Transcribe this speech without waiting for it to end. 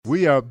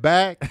We are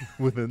back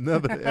with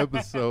another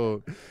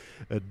episode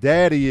of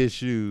Daddy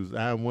Issues.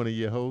 I'm one of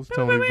your hosts,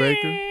 Tony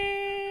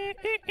Baker.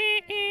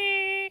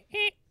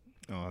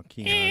 Oh,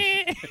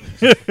 Keon.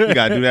 You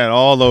got to do that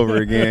all over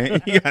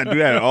again. You got to do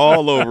that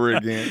all over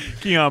again.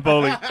 Keon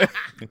Bowley.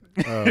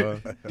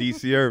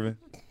 DC Irvin.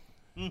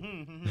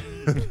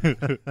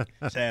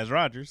 Chaz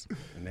Rogers.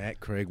 And that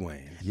Craig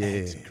Wayne.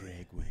 Yeah.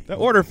 Craig Wayne. That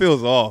order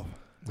feels off.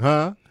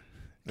 Huh?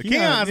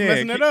 Keon's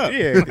messing it up.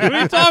 Yeah. What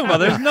are you talking about?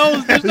 There's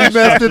no He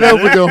messed it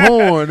up with the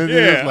horn. And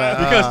then it's like,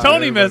 because Tony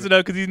everybody- messed it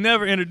up because he's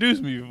never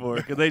introduced me before.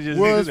 Because they just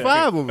Well, do it's that.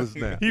 5 of us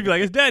now. He'd be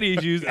like, "It's Daddy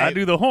Issues." I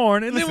do the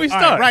horn, and Listen, then we all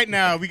start. right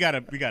now we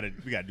gotta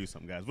do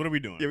something, guys. What are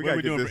we doing? Yeah, we what are gotta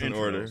we get doing this for in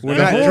order. intros? We're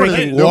The not horn-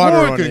 drinking the water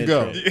horn on can the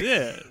go. intro.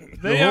 Yeah, horn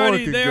they can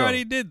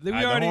already go. did. We All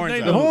right, the already horn's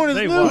they out. The horn is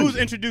they new. watched Who's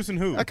it. introducing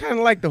who? I kind of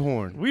like the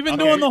horn. We've been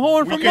doing the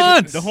horn for Okay,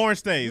 months. The horn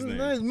stays then.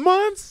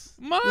 Months?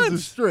 It's a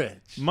Months.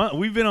 stretch.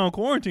 We've been on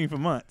quarantine for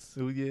months.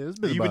 So, yeah, it's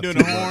been You've about been 2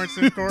 doing the horn months.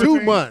 since 2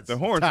 quarantine? months. The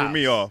horn threw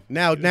me off.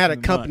 Now that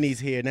Months. company's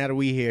here, now that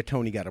we here,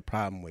 Tony got a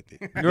problem with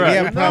it. Right. Did he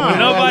have a problem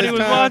No. with all Nobody this was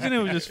time? watching. It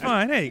was just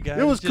fine. Hey guys,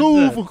 It was just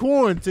cool us. for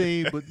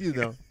quarantine, but you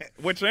know.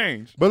 What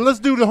changed? But let's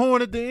do the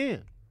horn at the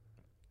end.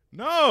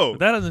 No. But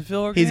that doesn't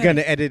feel organic. He's going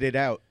to edit it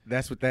out.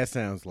 That's what that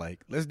sounds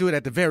like. Let's do it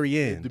at the very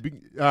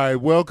end. All right,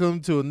 welcome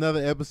to another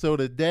episode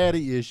of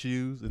Daddy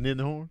Issues, and then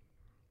the horn.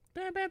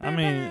 I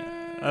mean,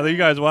 are you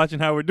guys watching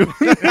how we're doing?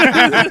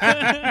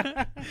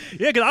 Yeah,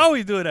 because I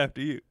always do it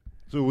after you.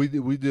 So we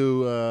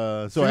do.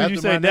 As So soon as after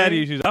you say my daddy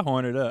name? issues, I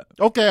horn it up.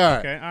 Okay, all right.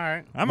 Okay, all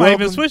right. I might even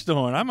Welcome. switch the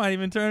horn. I might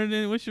even turn it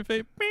in. What's your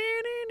favorite?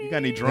 You got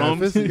any Now,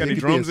 drums? if You it's- got any it could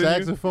drums be a in you?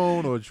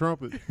 saxophone or a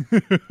trumpet.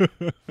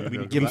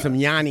 Give him some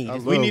yanni. I We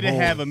love need to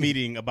horns. have a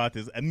meeting about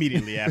this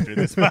immediately after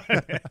this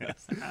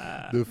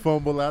podcast. The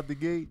fumble out the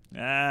gate.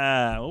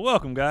 Well,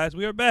 welcome, guys.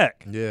 We are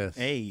back. Yes.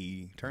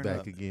 Hey, turn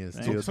Back up. again.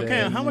 Thanks. Still So, daddy.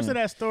 Cam, how much of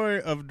that story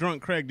of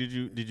Drunk Craig did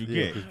you Yeah,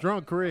 get? 'cause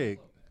Drunk Craig.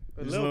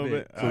 Just a little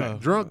bit. So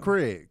Drunk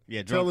Craig.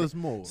 Yeah, Tell Drunk us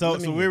more. So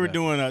Let me we hear were that.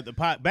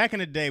 doing back in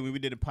the day when we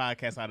did a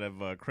podcast out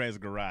of Craig's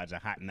garage, a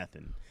hot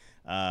nothing.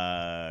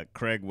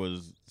 Craig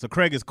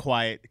is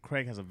quiet.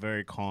 Craig has a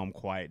very calm,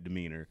 quiet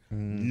demeanor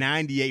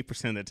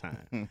 98% of the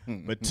time.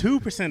 But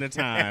 2% of the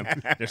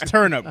time, there's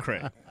Turn Up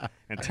Craig.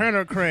 And Turn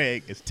Up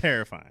Craig is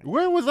terrifying.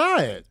 Where was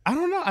I at? I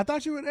don't know. I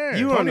thought you were there.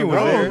 You were on the I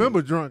road. don't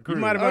remember Drunk Craig.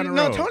 You might have been on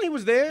the No, road. Tony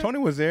was there. Tony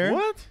was there.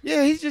 What?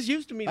 Yeah, he's just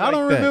used to me I like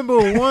don't that. remember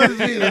a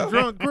onesie and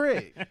Drunk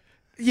Craig.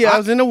 Yeah, I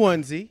was in a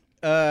onesie.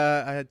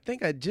 I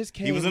think I just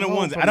came He was in a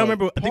home onesie. from I don't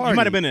remember. I think you party.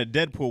 might have been in a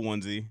Deadpool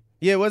onesie.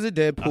 Yeah, it was a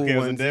Deadpool Okay, it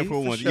was a onesie. Deadpool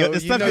for onesie. sure. Yeah,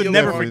 it's stuff know you'll you'll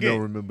never want- forget.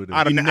 Don't remember that.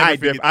 I don't, You never I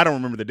forget- don't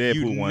remember the You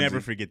Deadpool onesie.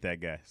 never forget that,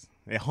 guys.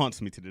 It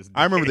haunts me to this day.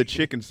 I remember the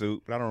chicken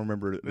soup, but I don't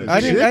remember the I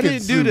didn't Chicken do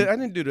suit. I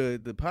didn't do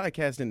the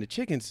podcast in the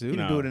chicken suit.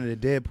 No. do it in a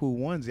Deadpool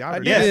onesie. I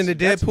did Yes, it in the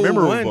that's Deadpool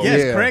memorable. onesie. Yes,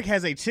 Yeah. Craig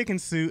has a chicken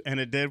suit and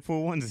a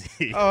Deadpool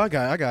onesie. Oh, I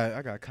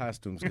got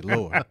costumes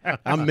galore.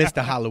 I'm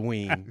Mr.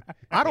 Halloween.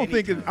 I don't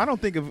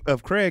think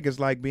of Craig as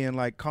like being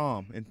like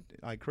calm, and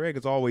like Craig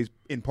is always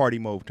in party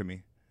mode to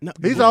me. No,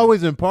 He's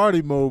always in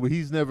party mode, but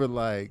he's never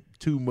like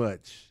too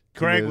much.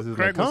 Craig- It's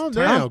Craig like, was calm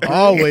down. Craig.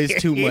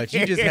 Always too much.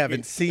 You just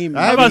haven't seen me.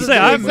 I about to say,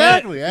 I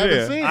exactly. I haven't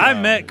yeah. seen I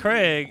it. met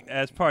Craig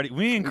as party.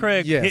 We and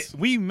Craig, Yes.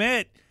 we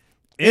met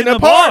In a a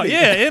bar. party.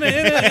 Yeah, in a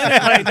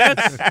like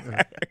that's.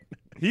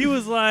 He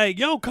was like,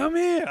 "Yo, come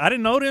here." I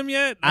didn't know them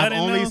yet. I I've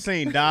didn't only know.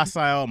 seen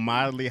docile,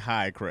 mildly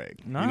high Craig.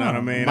 You know what I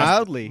No. mean?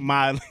 Mildly?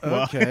 Mildly.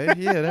 Well, Okay,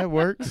 yeah, that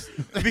works.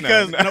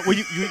 because no, when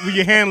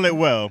you handle it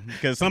well,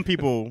 because some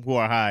people who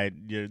are high,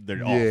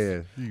 they're off.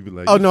 Yeah. You be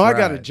like, Oh you no, I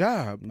got a fried.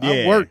 job. Yeah,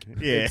 I work.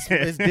 yeah.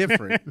 It's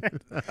different.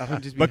 I'll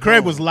just be But Craig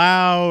home. was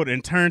loud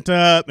and turned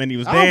up, and he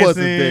was I dancing.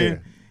 wasn't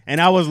there. And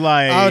I was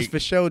like, I was for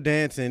show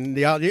dancing.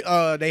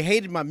 They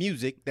hated my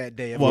music that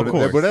day. Well, of But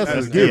course. that's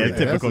That's a given. a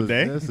typical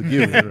day. That's a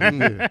given.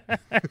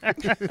 Right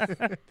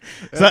there.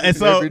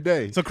 so every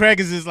day. So Craig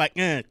is just like,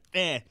 and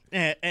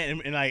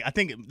like I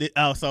think.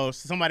 So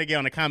somebody get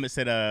on the comment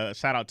said,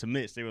 shout out to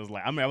Mitch. They was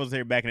like, I was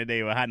there back in the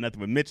day with Hot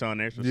Nothing with Mitch on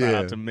there. So shout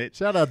out to Mitch.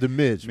 Shout out to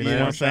Mitch, You man. know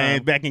what I'm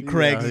saying? Back in He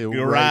Craig's out here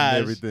writing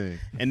garage. everything.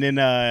 And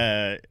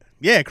then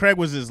yeah, Craig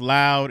was just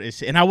loud as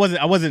shit. And I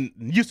wasn't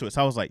used to it.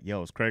 So I was like,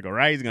 yo, is Craig all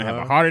right? He's gonna have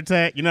a heart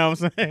attack. You know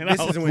what I'm saying? This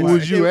I is was, when Who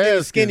was you it was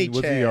asking? Skinny Was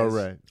he Chaz. all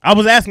right? I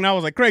was asking. I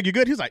was like, Craig, you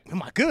good? He was like,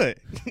 am I good?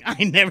 I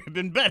ain't never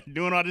been better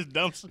doing all this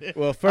dumb shit.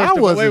 Well, first I of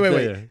all, wasn't wait.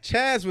 there.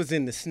 Chaz was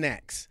in the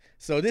snacks.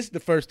 So this is the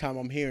first time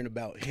I'm hearing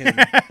about him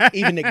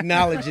even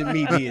acknowledging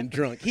me being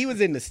drunk. He was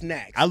in the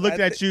snacks. I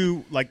looked at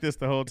you like this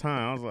the whole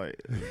time. I was like,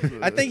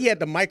 I think he had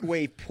the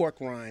microwave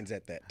pork rinds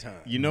at that time.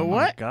 you know Oh my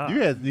what? God.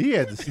 He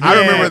had to. I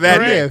remember that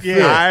Craig, day.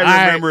 yeah.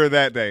 I remember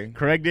that day.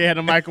 Craig did have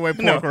a microwave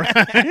pork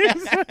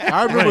rinds.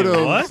 I remember Wait,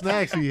 those what?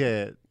 snacks he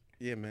had.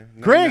 Yeah, man.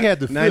 Craig had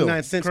the 99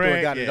 feel. cent store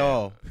Craig, got it yeah.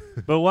 all.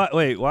 But why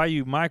are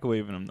you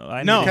microwaving them though?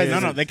 I No, know-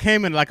 no. They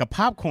came in like a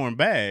popcorn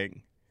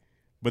bag,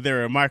 but they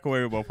were a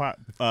microwavable pop.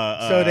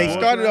 So they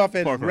started off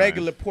as pork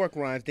regular rinds. pork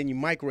rinds, then you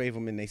microwave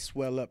them and they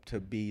swell up to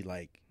be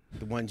like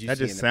the ones you That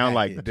see just in the sound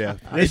like package.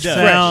 death. It It does.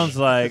 sounds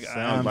like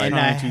sounds I'm like- And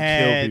trying I to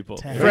had kill people.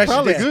 to- They're Fresh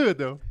probably death. good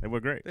though. They were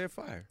great. They're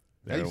fire.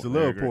 I used to They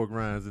were love great. pork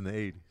rinds in the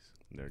 80s.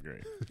 They're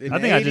great. In I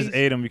the think I just 80s,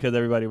 ate them because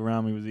everybody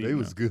around me was eating They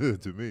was them.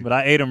 good to me. But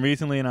I ate them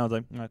recently, and I was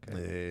like,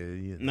 okay.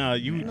 yeah, No,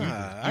 you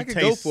I could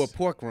go for a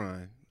pork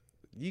rind.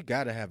 You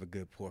gotta have a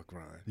good pork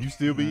rind. You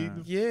still be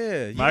eating?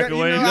 Yeah,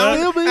 Microwave I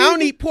duck?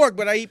 don't eat pork,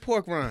 but I eat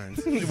pork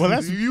rinds. Well,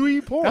 that's you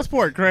eat pork. that's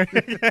pork, Craig.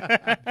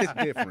 It's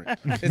different.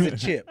 It's a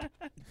chip.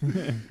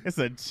 It's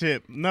a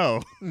chip.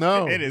 No,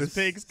 no, it is it's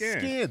pig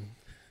skin.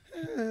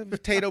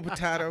 Potato.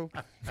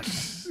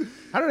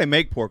 How do they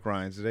make pork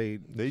rinds? Do they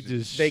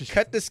They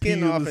cut the skin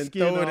peel off the and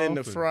skin throw it in off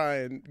the and-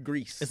 frying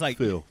grease. It's like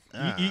Phil.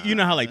 you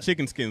know how like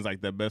chicken skin's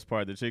like the best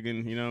part of the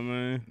chicken. You know what I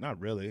mean? not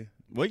really.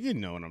 Well, you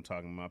know what I'm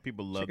talking about.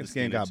 People love Chicken the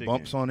skin of got chicken.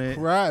 bumps on it.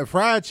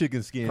 Fried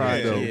chicken skin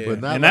Fried, though, yeah. but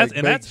not And like that's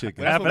baked half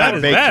chicken. That's of what that I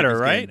is Baked batter,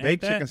 chicken right? Skin. Ain't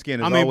Baked that? chicken skin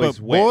is I mean, but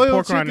always wet. pork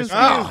Boiled rind chicken is skin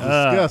oh. is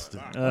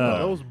disgusting.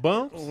 Those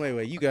bumps.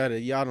 wait,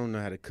 y'all don't know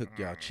how to cook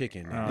y'all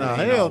chicken. No, No, It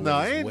ain't hell no.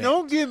 always Ain't wet.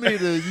 don't give me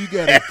the you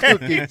gotta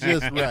cook it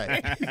just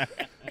right.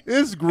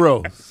 It's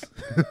gross.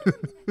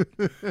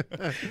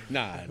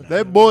 Nah.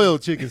 That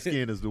boiled chicken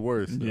skin is the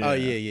worst. Yeah. Oh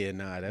yeah,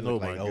 nah. That Oh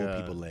look my like old God.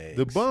 people legs.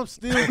 The bumps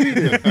still be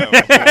there.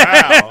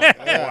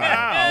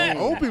 Wow.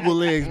 Old people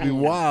legs be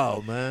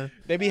wild, man.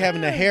 They be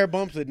having the hair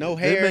bumps with no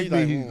hair. They You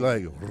make me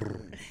like,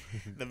 like,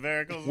 The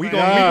varicose. We vein.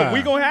 gonna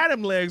we gonna have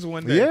them legs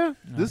one day. yeah,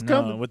 this No,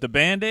 coming. with the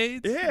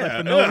Band-Aids? Yeah. Like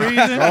for no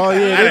reason? Oh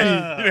yeah,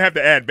 You didn't have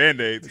to add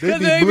band-aids. they be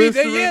Because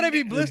they blistering.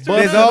 be blistering.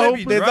 there's, They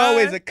be there's dry.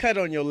 always a cut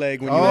on your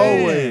leg when you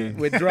Always.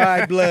 with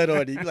dry blood on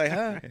it. You be like,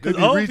 huh? They 'Cause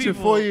be old reaching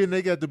people- for you and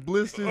they got the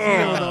blisters here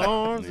on the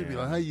arms. They be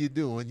like, "How you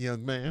doing,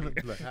 young man?"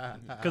 I be like,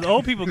 Because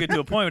old people get to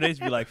a point where they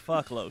just be like,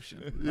 fuck lotion.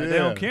 Like, they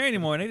Yeah. don't care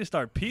anymore, and they just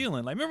start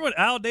peeling. Like, remember when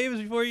Al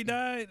Davis, before he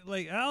died?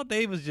 Like, Al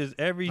Davis just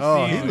every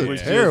Oh, he season looked was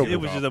just, terrible. it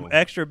was just an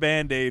extra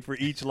Band-Aid for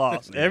each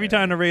loss. Every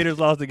time the Raiders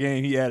lost a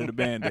game, he added a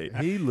Band-Aid.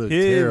 he looked He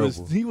terrible.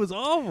 was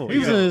awful. He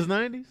was in his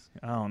 90s.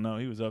 I don't know.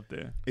 He was up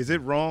there. Is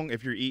it wrong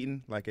if you're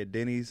eating like at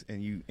Denny's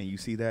and you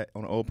see that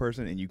on an old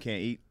person and you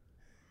can't eat?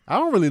 I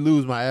don't really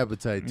lose my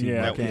appetite too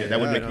Yeah, much. I can't. That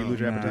would I make you don't- lose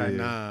your nah. appetite.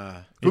 Nah.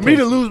 For me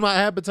to lose my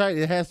appetite,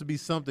 it has to be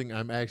something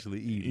I'm actually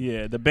eating.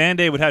 Yeah, the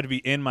Band-Aid would have to be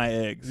in my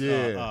eggs.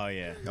 Yeah. Oh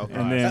yeah. Okay.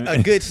 And then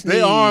A good sneeze.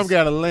 Their arm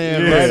got to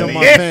land Yeah. right on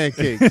my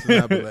pancakes. And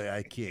I'll be like,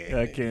 I can't.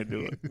 I can't do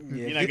it. Yeah,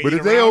 You're not But gonna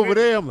if eat they around over it?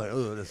 there, I'm like,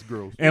 oh, that's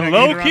gross. And You're not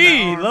low gonna key,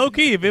 eat around that low arm?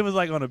 key, if it was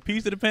like on a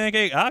piece of the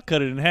pancake, I'll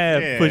cut it in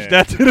half, Yeah. push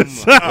that to the Come on.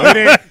 side.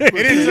 It didn't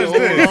Put touch your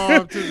this.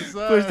 arm to the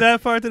side. Push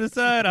that part to the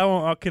side. I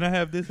want. Can I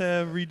have this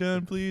half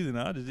redone, please? And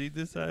I'll just eat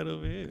this side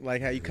over here.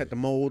 like how you cut the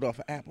mold off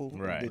an apple.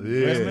 Right. The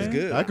Yeah, rest is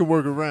good. I can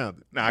work around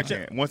it. No, I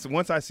can't.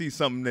 Once I see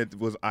something that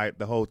was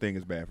the whole thing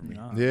is bad for me.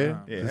 Nah, Yeah, nah.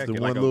 Yeah, just heck, the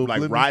like one a, little like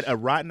blemish. a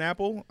rotten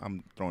apple,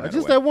 I'm throwing that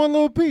Just away. that one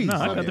little piece. No,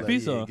 I I'll cut be the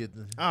piece yeah, off. get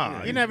the-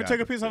 Ah, You never got took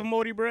a it. piece off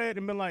moldy bread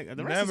and been like,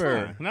 the rest Never.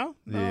 is fine. No.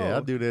 Yeah, I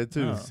do that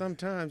too. No.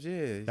 Sometimes, yeah.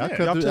 I Y'all cut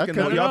the, I took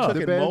cut it off. the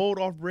took bad- mold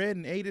off bread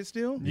and ate it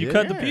still. You Yeah.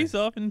 cut the Yeah. piece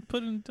off and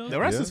put it in toast. The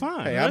rest Yeah. is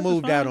fine. Hey, The I rest is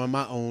moved out fine. on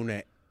my own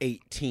at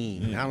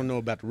 18. Yeah. I don't know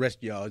about the rest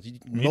of y'all.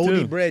 Me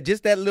Moldy too. bread,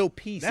 just that little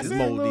piece That's is it,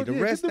 moldy. little- The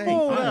yeah, rest get the ain't.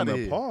 mold I'm out of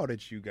here. appalled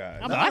at you guys.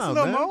 I'm like, Nah,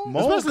 no man. mold.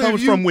 Mold Especially comes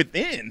if you- from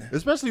within.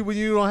 Especially when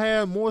you don't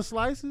have more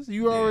slices.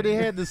 You already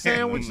had the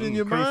sandwich in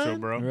your Crucial,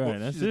 mind. bro. Right,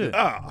 that's it.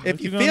 Ah, If What you're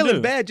you gonna feeling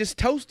do? bad, just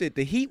toast it.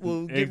 The heat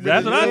will get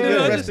That's rid what I of do. the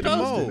I rest just of the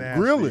toast mold. it.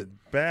 Grill it.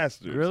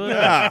 Bastards. Really?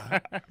 Ah.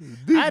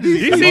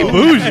 You see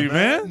bougie,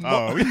 man.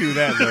 Oh, we knew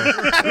that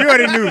though. We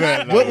already knew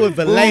that. Though. What would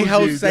Vallejo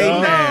Bougie, say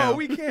dog. now? No,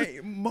 we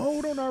can't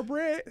mold on our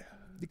bread.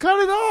 You cut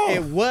it off.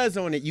 It was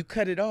on it. You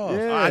cut it off.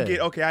 Yeah. I get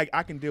okay.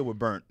 I can deal with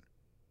burnt.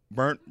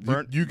 Burnt.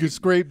 You can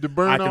scrape the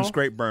burn I off. can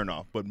scrape burn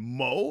off, but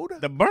mold.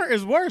 The burnt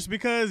is worse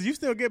because you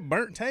still get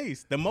burnt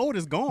taste. The mold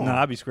is gone.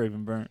 Nah, I be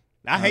scraping burnt.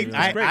 I hate. really.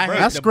 I Scrape hate burnt.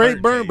 I the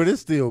scrape burn, taste. but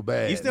it's still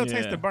bad. You still Yeah.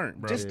 taste the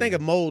burnt, bro. Just think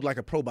of mold like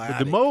a probiotic. But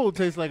the mold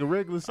tastes like a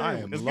regular I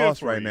sandwich. am It's good lost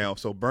for right you. now.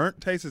 So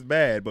burnt taste is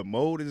bad, but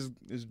mold is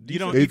You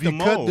don't decent. eat If you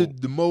the cut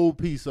mold. the mold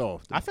piece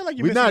off, though. I feel like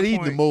you're we're not missing the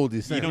eating the point. moldy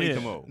You sandwich. don't eat Yeah.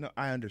 the mold. No,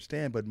 I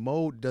understand, but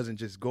mold doesn't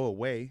just go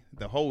away.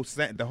 The whole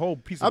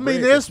piece of I mean,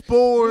 bread. there's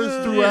spores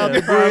throughout yeah,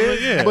 the bread,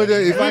 probably, yeah. but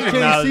if I We can't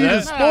acknowledge see the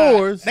that.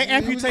 spores, They it's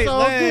amputate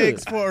all good.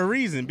 legs for a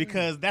reason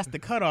because that's the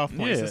cutoff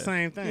point. It's the Yeah.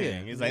 same thing.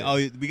 Yeah. It's like, oh,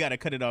 we got to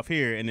cut it off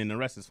here, and then the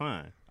rest is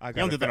fine. I You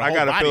don't got do a the whole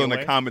feeling body the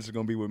away. comments are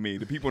gonna be with me.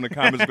 The people in the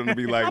comments are gonna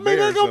be like, I mean, "Bear,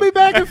 they're gonna so- be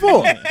back and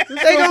forth.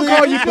 They gonna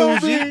call you It's gonna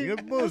bougie. be- You're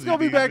It's bougie, gonna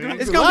be back and dude.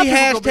 forth. It's A gonna lot be of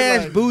people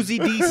hashtags like- boozy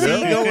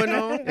DC going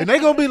on. and they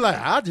gonna be like,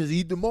 "I'll just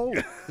eat the mold."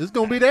 It's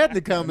gonna be that in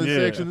the comment Yeah.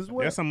 section as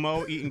well. There's some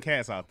mold eating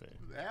cats out there.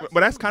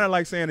 But that's kind of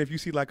like saying if you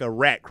see like a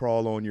rat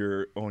crawl on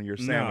your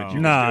sandwich. you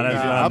Nah, can that's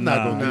still eat it. I'm not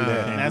gonna do Nah.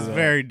 that. That's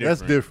very different.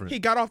 That's different. He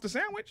got off the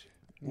sandwich.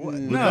 What?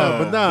 No,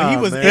 but nah, he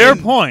was man. Fair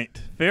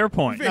point. Fair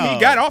point. No. He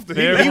got off the.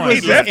 Fair He, point. he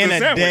was left in the a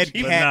sandwich. dead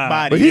He- cat nah.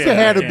 body. But he Yeah, could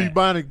have a yeah.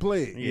 bubonic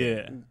plague.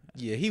 Yeah.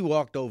 Yeah, he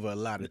walked over a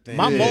lot of things.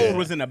 My Yeah. mold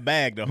was in a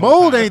bag the whole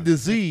Mold time. ain't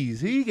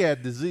disease. He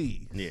got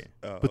disease. Yeah.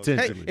 Hey,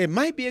 Potentially. it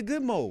might be a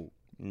good mold.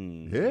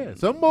 Yeah,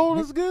 some mold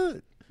is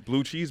good.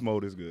 Blue cheese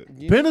mold is good.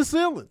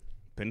 Penicillin.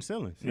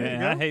 Penicillin. Yeah, There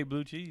you I go. hate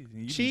blue cheese.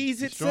 You be Cheese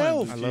destroying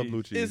itself. blue I love cheese.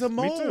 blue cheese. It's a Me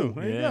mold. too.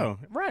 There you Yeah. go.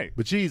 Right.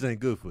 But cheese ain't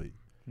good for you.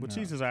 But No,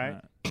 cheese is it's all right.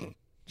 not.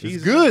 Cheese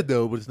It's is good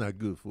though, but it's not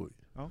good for you.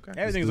 Okay.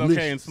 Everything's delicious.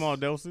 okay in small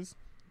doses.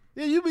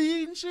 Yeah, you be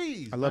eating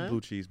cheese. I love man.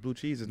 blue cheese. Blue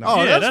cheese is Oh, not.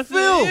 yeah, that's that's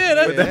filth. Yeah,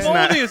 that's But that's the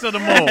not- moldiest of the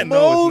mold. No, it's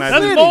not.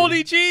 That's City.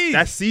 moldy cheese.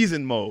 That's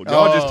seasoned mold.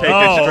 Y'all just taking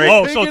oh, straight.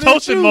 oh, Pick so it and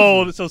toasted choose.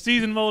 mold. So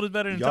seasoned mold is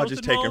better than Y'all toasted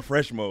just taking mold?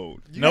 fresh mold.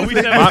 No, we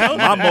said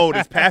My mold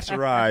is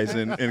pasteurized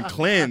and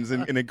cleansed,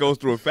 and it goes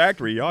through a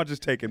factory. Y'all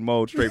just taking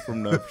mold straight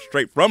from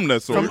the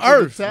source. From It's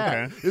Earth. a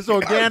tap. Okay. It's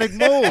organic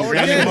mold.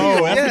 Organic man.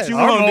 mold. That's Yes. what you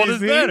Our want, mold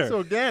is DC. better. It's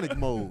organic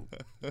mold.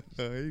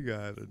 You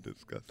guys are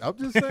disgusting. I'm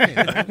just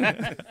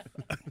saying.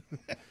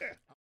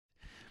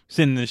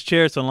 Sitting in this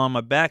chair so long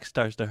my back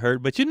starts to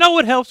hurt. But you know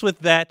what helps with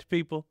that,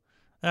 people?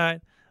 All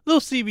right.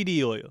 Little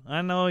CBD oil.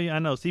 I know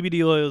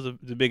CBD oil is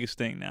the biggest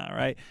thing now,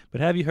 right?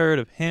 But have you heard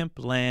of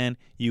Hempland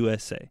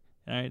USA?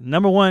 All right.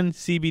 Number one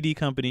CBD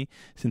company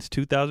since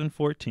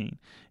 2014.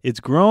 It's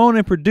grown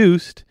and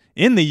produced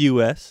in the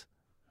U.S.,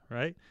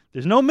 right?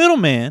 There's no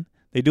middleman.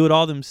 They do it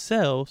all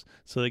themselves,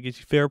 so they get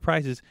you fair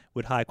prices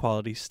with high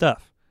quality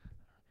stuff.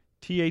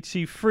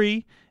 THC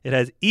free. It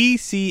has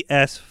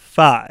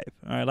ECS5.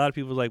 All right, a lot of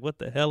people are like, what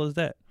the hell is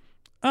that?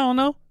 I don't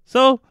know.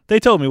 So they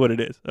told me what it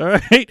is. All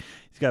right.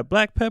 It's got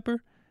black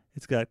pepper.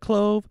 It's got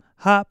clove,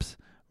 hops,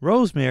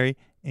 rosemary,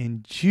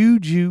 and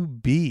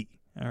jujube.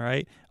 All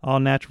right. All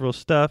natural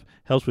stuff.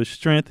 Helps with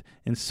strength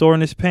and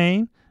soreness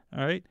pain.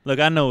 All right. Look,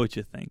 I know what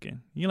you're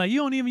thinking. You're like, you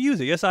don't even use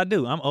it. Yes, I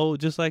do. I'm old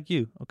just like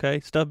you. Okay.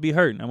 Stuff be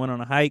hurting. I went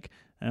on a hike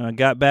and I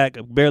got back.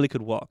 I barely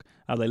could walk.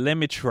 I was like, let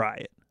me try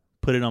it.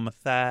 Put it on my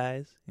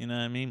thighs, you know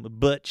what I mean? My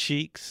butt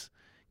cheeks,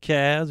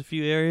 calves, a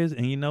few areas.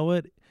 And you know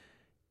what?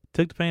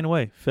 Took the pain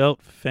away.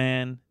 Felt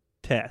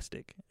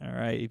fantastic. All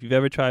right. If you've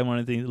ever tried one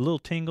of these, a little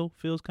tingle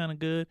feels kind of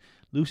good,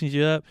 loosens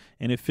you up,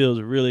 and it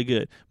feels really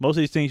good. Most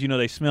of these things,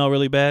 they smell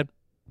really bad.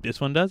 This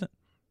one doesn't.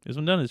 This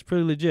one doesn't. It's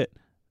pretty legit.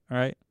 All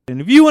right.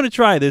 And if you want to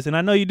try this, and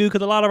I know you do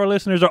because a lot of our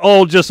listeners are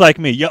old just like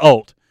me. You're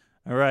old.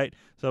 All right.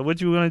 So what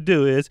you're going to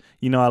do is,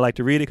 I like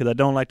to read it because I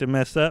don't like to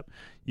mess up.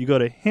 You go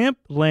to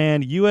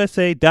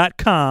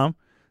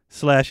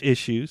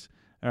hemplandusa.com/issues,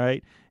 all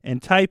right,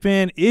 and type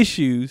in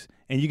issues,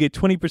 and you get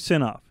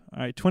 20% off. All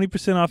right,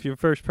 20% off your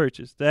first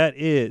purchase. That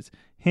is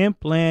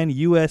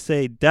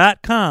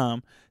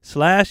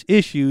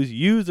hemplandusa.com/issues.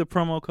 Use the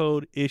promo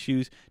code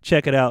issues.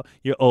 Check it out.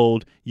 You're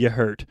old. You're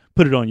hurt.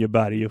 Put it on your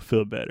body. You'll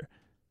feel better.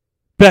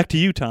 Back to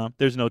you, Tom.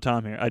 There's no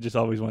Tom here. I just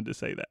always wanted to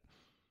say that.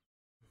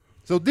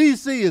 So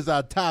DC is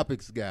our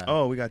topics guy.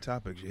 Oh, we got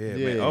topics. Yeah,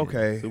 man.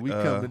 Okay. So we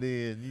coming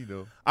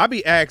in, I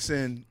be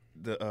asking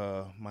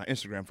my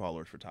Instagram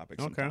followers for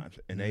topics Okay. sometimes,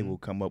 and they will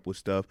come up with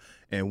stuff.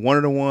 And one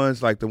of the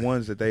ones, like the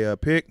ones that they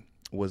picked,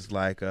 was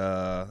like,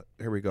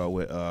 here we go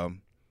with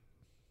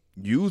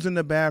using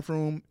the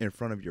bathroom in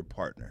front of your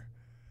partner.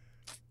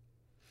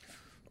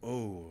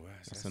 Oh,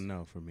 That's a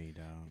no for me,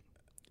 dog.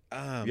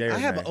 Yeah, I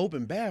have man. an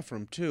open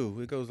bathroom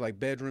too. It goes like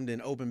bedroom,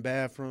 then open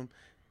bathroom,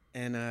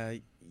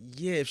 and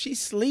if she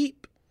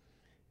sleep,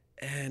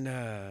 and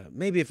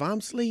maybe if I'm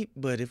sleep,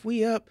 but if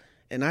we up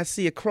and I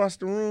see across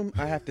the room,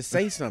 I have to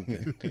say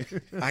something.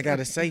 I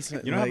gotta say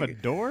something. You don't have a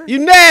like, door? You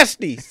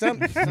nasty.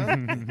 Some,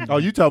 Oh,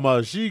 you talking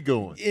about she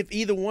going? if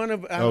either one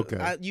of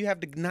Okay. you have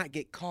to not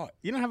get caught.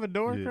 You don't have a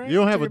door, Yeah. Craig? You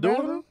don't to have your a door?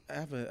 bathroom? I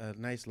have a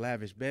nice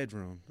lavish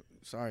bedroom.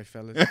 Sorry,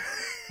 fellas. I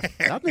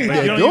think But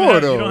that you don't door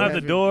even though. you don't have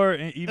the door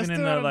even still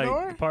in have the a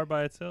door? the part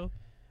by itself.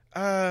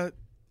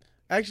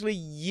 Actually,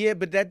 yeah,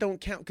 but that don't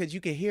count because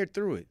you can hear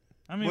through it.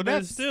 I mean, Well, but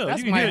that's- still, that's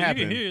you can might hear you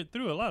happen. can hear it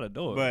through a lot of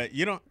doors. But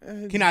you don't.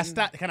 Can I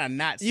stop? Can I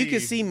not see? You can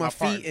see my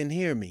partner? feet and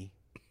hear me.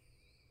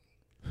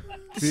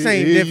 See,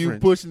 Same here difference. You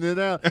pushing it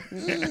out.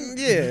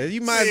 Yeah, you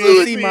might as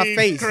well see my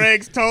face.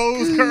 Craig's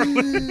toes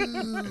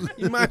curling.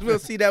 You might as well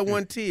see that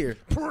one tear.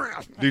 Do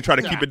you try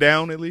to keep it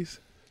down at least?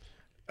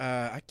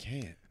 I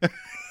can't.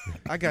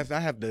 I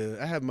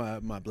have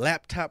my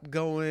laptop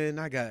going.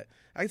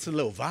 It's a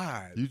little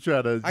vibe. You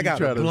try to I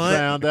got a blunt.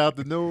 sound out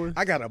the noise.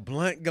 I got a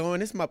blunt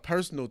going. It's my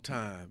personal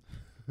time.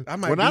 I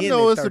might When be I in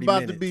know there it's 30 about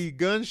to minutes. be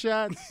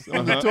gunshots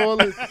on the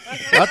toilet,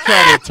 I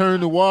try to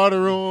turn the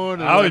water on.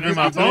 And I always bring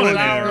my phone in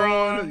there.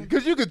 on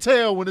because you can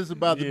tell when it's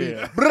about to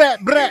Yeah. be brat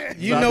brat.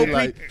 You So I know, be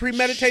like,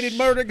 premeditated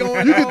murder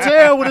going you on. can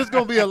tell when it's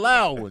gonna be a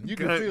loud one. You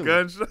can feel it.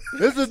 Gunshot.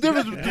 There's a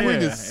difference between Yeah,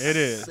 this it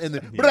is. and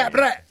the brat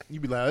brat. You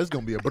be like, it's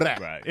gonna be a brat.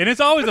 Right. And it's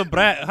always a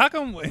brat. How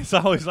come it's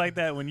always like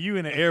that when you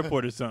in the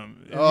airport or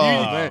something? Oh, you,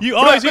 man. you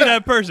always hear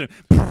that person.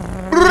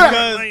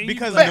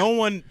 Because no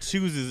one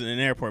chooses an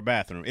airport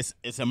bathroom.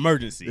 It's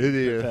emergency. It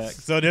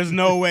is. So there's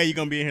no way you're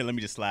gonna be in here. Let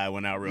me just slide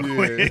one out real Yeah.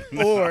 quick.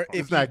 Or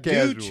if you not do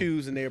casual.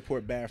 choose an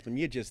airport bathroom,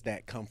 you're just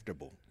that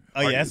comfortable.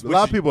 Oh yeah, A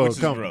lot of people are which is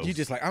comfortable. gross. You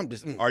just like I'm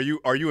just. Are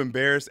you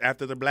embarrassed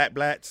after the black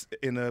blats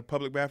in the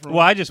public bathroom?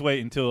 Well, I just wait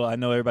until I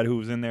know everybody who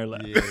was in there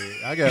left. Yeah,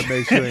 I gotta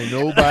make sure ain't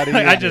nobody.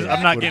 I'm in there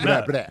not with getting brat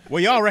up. brat.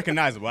 Well, y'all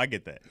recognizable. I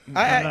get that.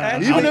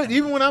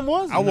 Even when I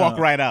was, I walk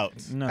right out.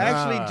 No.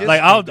 Actually, just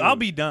Like I'll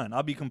be done.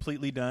 I'll be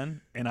completely done,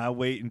 and I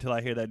wait until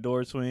I hear that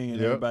door swing and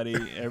Yep.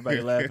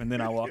 everybody laugh, and then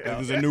I walk out.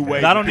 There's a new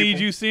way. But I don't for need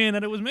people. you seeing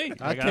that it was me.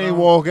 I Like, can't don't-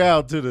 walk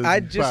out to the. I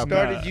just pop-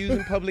 started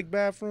using public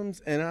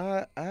bathrooms, and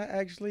I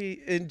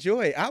actually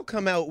enjoy it. I'll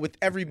come out with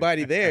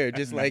everybody there,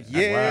 just like,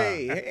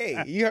 yay,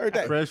 hey, you heard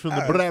that? Fresh from the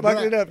I blah, fucked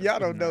blah. it up. Y'all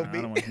don't know Nah, I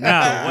me. don't want-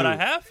 now, what I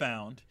have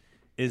found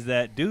is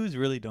that dudes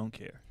really don't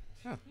care.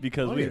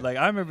 Because Oh, we yeah. like,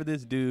 I remember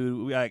this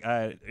dude.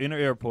 I in the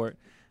airport.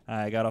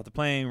 I got off the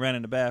plane, ran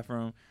in the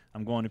bathroom.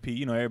 I'm going to pee.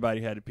 You know,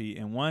 everybody had to pee,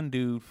 and one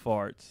dude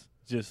farts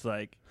just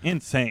like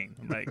insane.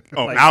 Like,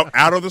 Oh, like,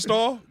 out of the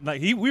stall?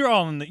 Like we were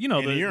all in the, you know,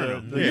 In the the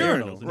urinal. the Yeah,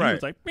 urinals. And right. He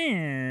was like,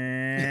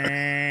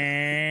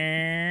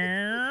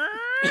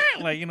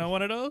 like, you know,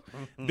 one of those.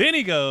 Then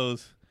he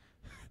goes,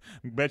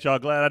 bet y'all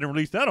glad I didn't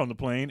release that on the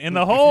plane. And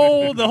the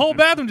whole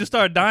bathroom just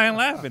started dying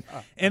laughing.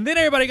 And then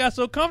everybody got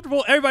so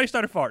comfortable, everybody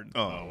started farting.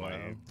 Oh, wow.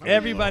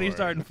 Everybody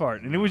started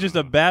farting. And it was just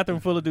a bathroom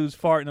full of dudes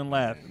farting and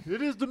laughing.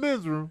 It is the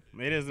men's room.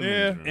 It is.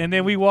 And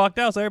then we walked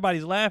out, so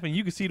everybody's laughing.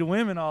 You could see the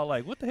women all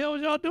like, what the hell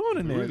was y'all doing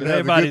in there? That's a good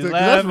Everybody's thing.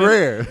 laughing. That's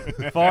rare.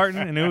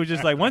 Farting, and it was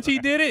just like once he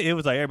did it, it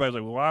was like everybody's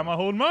like, well, why am I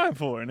holding mine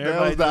for? And That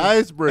everybody was the just,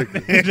 icebreaker.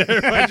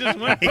 everybody just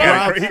went He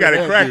got farting. it, he got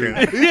it cracking.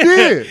 He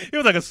did. It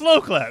was like a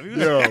slow clap. He was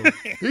Yo,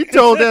 he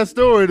told that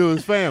story to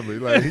his family.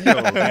 Like, yo,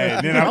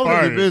 then I I was in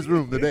farted. the men's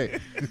room today.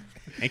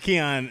 And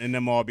Keon and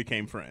them all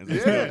became friends. They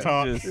Yeah. still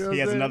talk. Just- You know He what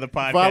has I'm another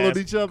podcast Followed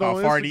each other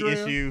called on Farty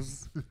Instagram.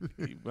 Issues.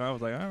 I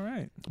was like, all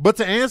right. But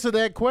to answer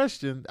that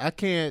question, I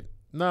can't.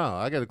 No,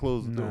 I got to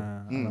close the door.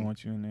 Nah, I don't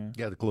want you in there.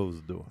 Got to close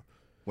the door.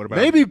 What about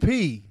Maybe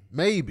pee,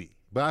 maybe,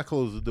 but I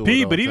close the door.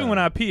 Pee, at all but even when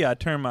I times. pee, I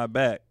turn my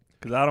back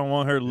because I don't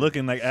want her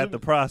looking like at the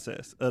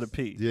process of the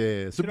pee.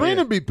 Yeah,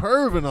 Sabrina be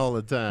perving all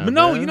the time. But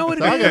no, man. you know what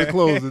So it I is? gotta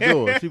close the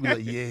door. She be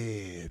like,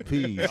 "Yeah,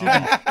 pee." She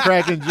be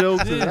cracking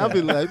jokes, and I'll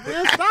be like,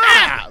 "Man,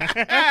 stop,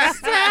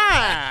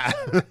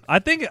 stop." I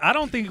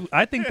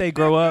think they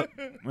grow up.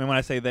 And when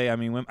I say they, I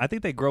mean I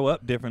think they grow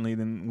up differently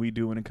than we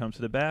do when it comes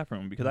to the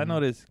bathroom. Because I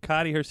notice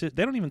Cotty, her sister,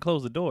 they don't even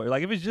close the door.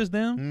 Like if it's just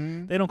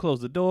them, they don't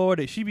close the door.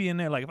 She be in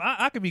there. Like if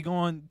I could be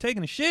going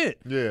taking a shit.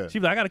 Yeah. She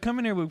be like, I gotta come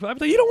in there. I'd be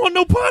like, you don't want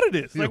no part of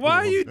this. You Like don't why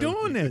are want you none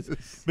doing of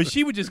this? But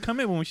she would just come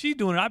in. But when she's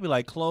doing it, I'd be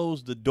like,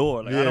 close the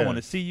door. Like I Yeah. don't want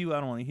to see you. I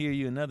don't want to hear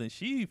you. And nothing.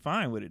 She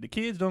fine with it. The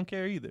kids don't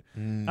care either.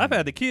 I've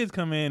had the kids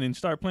come in and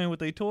start playing with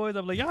their toys.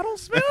 I'm like, y'all don't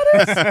smell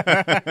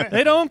this.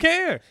 They don't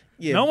care.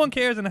 Yeah. No one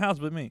cares in the house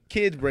but me.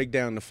 Kids break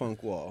down the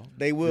funk wall.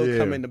 They will Yeah.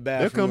 come in the They'll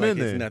bathroom come like in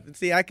it's there. nothing.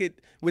 See, I could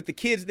with the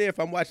kids there. If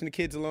I'm watching the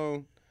kids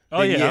alone,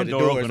 Oh, then yeah, I'm the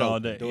door door's open all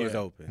day. Doors Yeah.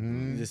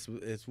 open. Just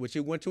it's what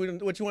you want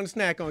to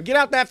snack on. Get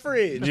out that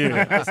fridge.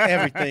 Yeah. It's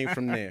everything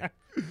from there.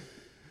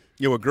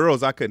 Yeah, with girls,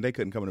 they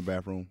couldn't come in the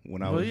bathroom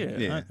when I Well, was.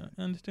 yeah,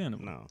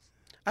 understandable. No.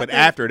 But think-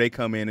 after they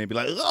come in and be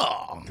like,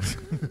 oh.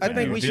 I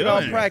think you we should all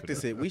doing?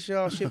 practice it. We should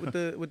all shit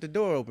with the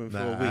door open for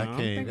a Nah, week. I think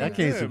can't. we're I can't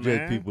good, subject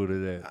man. people to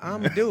that.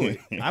 I'm gonna do it.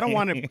 I don't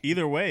want it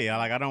either way.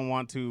 I don't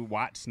want to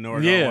watch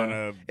nor Yeah. do I want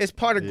to. It's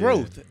part of Yeah.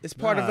 growth. It's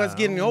part of Nah, us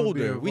getting I wanna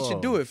be older. We should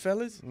involved. do it,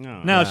 fellas.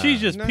 No. Now, if Nah.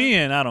 she's just Nah.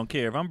 peeing, I don't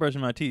care. If I'm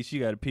brushing my teeth, she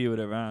got to pee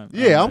whatever.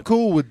 Yeah, I'm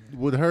cool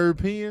with her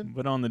peeing.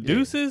 But on the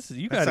deuces,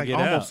 you got That's to like get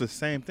almost out. the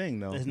same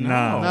thing, though. It's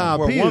Nah. Nah,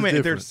 Where pee a is woman,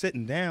 if they're different.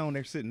 sitting down,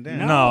 they're sitting down.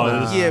 No.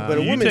 Nah. Yeah, but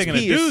a You woman's taking a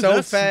pee is deuce, so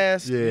that's-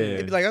 fast. Yeah.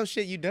 It'd be like, oh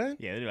shit, you done?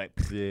 Yeah, they're like,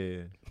 Yeah.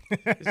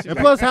 And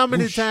plus, how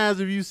many times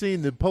have you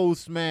seen the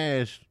post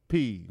smash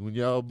pee when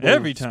y'all both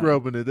Every time.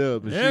 scrubbing it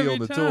up and she Every on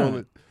the time.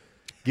 toilet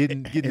getting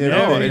And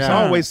everything it's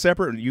out? always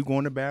separate. You go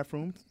in the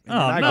bathroom. and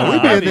Oh, then I no. go we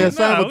in be the in there bathroom.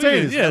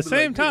 simultaneously. Yeah, I'll be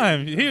same like,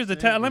 time. Here's the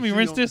towel. Let me she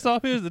rinse don't- this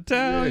off. Here's the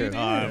towel. Yeah. no.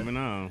 Oh You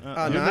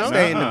no, know? I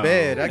stay in the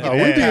bed. I Oh, get we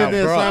that be in towel,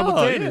 there bro.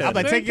 simultaneously. yeah. I'm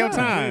like, Same take your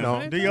time.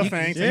 time. Do your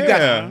thing. You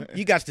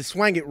Yeah. got to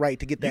swing it right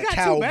to get that got two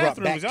towel brought back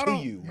bathrooms. Y'all to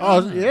don't- you.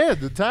 Oh yeah,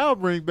 the towel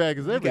bring back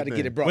is You everything. got to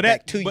get it brought But back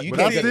that- to you. but- You but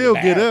can't I get still the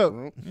get up.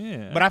 bathroom.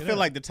 Yeah. But I feel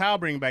like the towel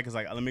bringing back is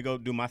like, let me go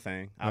do my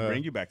thing. I'll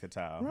bring you back the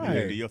towel. Right.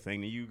 You do your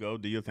thing. Then you go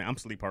do your thing. I'm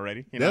asleep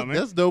already. You know That's, what I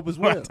mean? that's dope as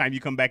By well. the time you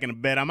come back in the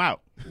bed, I'm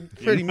out.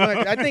 Pretty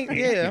much. I think,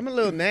 yeah, I'm a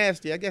little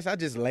nasty. I guess I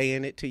just lay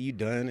in it till you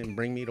done and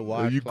bring me the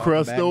wash. You cloth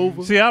crust back.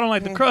 over. See, I don't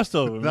like the crust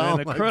over, man. No, I don't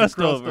The like crust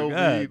the crust over. over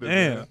God either,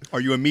 damn. man. Are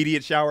you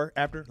immediate shower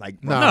after?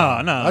 Like,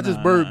 Nah. No, I just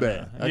no, bird no,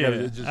 bath. no. I Yeah,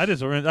 gotta just-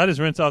 I just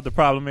rinse out the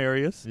problem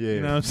areas. Yeah. You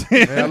know what I'm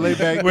saying? Yeah, I lay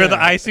back where the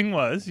down. icing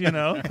was. You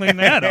know, clean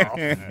that off,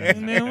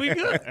 and then we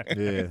good.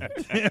 Yeah,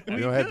 you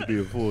don't have to be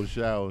a full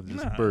shower,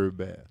 just Nah. bird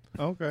bath.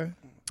 okay.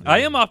 I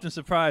am often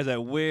surprised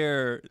at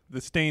where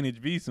the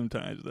stainage be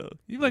sometimes, though.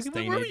 You're like,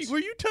 where stainage. were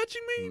you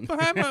touching me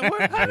behind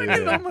my? How did I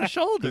get it on my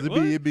shoulder? Cause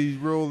it be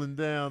rolling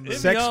down. It be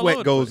Sex all sweat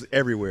over the goes place.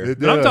 everywhere. It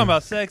But I'm does. talking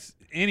about sex,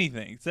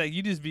 anything. It's like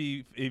you just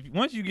be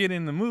once you get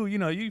in the mood, you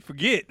know, you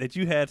forget that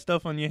you had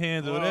stuff on your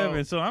hands or whatever,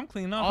 and so I'm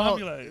cleaning off. I'll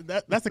be like,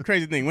 that's the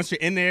crazy thing. Once you're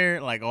in there,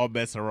 like all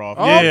bets are off.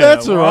 All Yeah,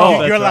 bets are well, all off.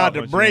 bets You're are allowed off to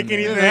once break you're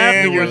in there. anything.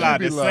 afterwards, You're you allowed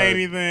be to like, say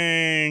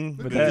anything.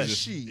 But This that- is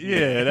just- Shit.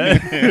 Yeah,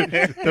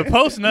 that, the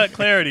post nut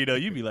clarity though,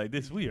 you be like,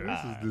 this weird.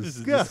 This is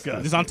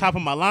disgusting. just on top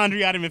of my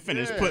laundry. I didn't even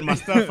finish putting my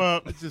stuff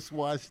up. I just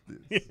watched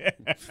this.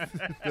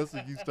 That's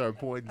when you start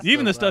pointing.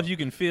 Even the stuff out. you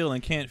can feel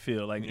and can't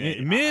feel, like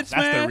Yeah, mid that's the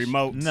smash,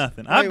 remote.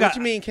 nothing. Wait, I've got what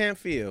you mean can't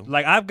feel.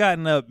 Like I've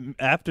gotten up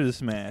after the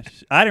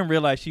smash. I didn't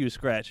realize she was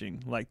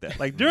scratching like that.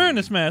 Like during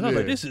the smash, I was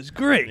like, "This is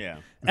great." Yeah.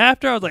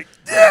 After I was like,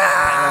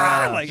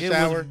 like it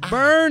shower. was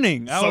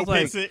burning. I was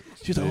like, it.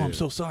 she's like, "Oh, I'm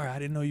so sorry. I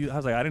didn't know you." I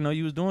was like, "I didn't know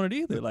you was doing it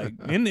either." Like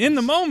in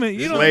the moment,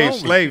 you don't know.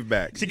 slave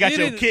back. She got You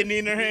your didn't- kidney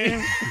in her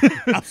hand.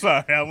 I'm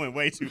sorry, I went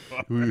way too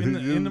far.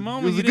 In the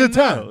moment, it was you a good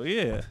didn't time. know.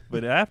 Yeah,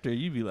 but after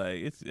you be like,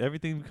 it's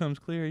everything becomes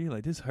clear. You're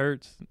like, this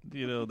hurts.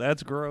 You know,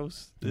 that's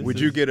gross. This Would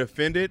you is- get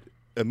offended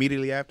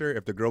immediately after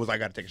if the girl was like, "I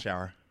got to take a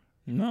shower"?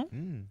 no?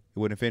 It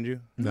wouldn't offend you?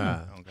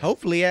 Nah.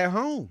 Hopefully at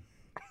home.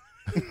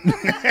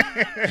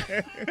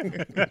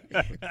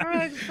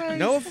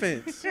 No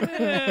offense.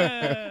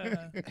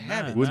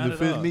 Nah, Wouldn't not at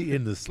offend all. me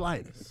in the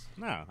slightest.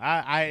 No,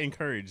 I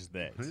encourage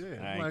that.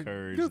 Yeah, I like,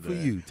 encourage good for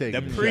that. you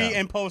taking The a pre shower.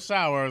 and post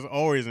shower is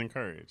always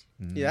encouraged.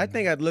 Yeah, I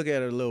think I'd look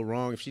at her a little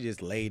wrong if she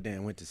just laid there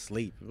and went to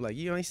sleep. Like,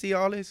 you ain't see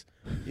all this?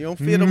 You don't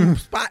feel them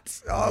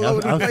spots all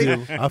over the I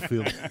place?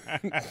 feel it.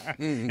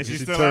 And she's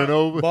She still turn out.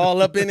 over.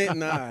 Ball up in it?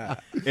 Nah.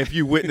 If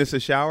you witness a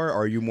shower,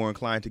 are you more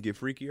inclined to get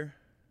freakier?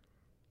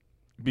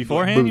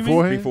 Beforehand, you mean?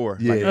 Beforehand? Before.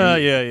 Yeah. Like,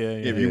 Yeah.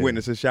 If you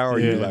witness a shower,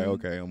 you Yeah. like,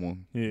 okay, I'm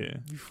on. Yeah.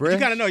 Fresh? You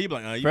gotta know. You be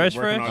like, you Fresh,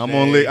 been working fresh? all I'm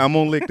day. on lick. I'm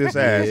on lick this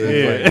ass.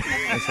 Yeah.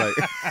 It's like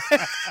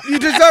You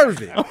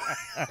deserve it.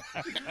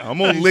 I'm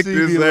gonna lick She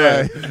this be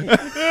ass.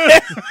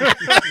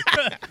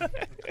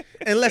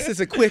 Unless it's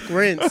a quick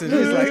rinse. And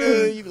it's like,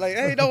 you be like,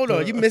 hey, hold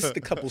on. You missed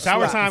a couple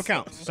Shower slots. time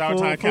counts. Shower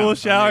Full, time full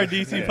counts. shower, Yeah.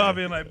 DC Yeah. pop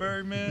in like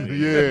Birdman.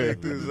 Yeah.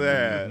 Lick this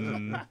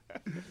ass.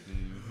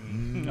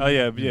 Oh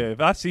yeah, yeah.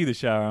 If I see the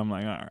shower, I'm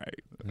like, all right.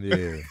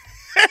 Yeah.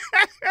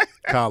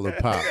 Collar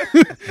pop.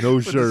 No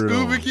shirt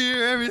on.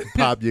 everything.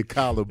 Pop your The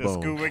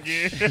collarbone. scuba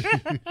gear.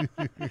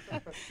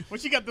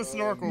 What you got the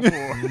snorkel for?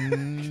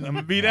 I'm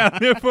gonna be down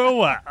there for a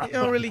while. We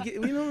don't really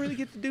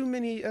get to do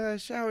many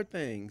shower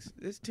things.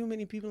 There's too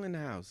many people in the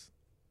house.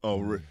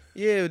 Oh,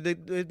 Yeah,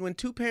 when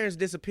two parents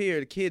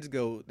disappear, the kids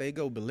go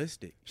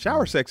ballistic.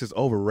 shower sex is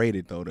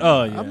overrated though.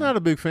 Oh yeah. I'm not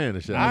a big fan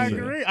of shower. I sex.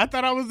 agree. I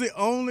thought I was the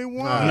only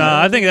one. No,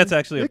 I think that's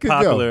actually a It could go.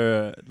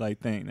 popular like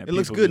thing. That It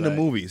looks people good in be the like-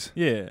 movies.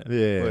 Yeah.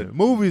 Yeah. But-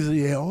 Movies,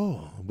 yeah.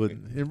 Oh, but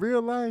in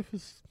real life,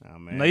 it's Oh,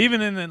 man. Like,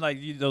 even in the, like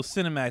those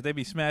Cinemax, they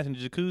be smashing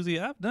jacuzzi.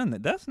 I've done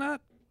that. That's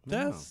not.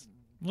 That's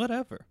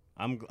whatever.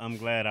 I'm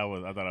glad I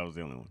thought I was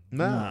the only one.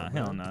 Nah,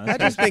 hell no. I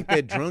just think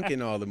they're drunk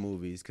in all the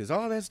movies because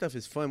all that stuff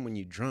is fun when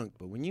you're drunk,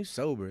 but when you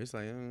sober, it's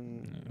like,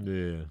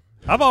 yeah.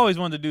 I've always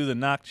wanted to do the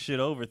knock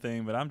shit over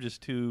thing, but I'm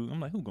just too. I'm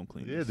like, who gonna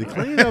clean Yeah, this? the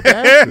clean up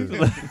after.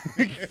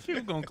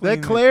 Who gonna clean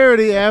That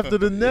clarity after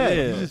the nut.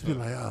 Yeah. You just be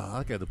like, oh,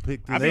 I got to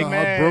pick this I be up. I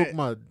mad. broke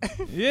my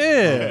this?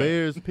 Yeah.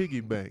 Bears piggy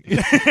bank.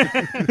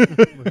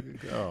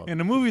 Oh. In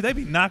the movie, they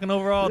be knocking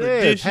over all the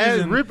Yeah, dishes had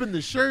and ripping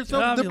the shirts Yeah,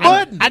 up, the I mean,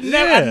 like- buttons. I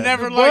Yeah,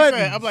 never the liked that.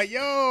 buttons. I'm like,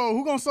 yo,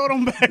 who gonna sew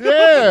them back?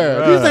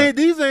 Yeah,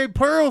 these ain't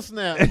pearl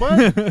snap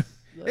buttons.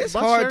 it's My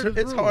hard. shirt is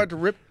It's ruined. hard to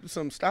rip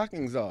some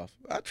stockings off.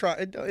 I try.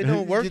 It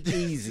don't work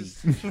easy.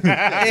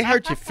 It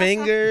hurt your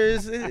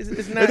fingers.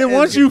 It's not. And then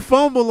once you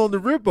fumble on the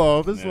rip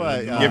off, it's Yeah,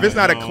 like, yeah, If it's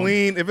not a no.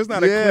 clean, if it's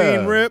not Yeah. a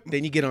clean rip,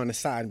 then you get on the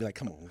side and be like,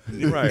 "Come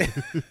on, right?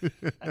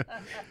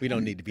 we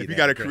don't need to be." If you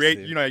got to create,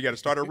 you know, you got to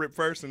start a rip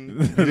first, and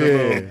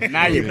yeah.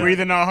 Now you're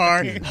breathing all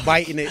hard.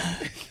 biting it.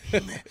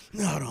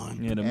 Hold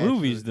on. Yeah, the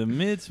movies, the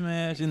mid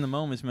smash, in the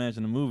moment smash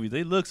in the movies,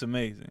 they looks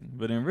amazing.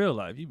 But in real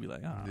life, you'd be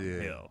like, oh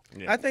Yeah. hell.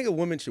 I think a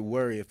woman should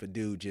worry if a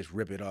dude just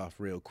rip it off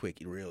real quick,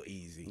 real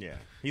easy. Yeah,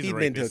 He's a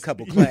been to a rapist.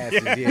 couple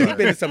classes. Yeah, he's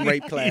been to some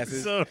rape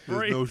classes. So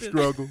There's no racist.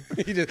 struggle.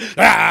 He just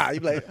you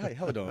be like, hey,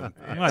 hold on.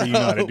 Why do you know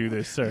how to do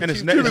this, sir? and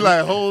it's You be never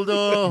like, hold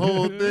on,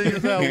 hold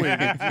things out. Wait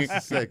just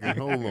a second.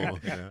 Hold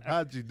on. Now.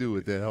 How'd you do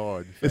it that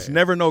hard? and it's fast?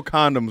 never no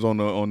condoms on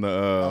the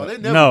Oh, they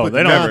never No, put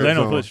they the don't. They condoms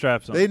don't on. put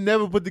straps on. They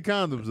never put the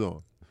condoms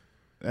on.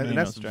 and Ain't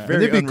that's no strap.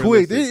 very And they be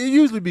quick. unrealistic. It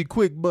usually be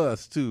quick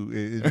busts too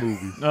in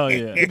movies. Oh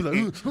yeah. They be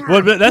like,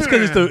 Well, but that's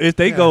because if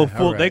they go Yeah,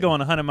 full, all right. they go on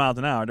 100 miles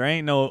an hour. There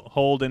ain't no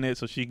holding it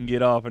so she can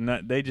get off, and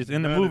not, they just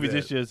in the None of movies that.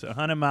 it's just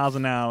 100 miles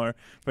an hour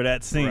for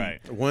that scene.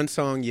 Right. One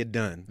song, you're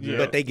done. Yeah.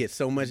 But they get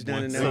so much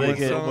done in that So one they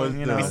get, song.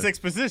 you know, Be 6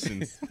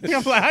 positions. I'm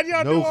like, how do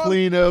y'all do no all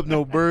cleanup,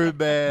 no bird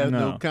bath,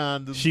 no No.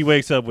 condoms. she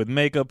wakes up with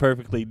makeup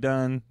perfectly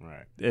done.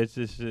 Right. It's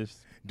just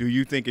Do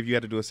you think if you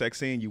had to do a sex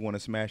scene, you want to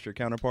smash your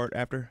counterpart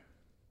after?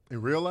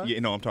 in real life. Yeah,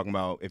 no, I'm talking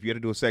about if you had to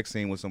do a sex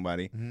scene with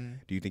somebody.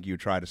 Do you think you would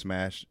try to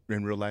smash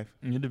in real life?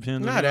 it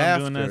depends on Not who I'm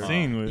doing after. that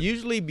scene with.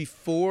 Usually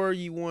before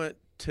you want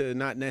to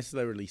not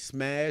necessarily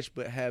smash,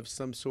 but have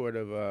some sort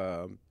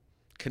of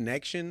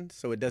connection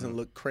so it doesn't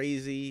look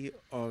crazy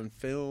on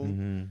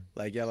film.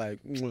 Like y'all like,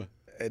 "Mwah,"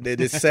 and then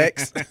it's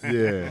sex.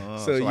 Yeah,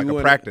 So So you like a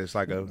wanna- practice,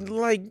 like a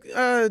like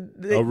a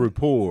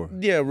rapport,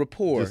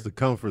 rapport. just the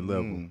comfort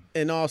level.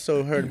 And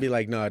also her to be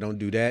like, no, don't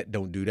do that,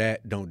 don't do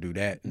that, don't do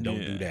that, and don't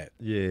do Yeah. that.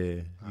 Yeah,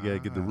 you gotta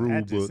get the rule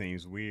That just book.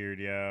 seems weird,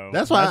 yo.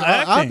 That's why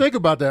That's I acting. think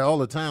about that all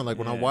the time. Like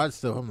when I Yeah. watch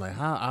stuff, I'm like,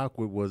 how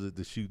awkward was it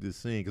to shoot this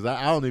scene? Because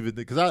I don't even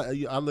because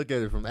I look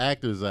at it from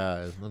actors'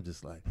 eyes, and I'm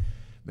just like,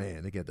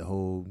 man, they got the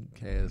whole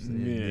cast.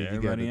 And Yeah, then you got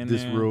everybody the in there.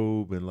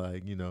 disrobe and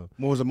like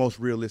What was the most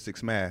realistic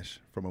smash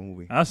from a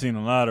movie? I've seen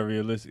a lot of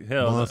realistic.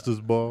 Hell,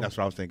 Monsters Ball. That's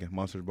what I was thinking.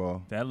 Monsters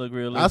Ball. that look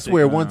realistic. I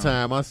swear, one now.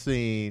 time I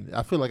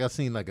feel like I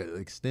seen like an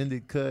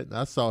extended cut. And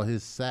I saw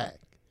his sack.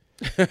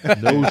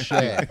 No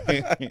shaft.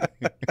 Where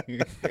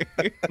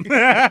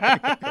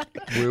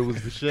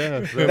was the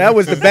shaft? Bro? That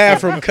was the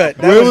bathroom cut.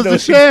 That Where was no the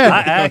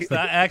shaft?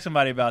 I asked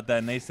somebody about that,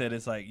 and they said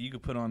it's like you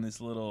could put on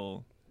this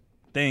little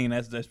thing.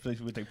 That's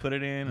basically what they put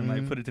it in, and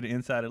like put it to the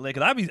inside of the leg.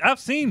 Cause I've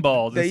seen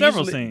balls in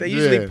several scenes. They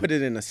usually Yeah. put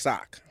it in a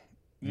sock,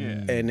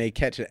 yeah. and they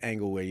catch an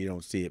angle where you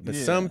don't see it. But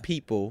Yeah. some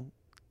people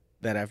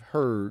that I've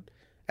heard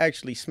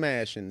actually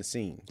smash in the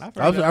scenes. I've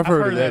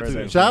heard of that too. too.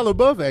 Shia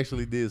LaBeouf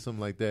actually did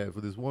something like that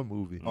for this one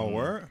movie. Oh,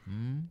 word?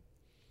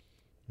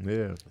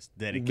 Yeah. It's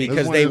dedicated. Because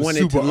That's one they of them wanted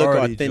to super look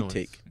arty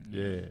authentic. joints.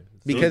 Yeah.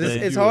 Because So it's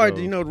thank you, hard,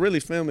 though. to really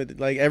film it.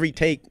 Like every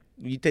take,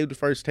 you take the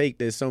first take.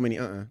 There's so many.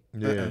 Yeah.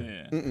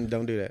 Yeah.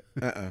 Don't do that.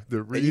 The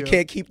And you real-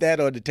 can't keep that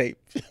on the tape.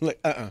 Like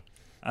I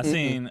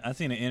seen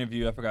an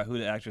interview. I forgot who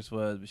the actress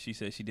was, but she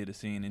said she did a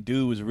scene, and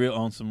dude was real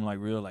on some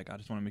real I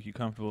just want to make you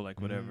comfortable, like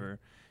whatever,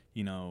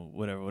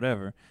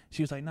 whatever.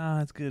 She was like,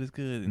 nah, it's good,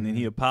 and then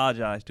he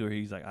apologized to her.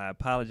 He's like, I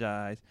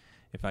apologize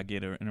if I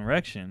get an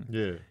erection,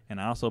 Yeah.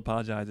 and I also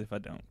apologize if I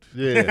don't.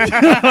 Yeah.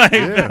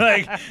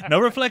 like no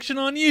reflection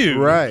on you,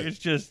 Right. It's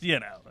just Yeah,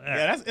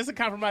 it's a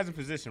compromising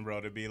position,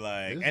 bro, to be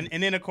like, and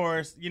then of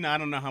course, I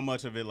don't know how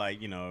much of it,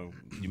 like, you're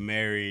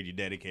married, you're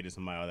dedicated to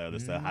somebody, all that other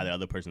stuff, how the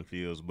other person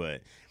feels,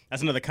 but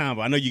that's another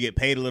combo. I know you get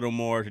paid a little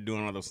more for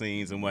doing all those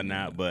scenes and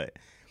whatnot, but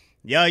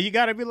you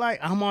gotta be like,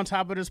 I'm on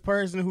top of this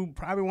person who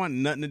probably want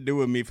nothing to do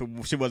with me if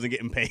she wasn't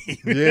getting paid.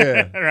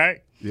 Yeah.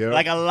 Right? Yeah.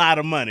 Like a lot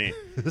of money.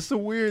 It's a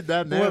weird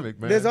dynamic,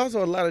 man. There's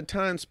also a lot of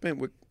time spent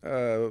with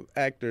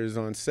actors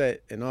on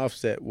set and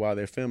offset while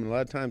they're filming. A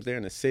lot of times they're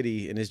in a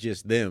city and it's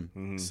just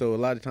them. So a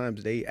lot of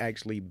times they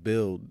actually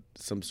build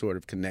some sort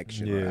of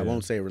connection. Yeah. I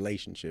won't say a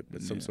relationship,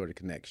 but some sort of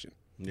connection.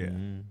 Yeah.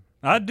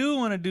 I do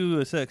want to do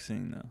a sex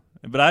scene though.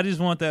 But I just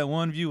want that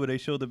one view where they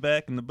show the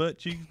back and the butt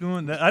cheeks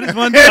going. I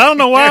don't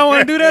know why I want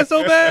to do that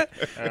so bad,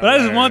 but I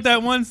just want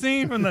that one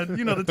scene from the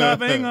the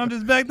top angle. I'm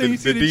just back there. You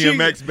see The the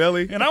DMX cheeks,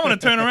 belly. and I want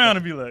to turn around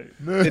and be like,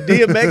 The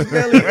DMX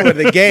belly or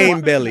the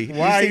game belly?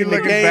 Why are you seen the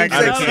looking game back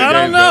at section? the I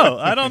don't know.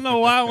 I don't know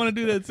why I want to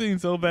do that scene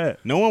so bad.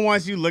 No one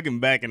wants you looking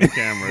back in the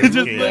camera.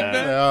 Just look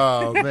back.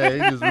 Oh man, he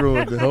just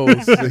ruined the whole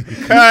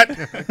scene. Cut.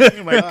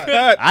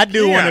 I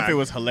do one if God. it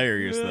was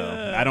hilarious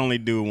though. I'd only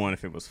do one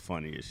if it was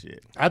funny as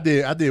shit. I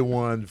did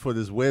one for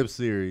this web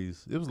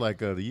series. It was like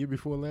the year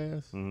before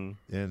last, and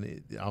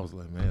I was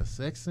like, man, a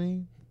sex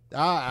scene.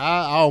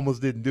 I almost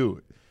didn't do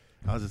it.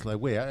 I was just like,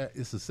 wait,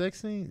 it's a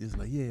sex scene. It's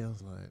like, yeah. I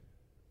was like,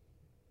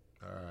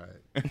 all right.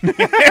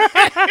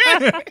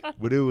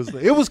 But it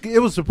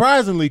was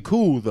surprisingly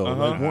cool though.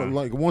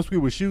 Like once we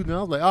were shooting, I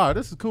was like, oh,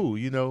 this is cool,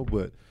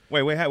 But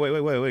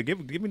Wait. Give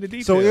me the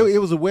details. so it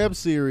was a web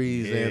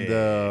series, Yeah,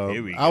 and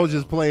here we I was go.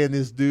 just playing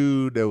this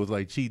dude that was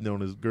like cheating on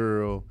his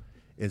girl,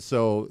 and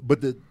so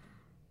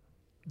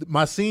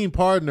my scene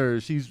partner,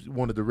 she's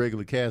one of the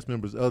regular cast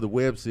members of the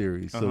web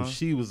series, so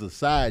she was a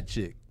side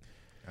chick,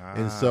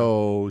 and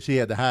so she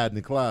had to hide in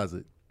the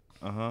closet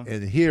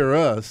and hear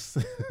us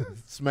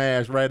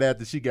smash right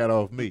after she got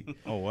off me.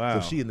 Oh wow.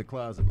 So she in the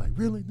closet like,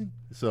 really?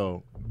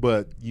 So,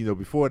 but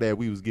before that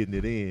we was getting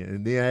it in,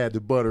 and then I had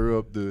to butter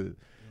up the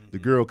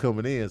girl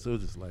coming in, so it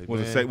was just like,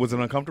 was man. it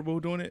uncomfortable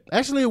doing it?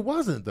 Actually, it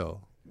wasn't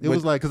though. It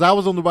was like, because I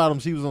was on the bottom,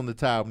 she was on the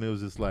top, and it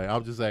was just like, I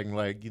was just acting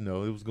like, it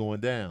was going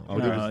down. But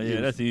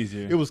That's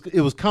easier. it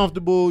was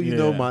comfortable,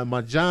 Yeah. my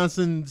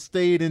Johnson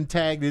stayed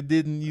intact. It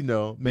didn't,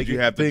 make Did you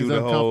it have to things do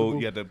the whole? uncomfortable.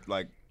 You had to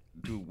like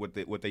do what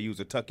they use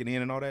to tuck it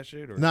in and all that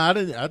shit? Or? No, I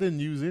didn't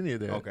use any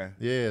of that. Okay.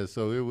 Yeah,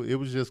 so it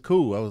was just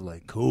cool. I was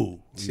like, cool.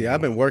 See, I've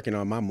been working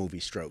on my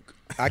movie Stroke.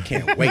 I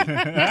can't wait.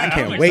 I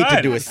can't wait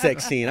to do a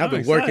sex scene. I've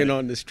been working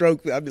on the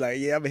stroke. I'll be like,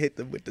 yeah, I'm gonna hit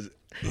them with the.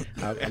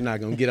 I'm not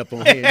gonna get up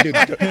on here and do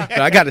the stroke.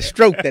 But I got a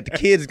stroke that the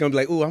kids is gonna be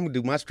like, ooh, I'm gonna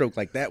do my stroke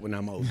like that when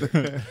I'm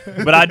older.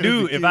 But I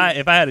do. If I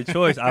had a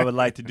choice, I would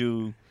like to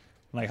do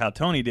like how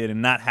Tony did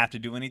and not have to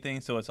do anything,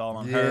 so it's all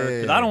on her.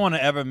 Because I don't want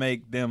to ever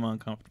make them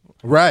uncomfortable.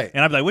 Right.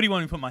 And I'd be like, "What do you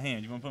want me to put my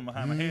hand? You want to put them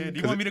behind my head? Do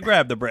you want me to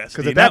grab the breast?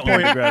 'cause Do at you that not want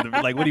me to point- grab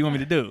the, like, what do you want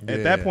me to do?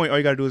 At that point, all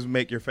you gotta do is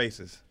make your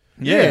faces.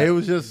 Yeah, it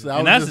was just. I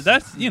And was that's just,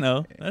 that's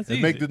and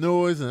easy. make the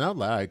noise, and I'm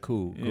like, all right,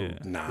 cool. Yeah.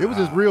 Nah. It was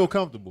just real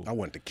comfortable. I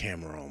want the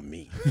camera on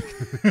me.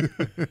 I'm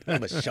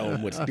gonna show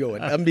them what's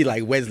going. I'm gonna be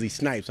like Wesley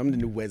Snipes. I'm the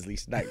new Wesley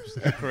Snipes.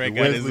 Craig The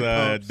got his Wesley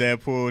pumps.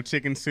 Deadpool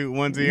chicken suit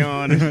onesie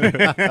on.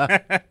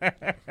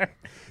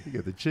 You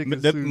got the chicken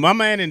The- suit. my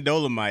man in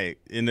Dolomite,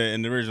 in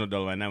the original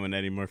Dolomite, not when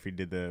Eddie Murphy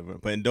did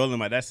but in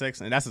Dolomite, that's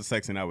a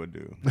sex scene I would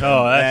do.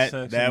 Oh, that's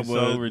that was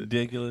was so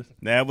ridiculous.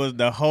 That was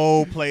the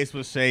whole place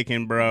was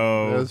shaking,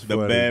 bro. That's the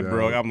funny, bed dog.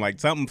 broke. I'm like,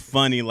 something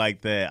funny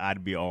like that,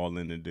 I'd be all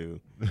in to do.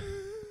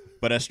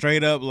 But a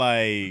straight up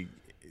like,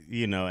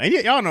 you know, and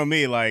y'all know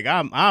me, like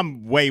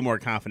I'm way more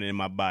confident in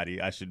my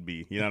body. I should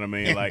be, you know what I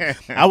mean?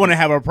 Like I wouldn't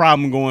have a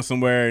problem going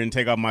somewhere and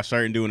take off my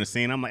shirt and doing a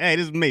scene. I'm like, hey,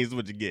 this is me. This is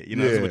what you get. You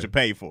know, this is what you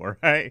pay for,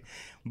 right?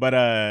 But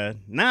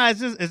nah, it's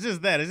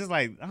just that. It's just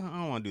like I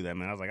don't want to do that,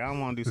 man. I was like, I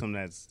don't want to do something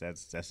that's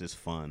just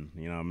fun.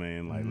 You know what I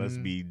mean? Like let's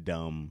be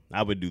dumb.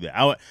 I would do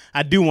that.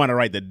 I do want to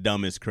write the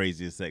dumbest,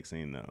 craziest sex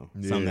scene though.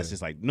 Something that's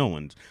just like no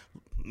one's.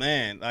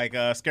 Man, like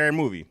Scary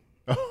Movie.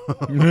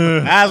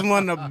 That's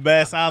one of the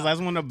best. I was like,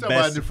 that's one of the Talking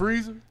best. about the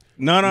freezer?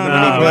 No. When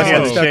he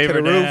had it stuck Shave to the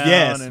her roof? down,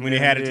 Yes, and when he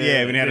had it.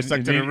 Yeah, when he had it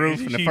stuck to the roof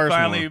in the she first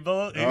finally one.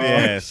 Both,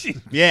 Yes,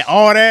 yeah,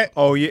 all that.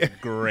 Oh yeah.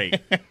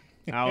 Great.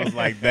 I was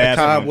like, that's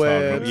what I'm talking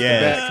cobwebs, about. the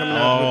Yes, bat coming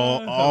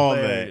out. all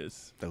that.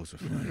 Hilarious. Those are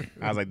funny.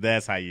 I was like,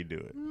 that's how you do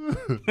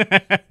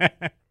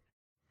it.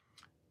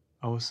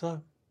 Oh, what's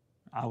up?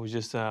 I was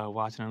just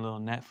watching a little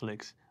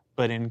Netflix,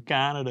 but in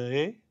Canada,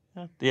 eh?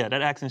 Yeah,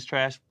 that accent's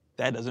trash.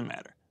 That doesn't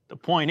matter. The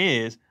point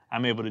is,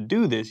 I'm able to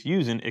do this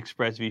using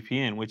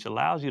ExpressVPN, which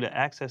allows you to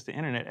access the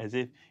internet as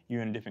if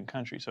you're in a different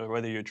country. So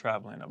whether you're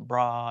traveling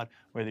abroad,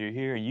 whether you're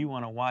here and you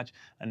want to watch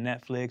a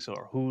Netflix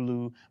or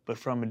Hulu, but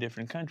from a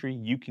different country,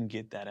 you can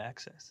get that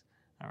access,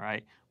 all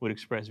right, with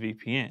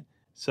ExpressVPN.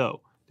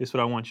 So this is what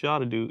I want y'all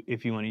to do.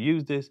 If you want to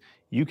use this,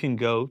 you can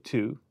go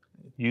to,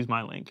 use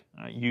my link.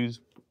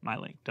 Use my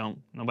link.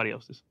 Nobody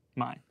else's.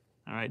 Mine.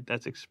 All right,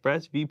 that's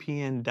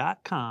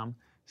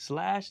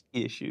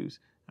expressvpn.com/issues.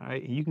 All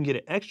right, and you can get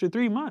an extra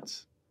 3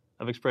 months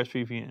of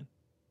ExpressVPN.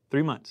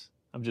 3 months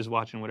of just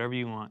watching whatever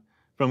you want.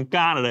 From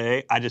Canada,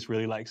 eh? I just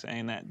really like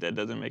saying that. That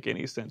doesn't make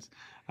any sense.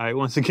 All right,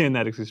 once again,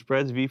 that is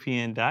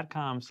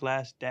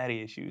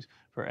expressvpn.com/daddyissues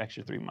for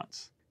extra 3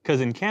 months.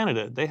 Because in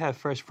Canada, they have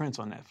Fresh Prince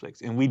on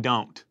Netflix, and we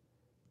don't.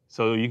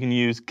 So you can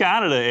use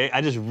Canada, eh?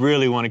 I just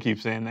really want to keep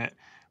saying that.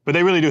 But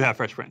they really do have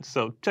Fresh Prince,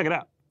 so check it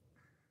out.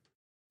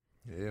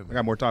 Yeah, I man.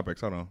 got more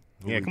topics. Hold on.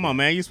 Yeah, come on,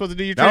 man. You supposed to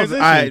do your That was,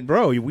 transition.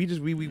 bro. We just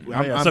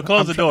So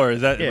close the door.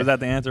 Was that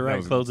the answer, right?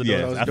 was- Close the door.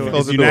 yeah, Close I the think door.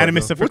 it's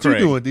unanimous except for What you Craig.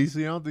 doing,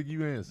 DC? I don't think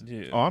you answered.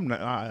 Yeah. Oh, I'm not.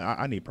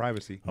 I need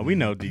privacy. Oh, we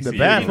know DC. The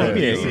bathroom,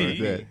 You know yeah, DC.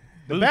 yeah.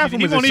 The He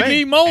bathroom is won't even insane.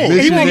 eat mold.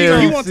 Mission- He won't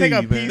Missionary take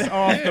a C, piece man.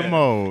 off the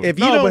mold. If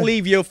you No, don't but-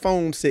 leave your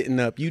phone sitting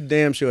up, you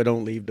damn sure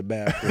don't leave the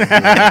bathroom.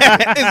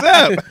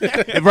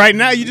 It's up. Right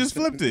now, you just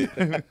flipped it.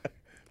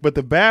 But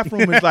the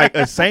bathroom is like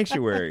a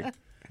sanctuary.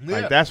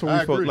 Yeah, Like that's what I we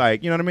supposed. agree.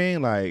 Like you know what I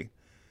mean? Like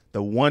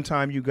the one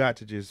time you got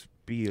to just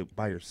be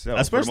by yourself.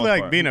 Especially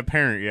like being a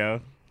parent,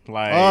 yo.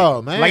 Like,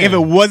 Oh, man. like if it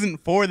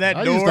wasn't for that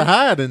I door, used to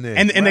hide in there.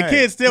 and the Right.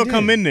 kids still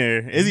come Yeah. in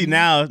there. Izzy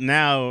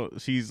now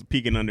she's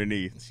peeking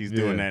underneath. She's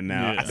doing Yeah. that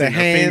now. Yeah. I The see her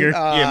hand. finger.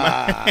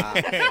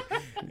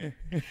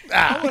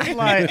 I was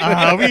like,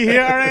 are we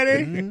here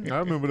already? I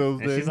remember those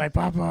And days. she's like,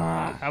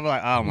 Papa. I'm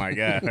like, oh my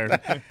god,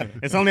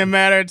 it's only a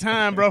matter of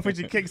time, bro, for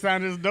she kicks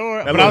down this door.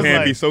 that But I little was hand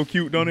like, be so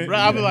cute, don't it? bro,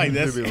 I'll be like,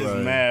 Yeah. this It'd be is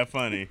like- mad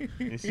funny.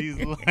 And she's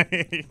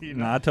like, you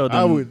know, No, I told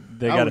I them would-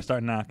 they I got to would-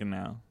 start knocking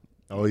now.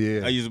 Oh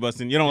yeah. I use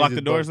busting. You don't lock the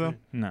just doors busting.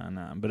 though.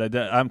 No, but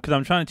because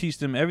I'm trying to teach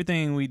them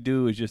everything we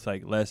do is just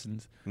like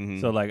lessons.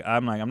 Mhm. So like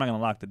I'm not gonna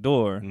lock the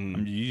door.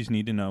 Mm. You just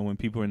need to know when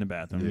people are in the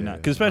bathroom. You're Yeah. not,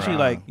 because especially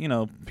Right.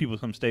 like people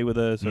come stay with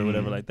us or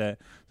whatever like that.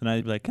 So now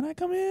you'd be like, "Can I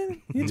come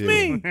in? It's Yeah.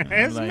 me."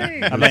 It's I'm like,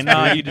 me. I'm like,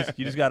 "No, you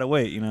just gotta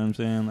wait." You know what I'm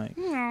saying? Like,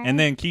 and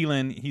then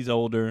Keelan, he's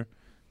older,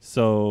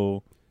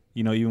 so.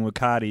 Even with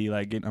Cotty,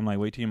 like I'm like,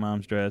 wait till your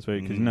mom's dressed,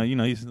 wait, because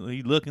he's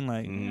looking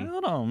like,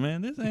 hold on,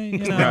 man, this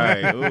ain't,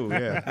 Right. Oh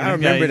yeah. I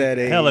remember that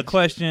age. hella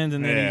questions,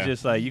 and then Yeah. he's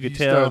just like, you could You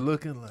tell, start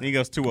looking like He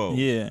goes too old.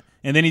 yeah,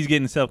 and then he's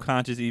getting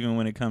self-conscious even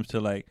when it comes to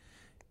like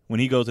when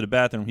he goes to the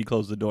bathroom, he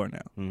closes the door now.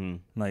 Mm-hmm.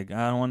 Like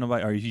I don't want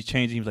nobody, or he's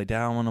changing. He's like,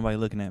 Dad, I don't want nobody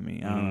looking at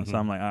me. I don't know. So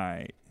I'm like, all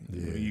right,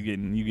 Yeah. you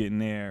getting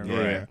there.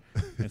 Yeah. Right?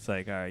 It's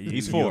like, all right,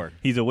 He's 4.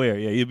 He's aware.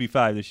 Yeah, he'll be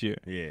 5 this year.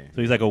 Yeah. So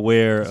he's like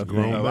aware of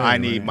grown things. man. I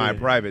need my Yeah.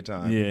 private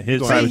time. Yeah,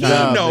 his gonna have See, a he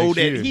job know next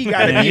that year. he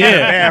got to be in the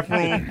Yeah.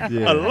 bathroom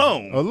Yeah.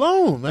 alone.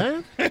 alone,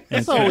 man.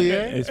 That's all he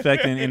had.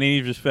 Expecting, and then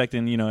he's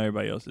respecting,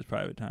 everybody else's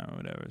private time or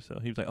whatever. So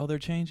he was like, oh, they're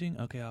changing.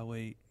 Okay, I'll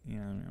wait.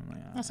 I'm like,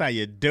 all That's right. how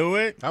you do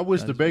it. I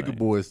wish the That's Baker right.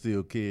 boys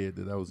still cared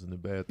that I was in the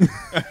bathroom.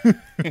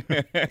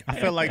 I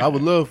feel like I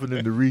would love for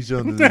them to reach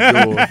under the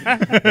door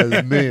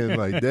as men,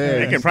 like Dad.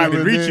 they you can probably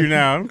still in reach there? you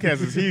now. Them cats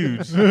is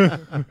huge.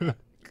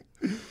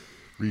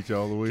 Reach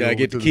all the way. Can I over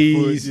get to the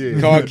foot. keys, Yeah.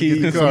 car Get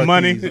the keys, car some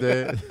money? keys,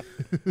 Dad.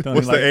 Tony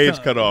What's like, the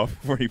age cutoff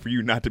for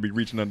you not to be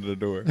reaching under the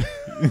door?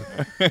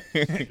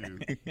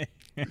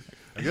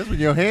 I guess when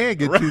your hand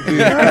get too big,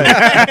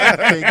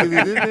 can't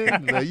get it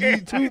in there. Like,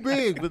 you too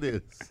big for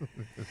this.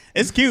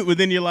 It's cute, but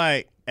then you're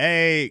like,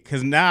 hey,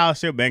 because now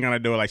she'll bang on the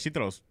door. Like, she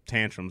throws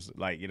tantrums,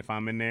 like, if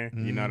I'm in there.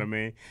 You know what I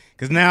mean?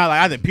 Because now, like,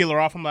 I have to peel her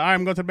off. I'm like, all right,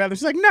 I'm going to the bathroom.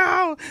 She's like,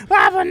 no,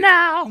 Papa, no.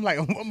 I'm like,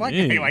 oh my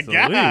Jeez,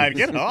 God, Louise.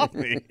 get off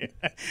me.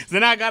 So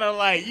then I got to,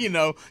 like,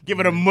 give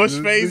it a mush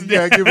face. You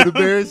gotta give it to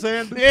Barry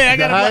Sanders. Yeah, I The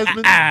gotta,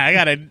 Heisman. I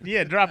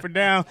gotta, drop her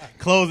down,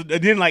 close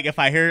it. Then, like, if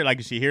I hear it, like,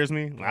 if she hears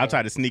me, I'll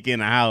try to sneak in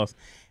the house,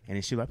 and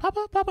then she's like,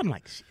 Papa, Papa. I'm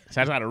like, shit.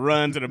 So I try to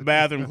run to the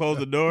bathroom, close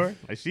the door.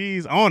 Like,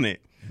 she's on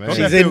it. Man. Don't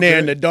She's that feel in there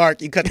in good? the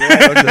dark. You cut the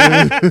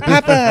light on.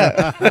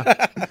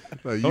 Papa.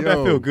 Like, Don't yo,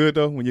 that feel good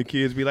though when your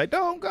kids be like,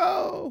 "Don't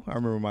go"? I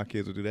remember my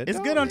kids would do that. It's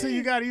 "Don't good until leave."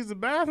 you gotta use the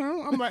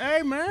bathroom. I'm like,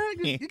 hey man,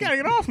 you gotta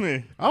get off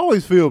me. I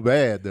always feel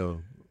bad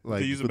though.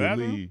 Like To use for the the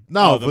bathroom? lead.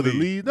 No, Oh, the for the lead.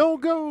 lead.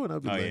 Don't go. And I'll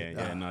be Oh like,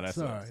 yeah, no, that's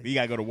sorry. you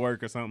gotta go to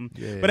work or something.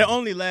 Yeah. But it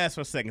only lasts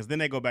for seconds. Then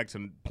they go back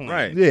to playing.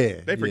 Right.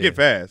 Yeah, They forget yeah.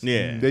 fast.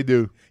 Yeah. They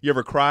do. You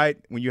ever cried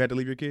when you had to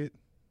leave your kid?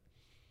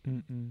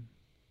 Mm-mm.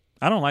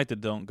 I don't like the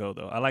don't go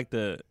though. I like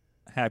the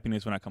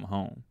happiness when I come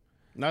home.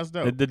 That's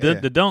dope.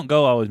 The don't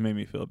go always made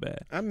me feel bad.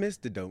 I miss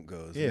the don't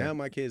goes. Yeah. Now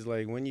my kids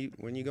like, when you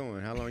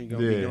going? How long you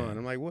gonna Yeah. be gone?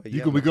 I'm like, what? You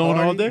having gonna be a gone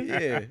all party?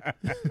 day? Yeah.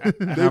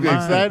 They be mine.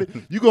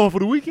 excited. You going for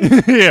the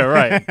weekend? yeah,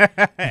 right.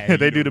 Hey,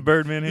 they you do the know.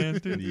 Birdman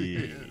hands too.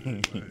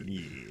 Yeah.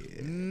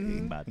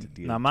 Ain't about to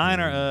deal Now with mine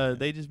that. are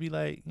they just be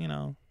like,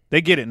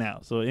 they get it now.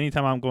 So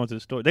anytime I'm going to the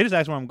store, they just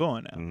ask where I'm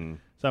going now. Mhm.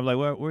 So I'm like,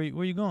 where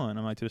you going?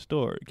 I'm like, to the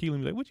store. Keelan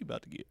be like, what you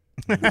about to get?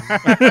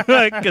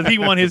 Because he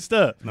want his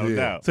stuff. No Yeah.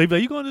 doubt. So he be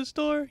like, you going to the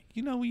store?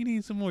 We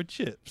need some more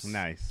chips.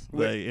 Nice.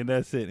 Like, and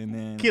that's it. And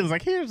then Kid was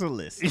like, here's a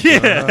list.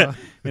 yeah.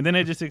 And then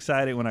they're just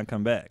excited when I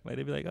come back. Like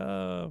they be like,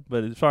 oh.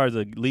 But as far as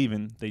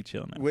leaving, they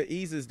chill now. What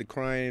eases the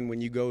crying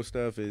when you go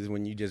stuff is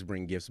when you just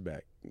bring gifts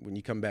back. When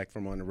you come back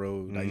from on the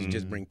road, like you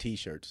just bring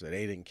T-shirts. So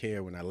they didn't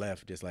care when I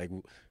left. Just like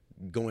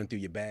going through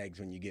your bags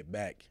when you get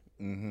back.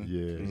 Mm-hmm.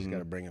 You Yeah. just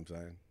gotta bring them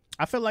something.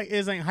 I feel like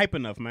Iz ain't hype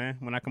enough, man,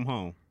 when I come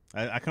home.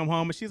 I come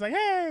home and she's like,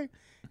 hey.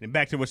 And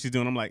back to what she's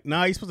doing. I'm like,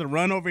 no, you're supposed to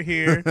run over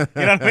here. You know what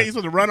I mean? You're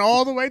supposed to run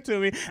all the way to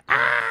me.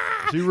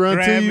 Ah! She run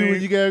to Grab you me.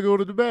 when you gotta go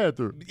to the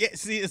bathroom. Yeah,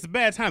 see, it's a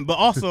bad time. But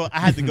also,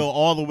 I had to go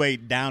all the way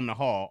down the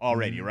hall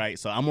already, right?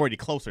 So I'm already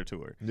closer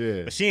to her.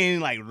 Yeah. But she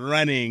ain't like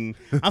running.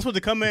 I'm supposed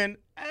to come in,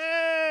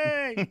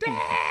 hey,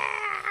 Dad!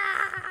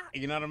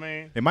 You know what I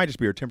mean? It might just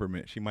be her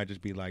temperament. She might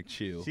just be like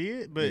chill. She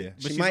is, but, Yeah.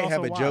 but She she's might also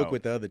have a wild. joke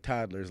with the other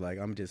toddlers, like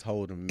I'm just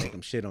holding him, make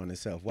him shit on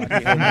himself. Watch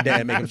me hold my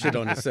dad, make him shit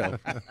on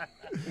himself. But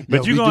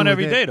Yo, you we going doing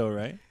every that. day though,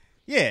 right?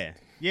 Yeah.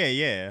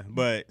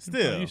 But I'm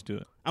still, used to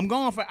it. I'm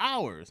going for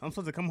hours. I'm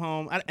supposed to come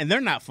home, and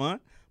they're not fun.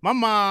 My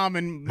mom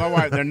and my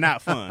wife, they're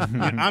not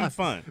fun. I'm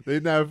fun. They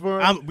not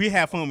fun. We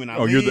have fun when I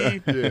Oh, you're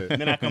leave, the- Yeah.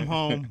 and then I come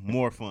home,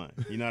 more fun.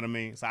 You know what I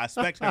mean? So I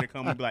expect her to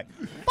come and be like,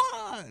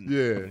 fun. Yeah.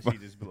 And she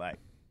just be like,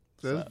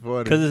 That's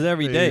funny. Because it's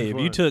every They day. ain't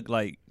If you fun. took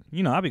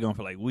I'll be going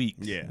for like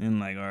weeks. Yeah. And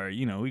like, or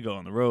we go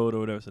on the road or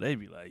whatever. So they'd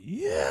be like,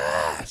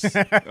 yes.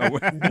 Oh,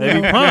 They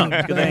be pumped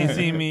because they ain't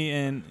seen me.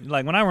 And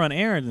like when I run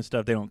errands and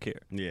stuff, they don't care.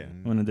 yeah.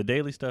 When the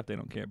daily stuff, they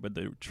don't care. But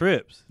the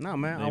trips, No,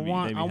 man, They I be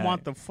want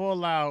hype. the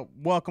full out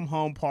welcome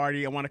home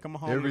party. I want to come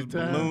home Every with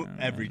time? balloon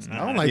every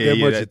time. I don't like Yeah, that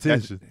yeah, much that's-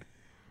 attention.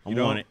 I You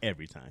don't? want it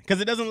every time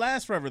because it doesn't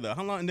last forever though.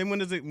 How long? And then when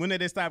did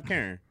they stop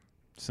caring?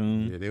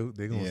 soon. Yeah,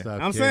 they gonna Yeah. stop. I'm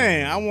caring.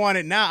 saying I want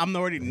it now. I'm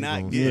already They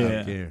not gonna getting stop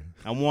it. caring.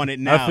 I want it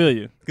now. I feel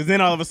you. Because then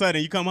all of a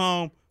sudden you come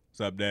home. What's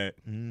up, Dad?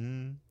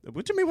 Mm-hmm.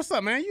 What you mean? What's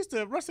up, man? You used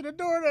to rush to the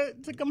door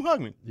to come hug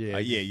me. Yeah,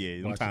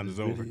 yeah. Them watching times is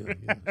this over. video,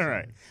 yeah. All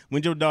right.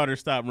 When your daughter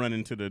stopped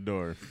running to the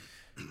door,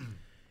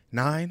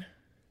 9?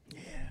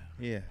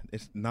 Yeah.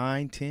 It's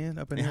 9, 10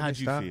 up in and there. how'd They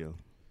you stop. feel?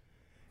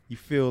 You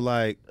feel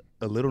like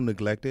a little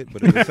neglected,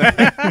 but at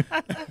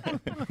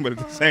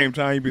the same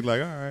time, you be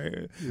like, all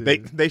right.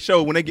 They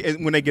show when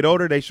they get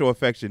older, they show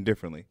affection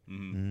differently.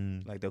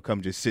 Mm. Like they'll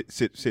come just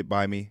sit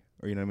by me,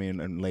 or you know what I mean,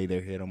 and lay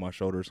their head on my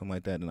shoulder or something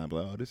like that, and I'm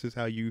like, oh, this is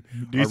how you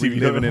are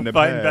reliving in the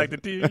fighting past. back the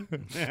tears?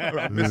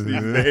 I miss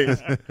these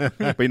days.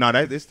 But you know,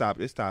 it stopped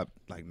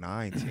like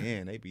 9,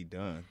 10. They be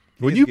done.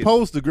 When Kids you get-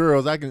 post the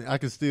girls, I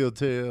can still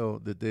tell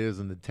that there's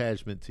an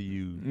attachment to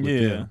you. With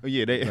Yeah. them. Oh,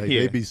 yeah, they Like, yeah.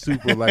 they be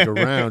super like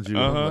around you.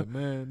 Uh-huh. I'm like,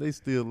 man, they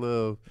still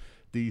love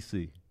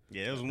DC.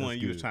 Yeah, it was one That's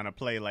you was good. trying to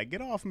play like,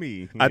 get off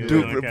me. I You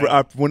do. know,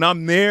 like, When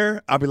I'm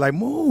there, I'll be like,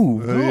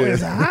 move. Oh, Go, yeah.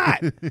 it's hot.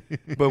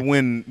 But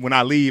when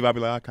I leave, I'll be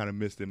like, I kind of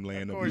miss them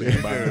laying up. course laying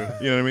you by do. me.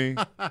 You know what I mean?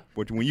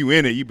 But when you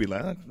in it, you be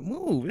like,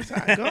 move. It's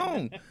hot. Go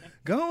on.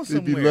 Go on They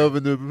be somewhere.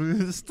 loving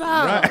the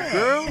stop,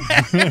 girl.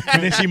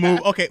 and then she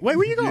moved. Okay, wait,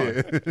 where you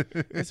going?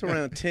 It's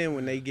around 10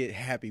 when they get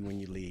happy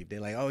when you leave. They're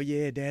like, oh,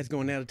 yeah, Dad's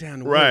going out of town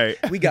to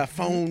Right. work. We got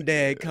phone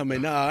dad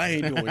coming. Nah, I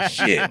ain't doing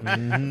shit.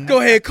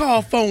 Go ahead,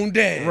 call phone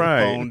dad.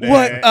 Right. Phone dad.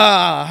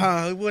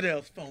 What? What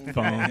else? Phone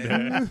Phone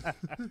dad.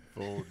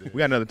 We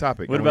got another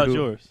topic. What You wanna about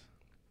do it?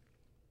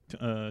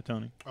 yours,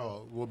 Tony?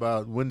 Oh, what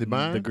about Wendy The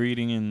Mine?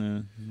 greeting and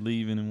the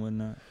leaving and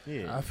whatnot.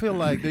 Yeah. I feel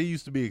like they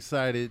used to be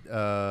excited,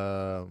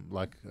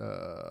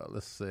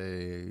 let's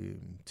say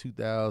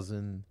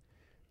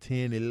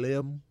 2010,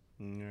 11.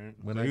 When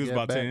When he I was got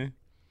about back. 10.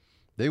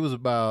 They was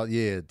about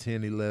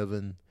 10,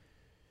 11,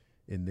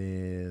 and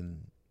then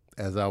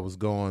as I was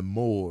going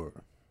more,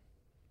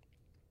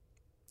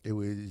 it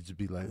would just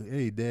be like,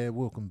 "Hey, Dad,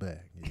 welcome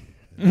back."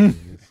 Yeah.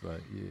 It's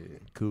like, yeah,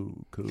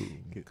 cool.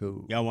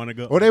 Y'all want to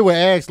go? Or they would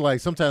ask, like,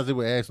 sometimes they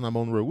would ask when I'm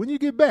on the road, "When you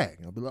get back?"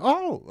 I'll be like,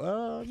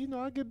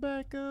 I get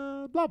back,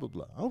 blah blah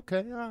blah.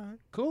 Okay, all right,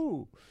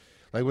 cool.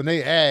 Like when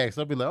they ask,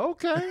 I'll be like,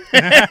 okay,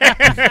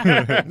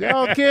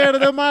 y'all care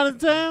that I'm out of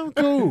town,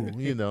 cool,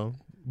 you know.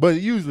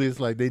 But usually it's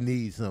like they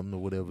need something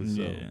or whatever.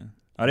 So Yeah.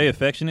 Are they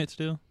affectionate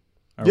still?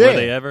 Or were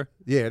they ever?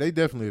 Yeah, they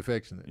definitely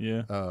affectionate.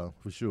 Yeah.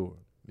 For sure.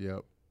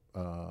 Yep.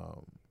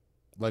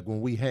 Like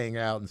when we hang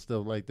out and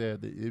stuff like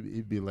that,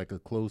 it'd be like a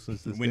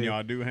closeness. When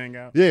y'all do hang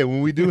out? Yeah,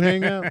 when we do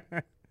hang out,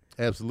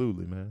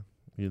 absolutely, man.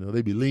 You know,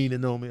 they be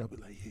leaning on me. I'll be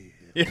like, yeah.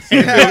 It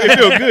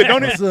feel good,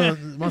 don't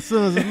it? My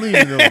sons are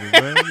leaning on me,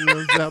 man. You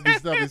know, I'll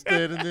be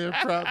standing there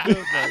propped up,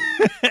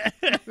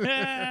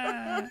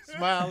 like,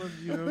 smiling.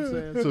 You know what I'm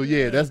saying? So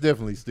yeah, that's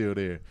definitely still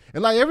there.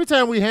 And like every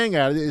time we hang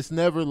out, it's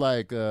never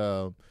like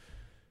a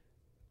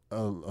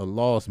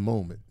lost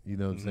moment. You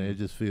know what I'm saying? It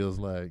just feels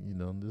like, you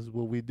know, this is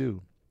what we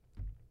do.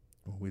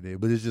 We there,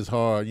 but it's just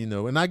hard, you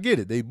know. And I get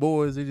it. They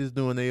boys, they just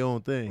doing their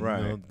own thing,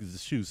 right? You know,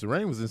 shoot,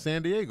 Serene was in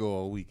San Diego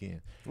all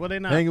weekend. Well, they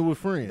not hanging with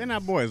friends. They're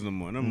not boys no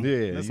more.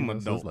 That's some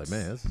adults. So it's like,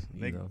 man, that's,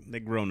 they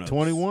grown up.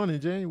 21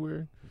 in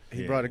January.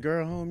 He brought a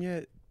girl home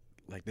yet?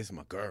 Like, this is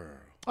my girl.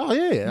 Oh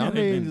yeah, I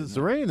mean,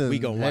 Serena. We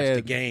gonna watch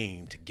the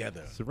game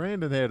together.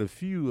 Serena had a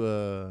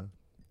few.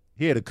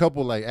 He had a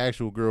couple like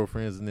actual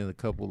girlfriends, and then a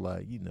couple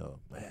like, you know,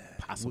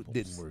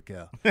 didn't work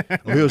out.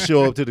 Or he'll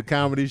show up to the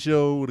comedy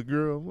show with a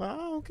girl. I'm like,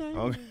 oh,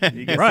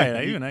 okay.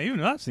 Right.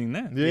 Even I've seen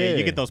that. Yeah,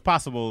 you get those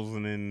possibles,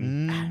 and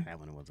then that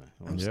one wasn't.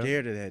 I'm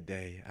scared of that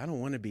day. I don't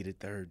want to be the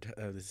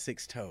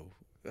sixth toe.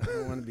 I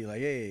don't want to be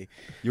like, hey,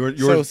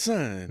 so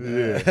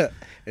son,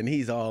 and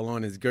he's all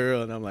on his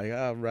girl, and I'm like,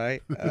 all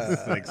right,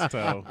 sixth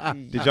toe.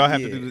 Did y'all have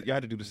to do? Y'all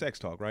had to do the sex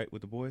talk, right,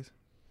 with the boys?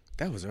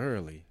 That was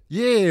early.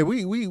 Yeah,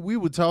 we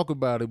would talk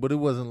about it, but it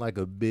wasn't like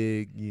a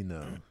big, you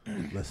know,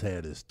 let's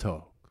have this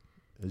talk.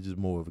 It's just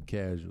more of a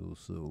casual.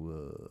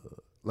 So,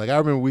 like I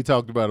remember we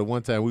talked about it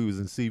one time. We was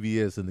in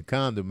CVS in the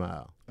condom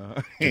aisle,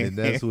 and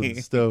that's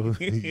when stuff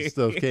came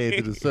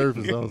to the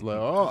surface. I was like,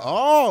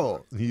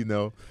 oh, you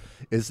know,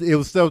 it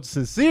was stuff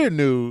Sincere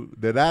knew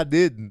that I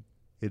didn't,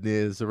 and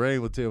then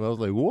Serene would tell me. I was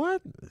like,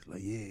 what? It's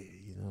like, yeah.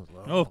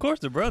 Like, of course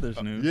the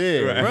brothers knew.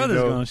 Yeah, the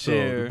brothers gonna so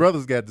share. the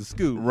brothers got the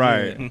scoop,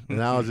 right? Yeah.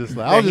 And I was just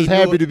like, I was just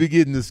happy to be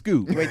getting the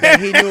scoop. Wait, that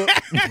he knew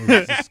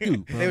the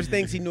scoop. There was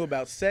things he knew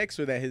about sex,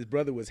 or that his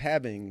brother was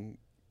having.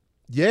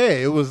 Yeah,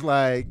 it was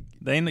like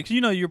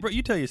you know you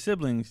tell your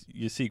siblings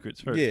your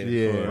secrets first.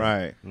 Yeah,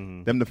 right.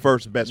 Mm-hmm. Them the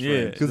first best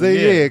friends. Because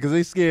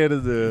they scared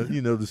of the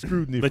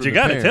scrutiny. But from you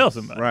got to parents. tell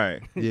somebody,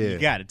 right? Yeah, you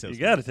got to tell. You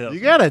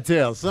got to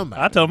tell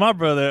somebody. I told my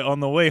brother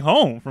on the way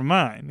home from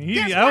mine.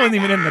 I wasn't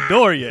even in the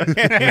door yet.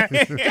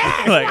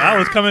 Like I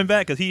was coming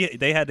back because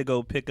they had to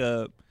go pick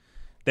up.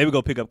 They would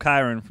go pick up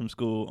Kyron from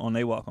school on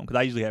their walk home because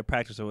I usually had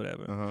practice or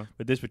whatever.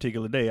 But this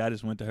particular day, I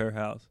just went to her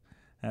house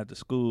after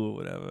school or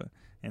whatever.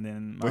 And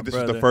then my this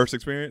brother, was the first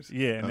experience?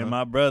 Yeah, and then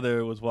my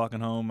brother was walking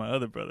home, my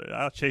other brother.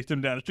 I chased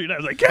him down the street. And I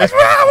was like, guess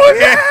where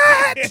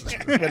I was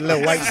at? With a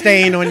little white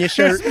stain on your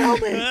shirt.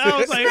 I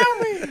was like,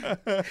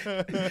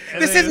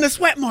 this isn't a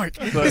sweat mark.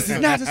 This is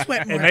not a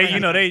sweat mark.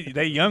 And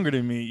they younger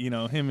than me. You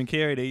know, him and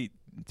Carrie, they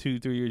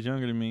 2-3 years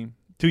younger than me.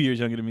 2 years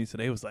younger than me, so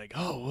they was like,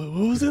 "Oh,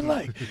 what was it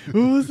like?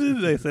 What was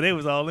it?" So they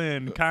was all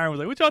in. Kyron was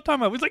like, "What y'all talking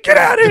about?" We was like, "Get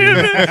out of here,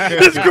 man!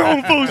 This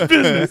grown folks'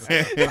 business."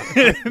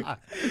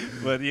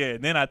 But yeah,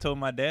 then I told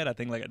my dad. I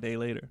think like a day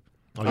later.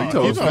 Oh, you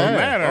told him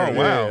that? Oh,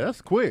 wow,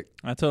 that's quick.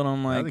 I told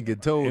him like I didn't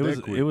get told.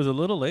 It was a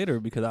little later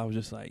because I was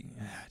just like,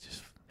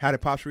 just how did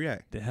Pops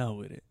react? The hell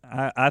with it.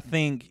 I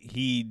think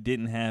he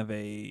didn't have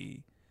a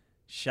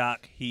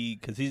shock.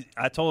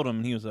 I told him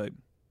and he was like,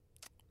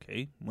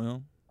 "Okay,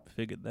 well,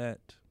 figured that."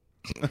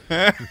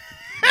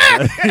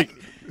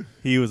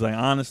 He was like,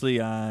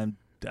 honestly, I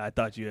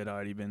thought you had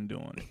already been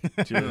doing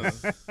it.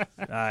 Just,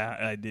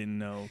 I didn't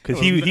know because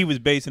he was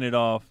basing it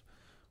off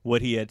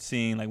what he had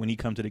seen, like when he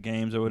come to the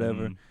games or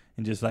whatever,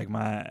 and just like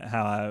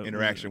how I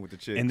interaction with the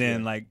chicks, and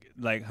then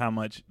like how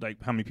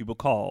many people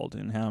called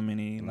and how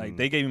many like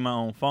they gave me my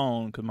own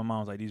phone because my mom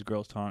was like, these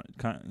girls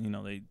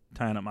they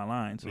tying up my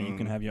line, so you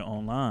can have your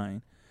own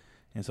line,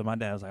 and so my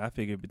dad was like, I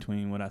figured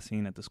between what I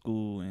seen at the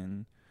school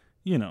and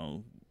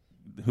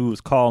who was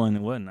calling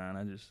and whatnot.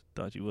 I just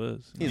thought you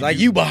was. He's like,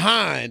 you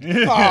behind.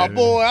 Oh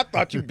boy, I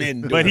thought you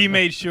been doing. But he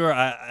made sure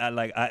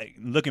I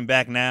looking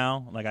back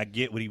now, like I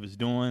get what he was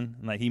doing.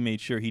 Like he made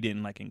sure he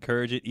didn't like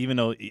encourage it, even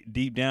though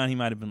deep down he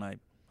might have been like,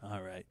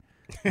 all right.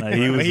 Like,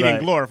 he was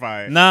didn't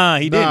glorify it. Nah,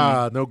 he didn't.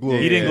 Nah, no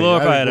glorify. He didn't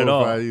glorify it at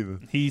all. Either.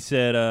 He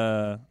said,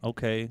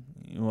 okay,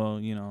 well,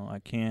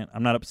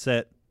 I'm not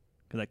upset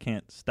because I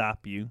can't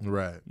stop you.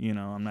 Right.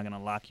 I'm not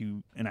gonna lock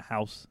you in a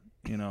house.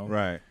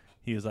 Right.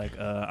 He was like,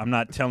 I'm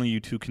not telling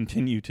you to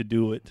continue to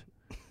do it.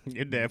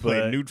 Your dad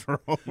played neutral.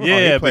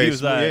 Yeah, but he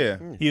was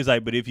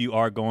like, but if you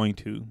are going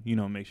to,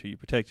 make sure you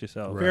protect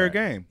yourself. Fair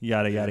game.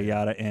 Yada, yada,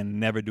 yada, and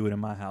never do it in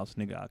my house,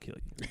 nigga, I'll kill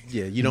you.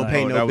 Yeah, you don't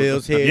pay no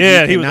bills here.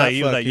 Yeah, he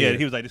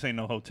was like, this ain't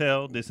no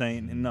hotel. This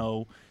ain't,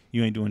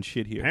 you ain't doing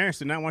shit here. Parents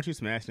do not want you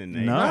smashing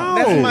in. No.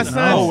 That's what my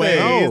son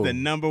said. Is the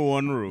number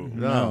one rule.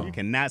 No. You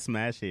cannot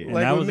smash here. And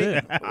that was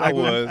it. I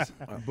was,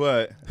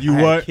 but You I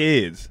had what?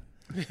 kids.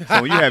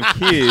 So when you have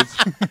kids,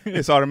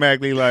 it's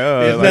automatically like,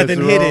 There's like,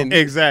 nothing hidden.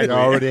 Exactly. You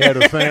already had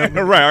a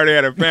family. Right, already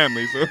had a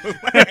family. So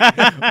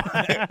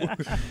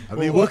I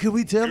mean, what can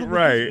we tell them?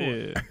 right.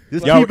 Yeah.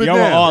 Just Y'all, keep it y'all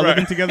were down. all Right.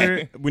 living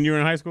together when you were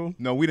in high school?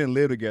 No, we didn't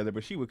live together,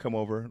 but she would come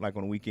over like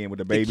on the weekend with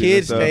the The babies. kids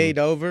and stuff. stayed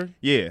over.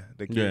 Yeah,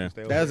 the kids. Yeah.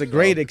 stayed That over. was a So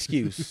great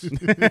excuse.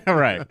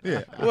 Right.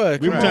 Yeah.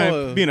 What? We were come trying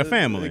on. being a The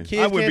family.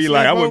 kids I would can't be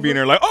like, I sleep would be in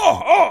over? there like,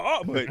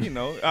 oh, but you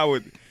know,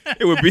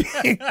 it would be,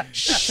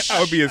 I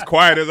would be as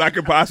quiet as I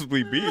could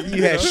possibly be.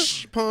 You had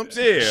shh pumps.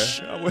 Yeah,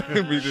 I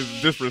wouldn't be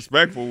just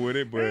disrespectful with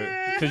it, but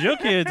Because your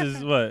kids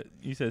is what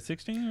you said,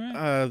 16,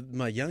 right?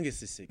 My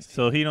youngest is 16.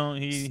 So he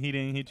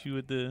didn't hit you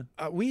with the.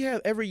 We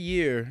have every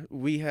year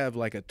we have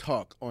like a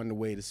talk on the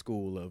way to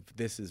school of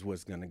this is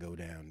what's going to go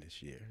down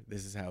this year.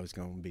 This is how it's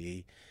going to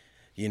be.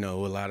 You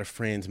know, a lot of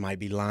friends might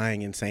be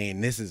lying and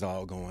saying this is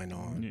all going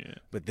on, Yeah.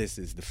 but this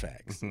is the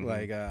facts.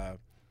 Like,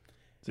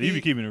 So you be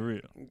keeping it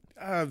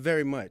real.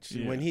 very much.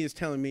 Yeah. When he was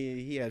telling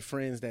me he had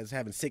friends that's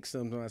having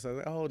sixums, I was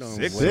like, hold on,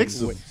 Sixums? wait.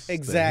 Sixums? The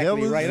Exactly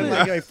hell right. is I'm that?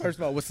 like, hey, first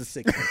of all, what's a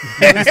sixum?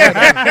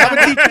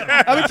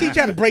 I'm gonna teach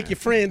you how to break your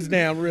friends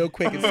down real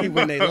quick and see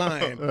when they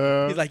lying.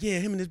 He's like, yeah,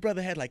 him and his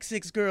brother had like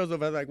 6 girls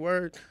over. I was like,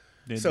 word.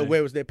 Did So they?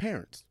 where was their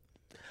parents?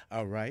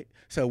 All right.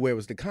 So where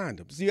was the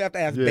condoms? You have to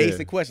ask Yeah.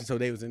 basic questions. So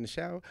they was in the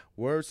shower.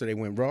 Word. So they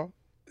went raw.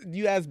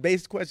 You ask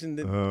basic questions,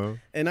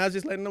 and I was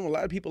just letting them know a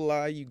lot of people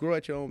lie. You grow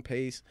at your own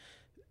pace.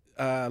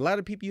 A lot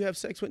of people you have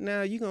sex with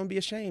now, you're gonna be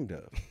ashamed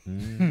of,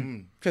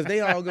 because they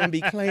all gonna be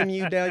claiming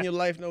you down your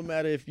life, no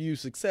matter if you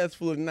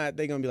successful or not.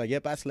 They're gonna be like,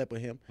 "Yep, I slept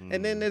with him,"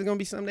 and then there's gonna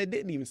be some that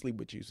didn't even sleep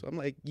with you. So I'm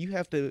like, you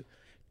have to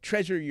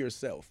treasure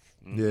yourself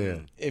Yeah.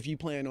 if you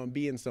plan on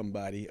being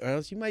somebody, or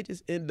else you might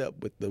just end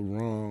up with the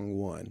wrong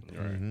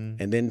one,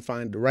 and then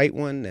find the right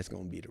one that's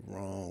gonna be the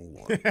wrong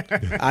one.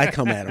 I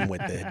come at them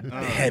with the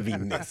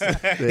heaviness.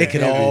 It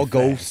could all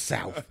go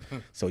south,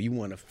 so you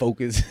want to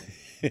focus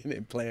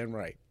and plan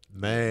right.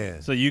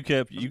 Man. So you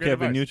kept great it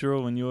advice.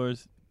 neutral when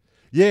yours.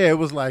 Yeah, it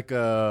was like,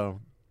 I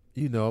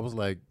was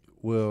like,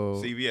 well,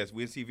 CVS,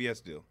 we had CVS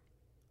still.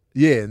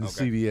 yeah, in the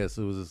Okay. CVS,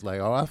 it was just like,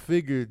 I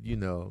figured,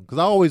 because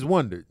I always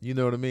wondered, you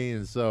know what I mean?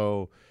 And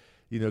so,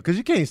 because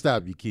you can't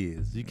stop your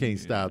kids. You can't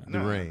stop the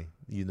Nah. rain.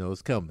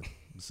 It's coming.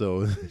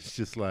 So it's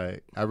just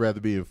like, I'd rather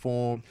be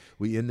informed.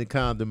 We in the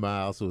condom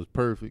aisle, so it's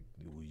perfect.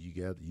 You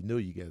got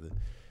to,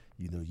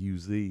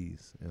 use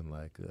these. And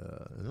like,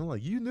 and I'm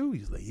like, you knew?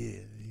 He's like, yeah,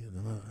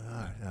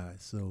 all right.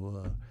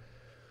 So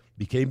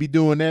you can't be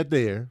doing that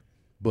there,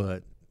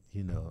 but,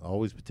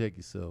 always protect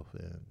yourself.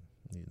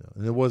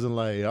 And it wasn't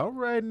like, all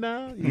right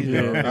now, I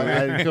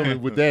didn't come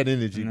in with that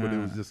energy, but it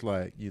was just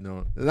like,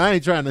 and I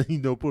ain't trying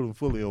to, put them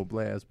fully on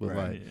blast, but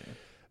Right.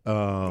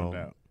 No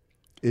doubt.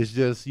 it's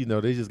just,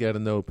 they just got to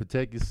know,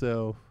 protect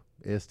yourself,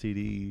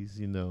 STDs,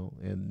 and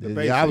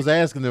The I was basics.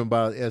 asking them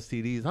about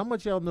STDs. How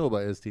much y'all know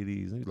about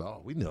STDs? And he's like,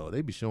 oh, we know.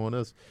 They be showing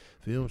us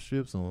film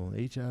strips on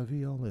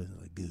HIV, all that.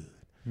 Like, good.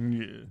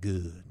 Yeah.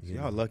 Good.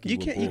 Y'all lucky. You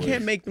with can't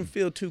boys. make them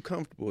feel too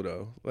comfortable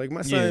though. Like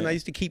my son, Yeah. I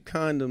used to keep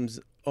condoms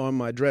on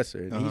my dresser,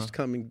 and he used to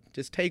come and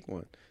just take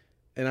one.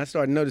 And I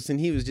started noticing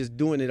he was just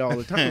doing it all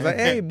the time. I was like,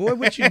 "Hey, boy,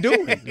 what you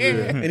doing?"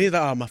 And he's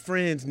like, "Oh, my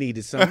friends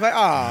needed some." I'm like,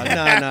 "Oh,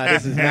 no,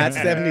 this is not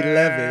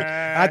 7-Eleven.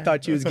 I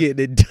thought you was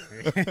getting it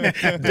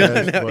done.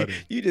 That's out. funny.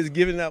 You just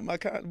giving out my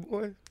condom,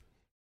 boy."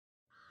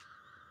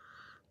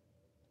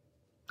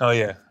 Oh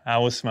yeah, I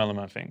was smelling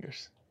my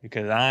fingers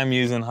because I'm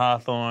using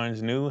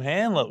Hawthorne's new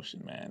hand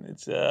lotion, man.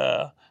 It's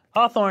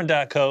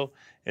Hawthorne.co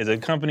is a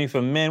company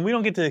for men. We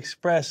don't get to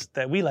express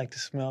that we like to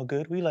smell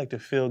good. We like to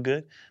feel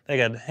good. They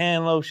got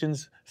hand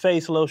lotions,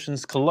 face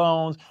lotions,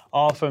 colognes,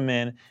 all for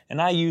men,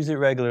 and I use it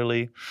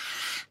regularly.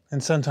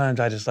 And sometimes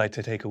I just like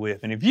to take a whiff.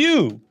 And if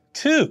you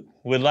too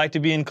would like to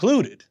be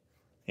included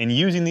in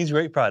using these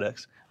great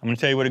products, I'm going to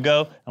tell you where to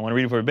go. I want to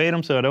read it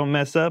verbatim so I don't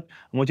mess up.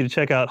 I want you to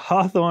check out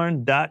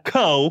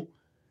Hawthorne.co.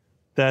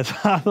 That's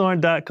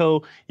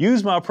Hawthorne.co.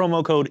 Use my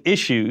promo code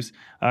ISSUES.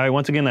 All right,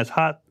 once again, that's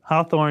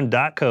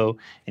Hawthorne.co.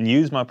 And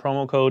use my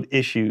promo code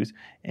ISSUES.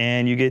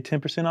 And you get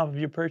 10% off of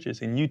your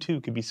purchase. And you too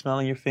could be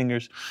smelling your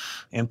fingers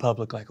in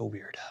public like a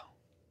weirdo.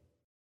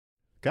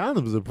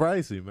 Condoms are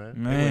pricey,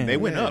 man. Man, They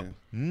went Yeah. up.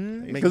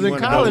 Make Because you in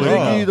wanna college, go they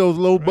raw. give you those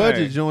low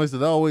budget Right. joints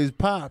that always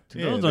popped.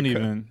 Yeah, those don't they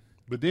cut- even.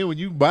 But then when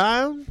you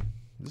buy them,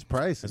 it's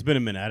pricey. It's been a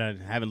minute. I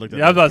haven't looked at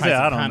Yeah, I was the about to say, price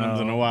I of don't condoms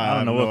know. in a while. I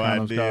don't know what have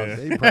condoms no cost.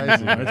 idea. They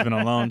pricey. It's been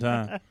a long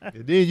time.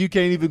 And then you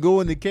can't even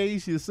go in the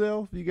case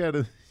yourself. You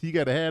gotta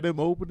have them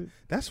open it.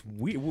 That's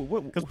weird.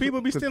 Because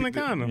people be stealing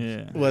condoms.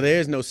 Yeah. Well,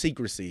 there's no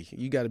secrecy.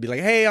 You got to be like,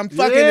 "Hey, I'm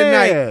fucking Yeah.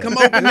 tonight. Come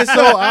open this It's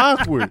so up.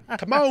 awkward.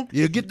 Come on.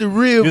 You get the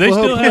rib Do for they her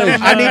still have pleasure.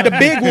 them? I need the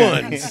big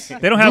ones."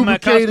 They don't have them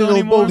at Lubricated Costco on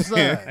anymore. both sides.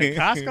 At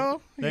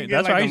Costco? They- You that's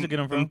get where I like used to get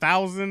them from.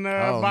 1,000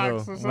 don't box know.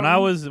 or something?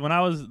 When I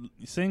was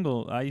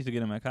single, I used to get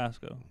them at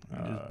Costco.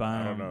 I just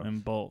buy don't them know. in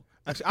bulk.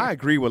 Actually, I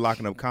agree with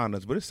locking up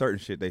condoms, but it's certain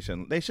shit they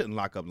shouldn't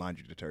lock up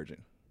laundry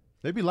detergent.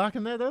 They be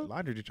locking that up.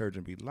 Laundry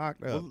detergent be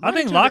locked up. I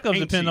think Laundry lockups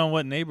ain't depend cheap. on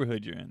what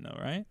neighborhood you're in, though,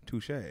 right?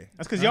 Touche. That's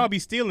because y'all be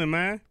stealing,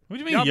 man. What do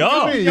you mean, Y'all-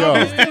 y'all? Hey, Y'all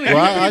yo. be stealing. Well,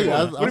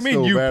 I What do you mean,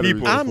 stole you batteries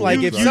people? I'm before, like,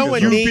 if so I-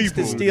 someone you needs to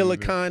people. steal a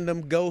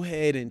condom, go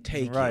ahead and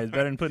take Right, it. it's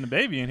better than putting a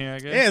baby in here, I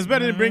guess. Yeah, it's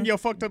better than bring your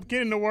fucked up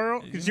kid in the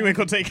world because you ain't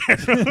gonna take care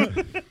of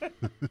him.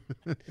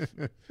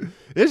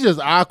 It's just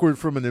awkward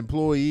from an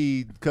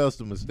employee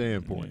customer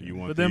standpoint. You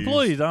want But the these?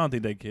 employees, I don't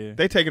think they care.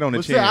 They take it on the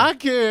But see, chin. I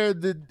care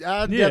that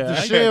I Yeah, got I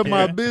to share got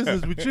my care.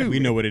 business with you. We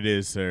know what it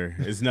is, sir.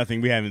 It's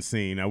nothing we haven't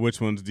seen. Now, which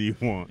ones do you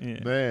want?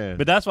 Yeah. Man.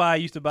 But that's why I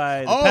used to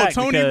buy the Oh, pack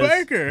Tony because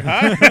Baker.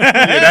 Huh?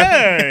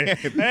 hey,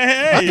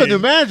 hey, I couldn't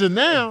imagine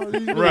now.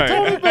 Right.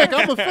 Tony Beck,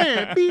 I'm a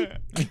fan. Beep.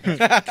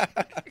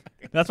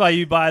 that's why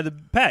you buy the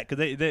pack.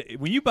 Because they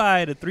when you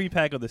buy the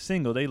 3-pack or the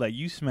single, they like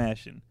you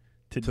smashing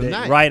today,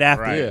 Tonight. right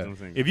after. Right. Yeah. that's what I'm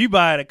saying. If you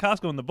buy it at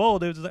Costco in the bowl,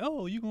 they was just like,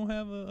 oh, you going to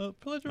have a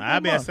pleasurable I'll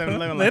be at month.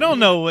 7-Eleven. They don't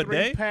know what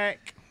day.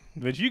 3-pack.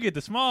 But you get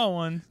the small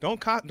ones. Don't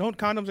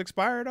condoms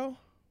expire though?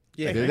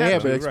 Yeah, They have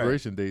have to, right.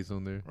 expiration dates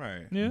on there.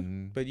 Right. Yeah.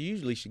 Mhm. but you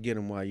usually should get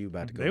them while you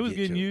about to go. They was get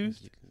getting your-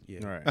 used.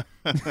 Yeah.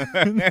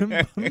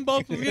 Right. Them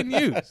both was getting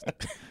used.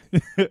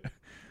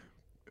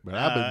 But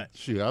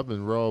I've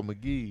been Raw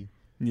McGee.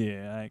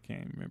 Yeah, I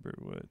can't remember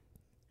what.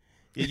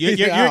 You I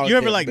don't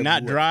ever care like what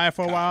not the- drive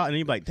for a while and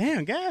you be like,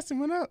 damn, gas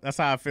went up. That's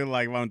how I feel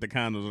like if I went to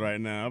condoms right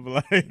now. I'll be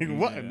like,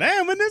 what?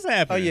 Damn, when this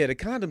happened? Oh yeah, the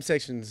condom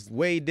section's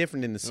way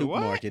different in the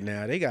supermarket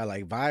now. They got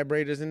like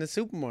vibrators in the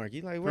supermarket.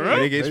 You like,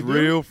 wait, It gets They do?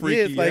 real freaky.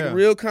 yeah, it's like yeah.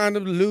 real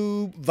condom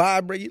lube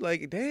vibrate. You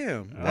like,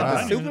 damn, Wow. at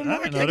I the didn't-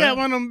 supermarket. I They didn't got know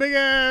one of them big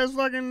ass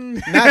fucking.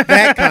 Not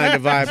that kind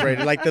of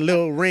vibrator, like the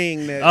little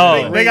ring. That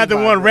Oh. They got the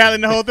one vibrator.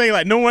 rattling the whole thing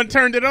like no one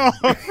turned it off.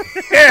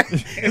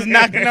 It's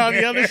knocking all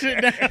the other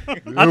shit down.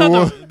 I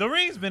thought the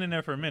ring's been in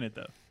there for a minute,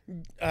 though.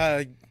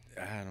 I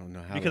don't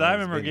know how. Because long I it's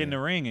remember been getting there.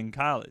 the ring in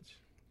college.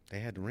 They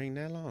had the ring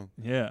that long.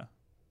 Yeah.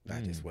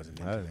 I just wasn't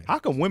into I- that. How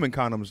come women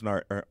condoms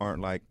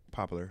aren't like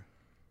popular?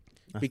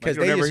 Because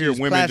You'll they never just hear use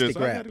women plastic just.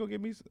 I wrap. gotta go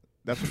get me.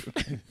 That's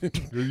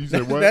You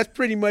said what? That's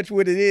pretty much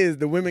what it is.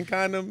 The women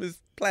condom is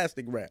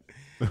plastic wrap.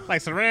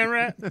 Like saran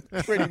wrap.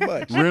 Pretty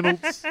much.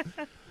 Reynolds.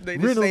 They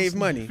just Reynolds save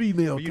money.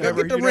 Female. You Go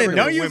never- get the you never Reynolds.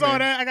 hear Don't use all women.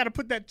 that. I got to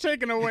put that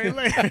chicken away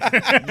later.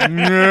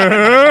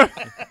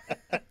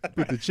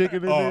 Put the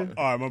chicken in Oh, there.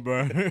 all right, my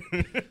bad.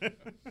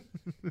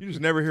 you just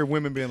never hear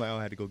women being like, "Oh,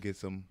 I had to go get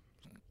some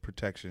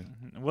protection."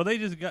 Well, they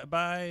just got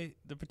by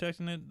the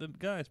protection that the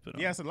guys put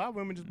on. Yes, a lot of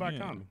women just buy Yeah.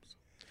 condoms.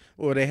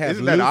 Or they have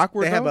Isn't that loose,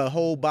 awkward, They have though? a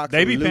whole box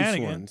They of be loose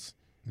panicking. ones.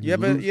 You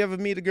ever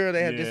meet a girl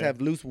that just Yeah. have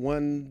loose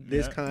one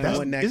this Yeah. kind, That's-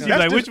 one that isn't She's kind?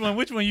 like, That's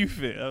which one you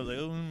fit? I was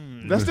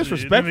like, That's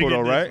disrespectful,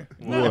 though, right?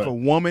 What? If a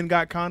woman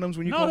got condoms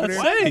when you No, go over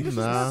that's there, safe.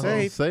 Nah,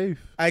 safe. safe.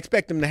 I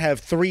expect them to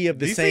have 3 of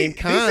the DC same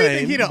kind. DC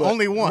think he the but-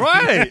 only one.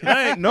 Right.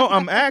 Like, no,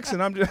 I'm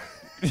asking. I'm just.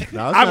 Nah, it's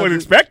I not would the-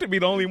 expect to be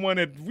the only one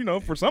that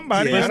for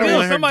somebody. Yeah, but I don't still,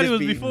 want her to somebody just was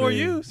be- before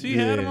Yeah. you. She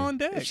had them Yeah. on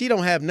deck. If she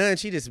don't have none,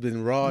 she just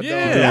been raw Yeah,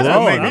 dog. that's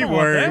raw. what make I me don't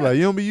want worried. that. Like,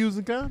 you don't be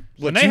using condoms?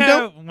 What When they you have-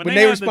 don't? when When they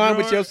they have the respond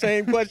with drawer- your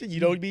same question,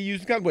 you don't be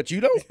using condom. What you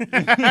don't? What,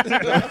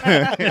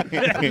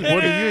 you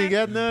ain't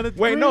got none at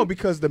the Wait, no, crib?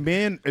 because the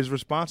man is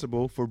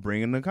responsible for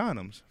bringing the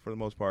condoms for the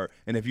most part,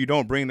 and if you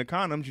don't bring the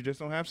condoms, you just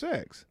don't have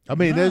sex. I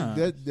mean, Nah.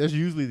 that's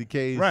usually the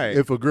case. Right.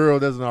 If a girl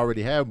doesn't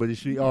already have, but if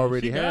she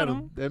already She got had 'em.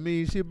 them, that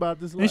means she about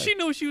this life. And she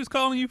knew what she was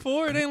calling you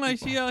for. It ain't like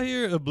she out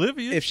here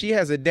oblivious. If she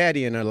has a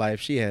daddy in her life,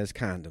 she has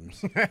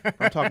condoms.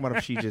 I'm talking about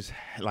if she just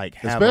like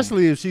have 'em.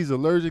 Especially if she's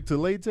allergic to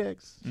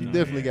latex, she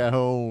definitely got her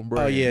own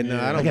brand. Oh yeah, no,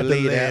 I I don't got the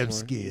believe that lamb one.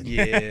 skin.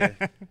 Yeah,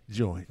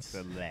 joints.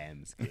 The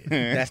lamb skin.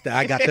 that's the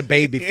I got the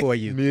baby for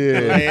you. Yeah.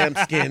 Lamb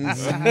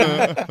skins.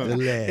 The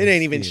lamb It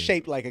ain't even skin.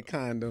 shaped like a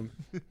condom.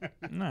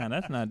 Nah,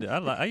 that's not.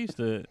 I used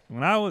to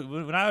when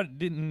I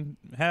didn't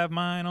have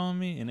mine on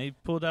me and they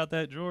pulled out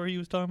that drawer he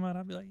was talking about.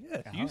 I'd be like,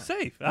 yeah, you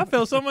safe. I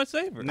felt so much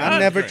safer. I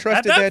never At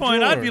trusted that that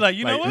point, drawer. I'd be like,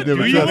 you know Like, what? you Do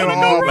never you want trusted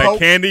to go all right? like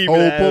candy.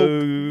 Old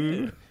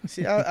Pope.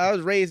 See, I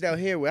was raised out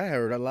here where I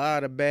heard a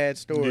lot of bad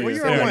stories. Well,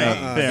 you're fair away.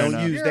 enough. Fair Don't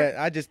enough. use that.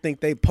 I just think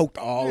they poked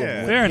all of Yeah.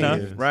 them. Fair with enough.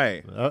 pins.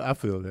 Right. I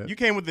feel that. You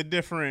came with a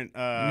different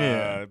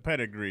Yeah.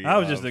 pedigree. I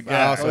was just a of-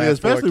 guy. also Oh, yeah, have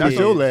especially 4 with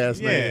your kids.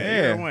 last Yeah,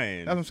 name. you're Wayne.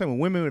 That's what I'm saying. When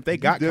women, if they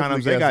got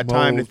definitely condoms, they got got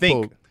some time to old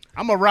think. folk.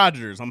 I'm a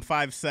Rogers. I'm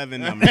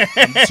 5'7".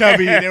 I'm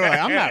chubby. They were like,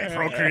 I'm not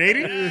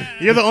procreating.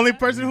 You're the only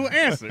person who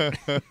answered.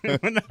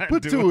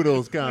 Put 2 of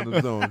those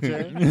condoms on,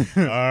 Chad.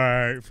 All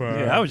right, fine.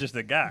 Yeah, I was just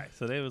a guy.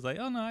 So they was like,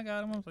 oh no, I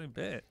got him. I was like,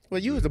 bet.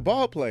 Well, you was a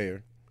ball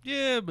player.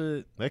 Yeah, but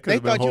That They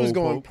could've been thought you was whole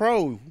going folk.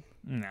 pro.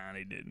 nah,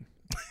 they didn't.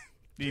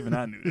 Even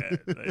I knew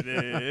that. Like,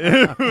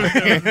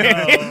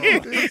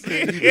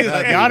 He's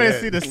like, y'all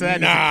didn't see the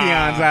sadness in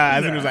Keon's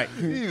eyes. And he was like,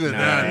 Even Nah.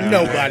 I-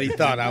 Nobody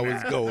thought I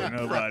was going.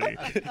 nobody.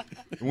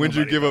 When'd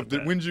you Nobody give up? thought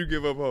that. When'd you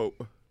give up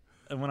hope?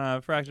 When I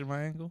fractured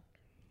my ankle,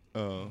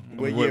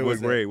 What year was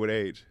that? grade? What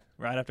age?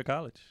 right after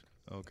college.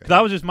 Okay. Because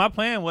I was just, my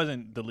plan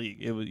wasn't the league.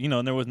 It was,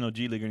 and there was no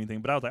G League or anything.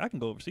 But I was like, I can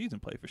go overseas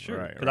and play for sure.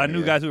 Right, Because right, I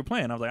knew yeah. guys who were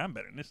playing. I was like, I'm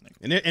better than this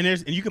nigga.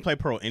 And you can play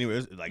pro anywhere.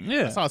 It's like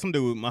Yeah. I saw some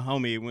dude. My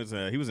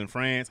homie he was in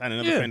France. I had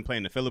another Yeah. friend playing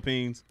in the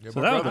Philippines. Yeah, So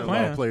my that was the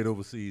brother-in-law plan. played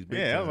overseas. Big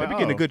Yeah, I time. was They like, be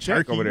getting a good check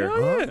Turkey. over there.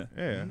 Oh, yeah. Yeah.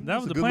 That It's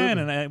was a the good plan,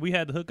 living. and we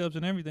had the hookups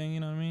and everything. You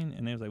know what I mean?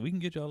 And they was like, we can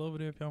get y'all over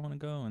there if y'all want to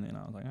go. And then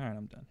I was like, all right,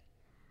 I'm done.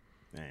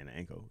 Man, that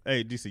ain't cool.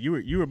 Hey, DC,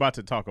 you were about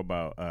to talk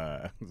about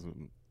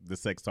the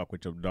sex talk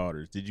with your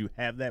daughters. Did you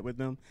have that with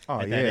them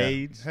Oh at yeah. that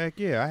age? Heck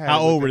yeah. I had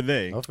How it with old the- were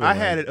they? I feel I like,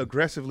 had it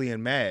aggressively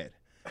and mad.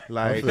 I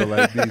Like feel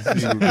like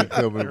DC would be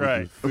coming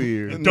Right. with the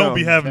fear. Don't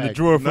be having the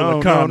drawer no.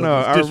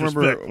 I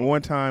remember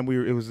one time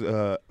it was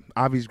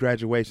Avi's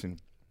graduation,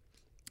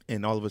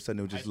 and all of a sudden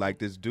it was just like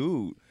this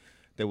dude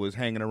that was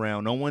hanging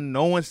around. No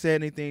one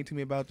said anything to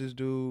me about this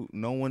dude.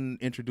 No one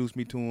introduced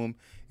me to him.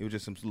 It was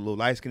just some little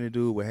light skinned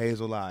dude with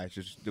hazel eyes.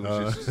 They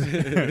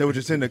were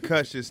just in the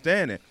cuts, just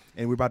standing.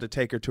 And we're about to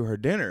take her to her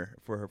dinner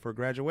for her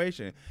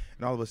graduation.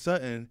 And all of a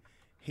sudden,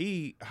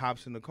 he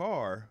hops in the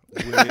car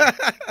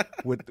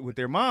with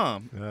their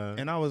mom,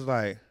 and I was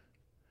like,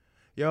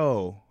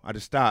 "Yo!" I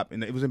just stopped,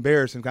 and it was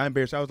embarrassing. Got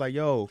embarrassed. I was like,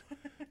 "Yo,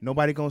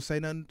 nobody gonna say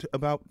nothing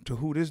about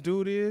who this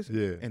dude is?"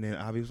 Yeah. And then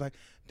Avi was like,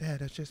 "Dad,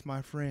 that's just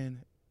my friend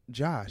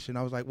Josh." And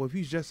I was like, "Well, if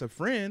he's just a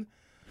friend,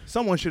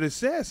 someone should have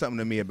said something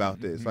to me about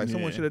this. Like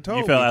someone should have told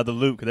You me." fell out of the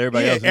loop because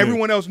everybody Yeah, else knew.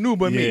 everyone else knew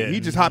but Yeah. me. He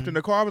just hopped in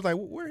the car. I was like,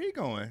 "Where he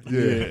going?"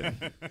 Yeah.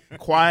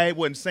 Quiet,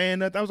 wasn't saying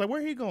nothing. I was like,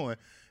 "Where he going?"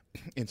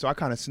 And so I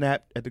kind of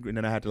snapped at and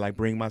then I had to like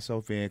bring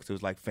myself in because it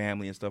was like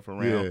family and stuff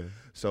around. Yeah.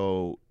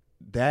 So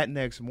that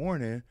next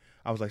morning,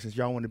 I was like, since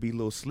y'all want to be a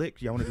little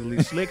slick, y'all want to do a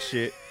little slick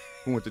shit,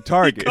 we went to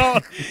Target.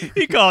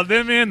 He called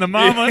them in, the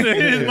mama,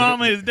 his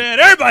mama, his dad.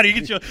 Everybody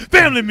get your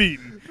family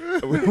meeting.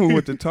 We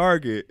went to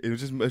Target.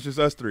 It's just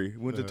us three. We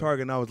went to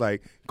Target and I was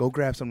like, go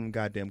grab some of them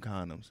goddamn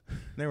condoms. And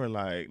they were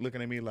like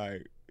looking at me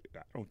like, I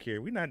don't care.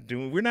 We're not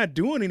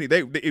doing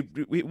anything.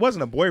 It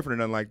wasn't a boyfriend or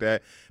nothing like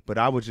that. But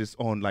I was just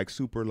on like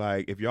super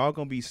like, if y'all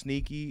gonna be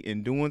sneaky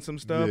and doing some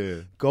stuff,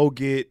 Yeah. go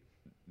get.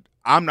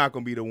 I'm not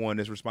gonna be the one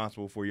that's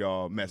responsible for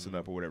y'all messing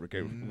up or whatever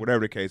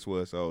the case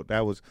was. So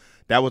that was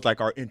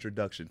like our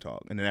introduction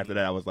talk. And then after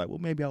that, I was like, well,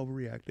 maybe I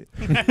overreacted.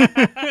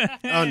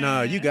 Oh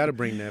no, you got to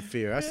bring that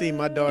fear. I seen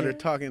my daughter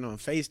talking on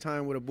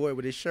FaceTime with a boy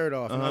with his shirt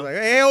off, and I was like,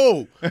 "Hey,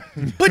 oh,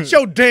 put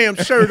your damn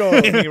shirt on."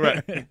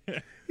 Right.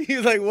 He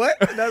was like, "What?"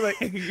 And I was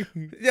like,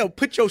 "Yo,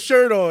 put your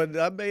shirt on."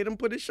 I made him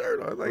put his shirt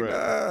on. I was like, Right.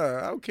 "Nah,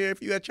 I don't care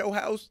if you at your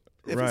house.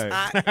 If Right.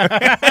 it's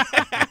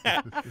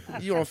hot,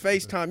 you on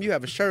FaceTime, you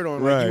have a shirt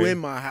on like you Right. in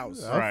my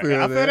house." I Right. feel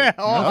I that. feel that.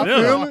 Oh, I I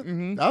feel feel it.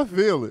 Mhm. I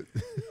feel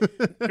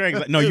it. Craig's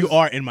like, no, you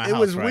are in my It house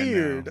was right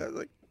weird. now. I was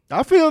like,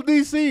 I feel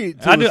DC.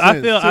 to I a do. I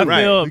sense, feel. too. I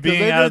Right. feel Because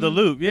being they out of the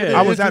didn't- loop. Yeah. they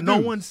I was didn't out. No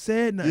introduce. one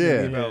said nothing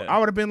Yeah. to me, bro. Yeah. I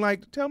would have been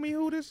like, tell me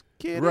who this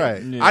kid Right.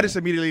 is. Yeah. I just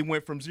immediately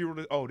went from 0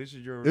 to, oh, this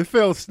is your. It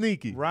felt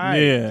sneaky. Right.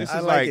 Yeah. This is I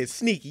like it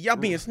sneaky. Y'all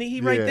being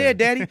sneaky right Yeah. there,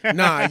 Daddy.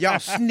 Nah, y'all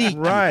sneaky.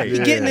 Right. He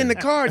Yeah. getting in the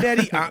car,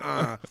 Daddy.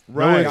 No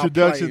Right.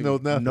 introduction, Y'all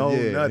no nothing. No,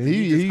 yeah. nothing.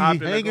 He just hopped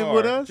in the hanging car,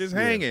 with us. Just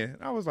Yeah. hanging.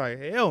 I was like,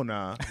 hell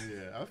nah.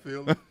 Yeah, I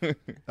feel it.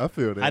 I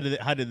feel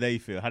that. How did they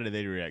feel? How did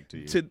they react to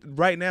you?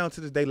 Right now,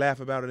 to this day, laugh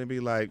about it and be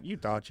like, you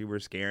thought you were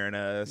scaring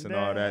us and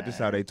all that. This is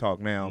how they talk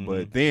now.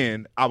 But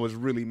then I was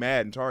really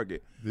mad in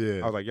Target.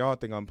 Yeah. I was like, y'all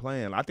think I'm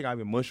playing. I think I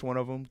even mushed one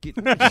of them. Get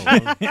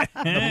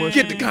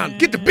the condom.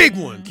 Get the big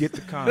one. Get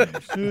the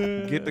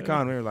condoms. Get the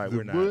condom. They were like, The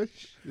we're not. bush.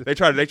 They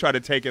tried to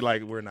take it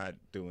like, we're not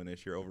doing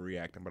this. You're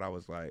overreacting. But I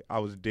was like, I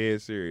was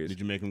dead serious. Did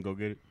you make him go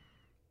get it?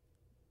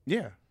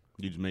 Yeah.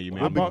 You just made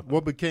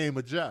What became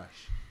of Josh?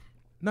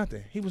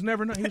 Nothing. He was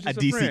never. He was a just a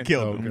DC friend.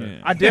 killed him.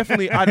 Yeah. I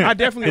definitely His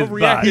overreacted.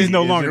 body He's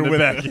no is longer in the with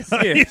back. us.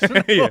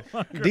 Yeah.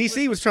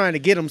 DC was trying to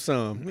get him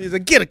some. He's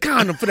like, get a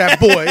condom for that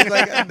boy. He's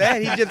like,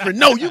 Dad, he just for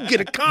no, you get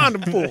a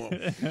condom for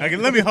him. Okay,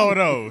 let me hold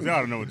those.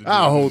 Y'all don't know what to do.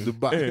 I'll hold the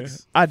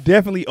box. I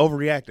definitely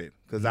overreacted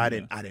because I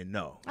didn't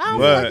know. I don't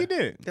But- feel like you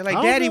did. They're I like,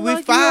 don't Daddy, feel we're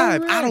like you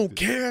 5. I overreacted. don't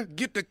care.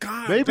 Get the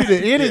condom. Maybe the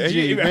energy,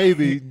 Yeah.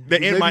 maybe. My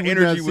maybe we're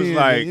energy not was seeing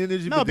like- the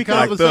energy, No, but the because-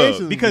 Like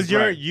conversation Because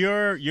was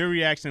your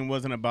reaction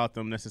wasn't about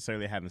them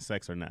necessarily having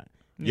sex or not.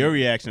 Your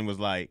reaction was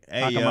like, "Hey,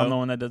 How come I'm the yo,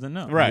 one that doesn't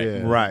know? right,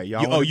 Yeah. Right.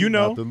 Y'all You, wanna you be-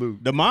 know, out the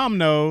loop. the mom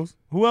knows.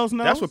 Who else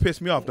knows? That's what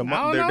pissed me off. I don't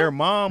know. Their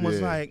mom was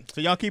Yeah. like,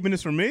 So y'all keeping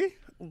this from me?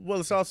 Well,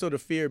 it's also the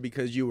fear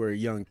because you were a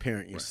young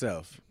parent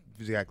yourself.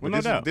 exactly. Well,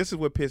 no doubt. This is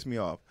what pissed me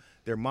off.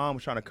 Their mom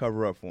was trying to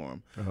cover up for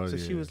him. Oh, So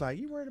she yeah. was like,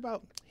 you worried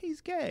about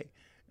he's gay?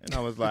 And I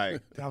was like,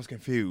 I was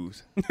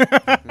confused.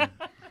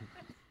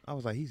 I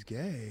was like, he's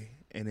gay.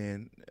 And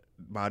then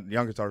my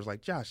youngest daughter was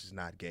like, Josh is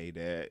not gay,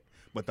 Dad.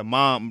 But their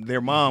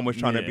mom was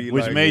trying to Yeah, be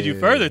which like, made you Yeah.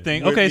 further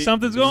think, Would okay, be-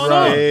 something's going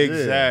Right, on.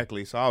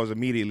 exactly. So I was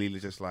immediately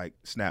just like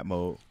snap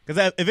mode.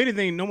 Because if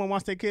anything, no one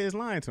wants their kids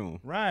lying to them.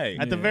 Right.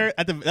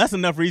 That's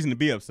enough reason to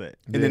be upset.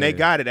 And then they Yeah.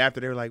 got it after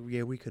they were like,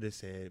 yeah, we could have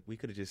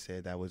just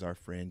said that was our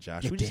friend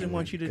Josh. We just didn't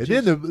want you to And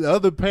just. then the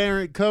other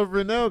parent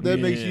covering up, that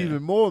makes you Yeah.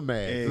 even more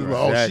mad. Exactly.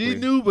 Oh, she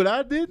knew, but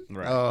I didn't.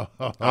 Right.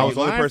 I was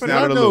the only person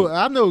out I of the know. loop.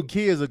 I know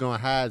kids are gonna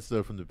hide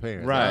stuff from the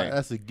parents. Right.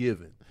 That's a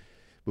given.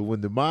 But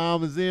when the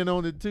mom is in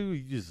on it too,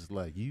 you just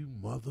like, you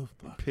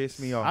motherfucker. Piss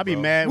me off. I'll be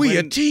bro. mad. We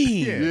when, a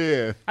team.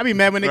 Yeah. I be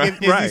mad when they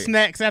give Izzy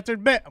snacks after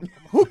bed.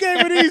 Who gave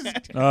her these?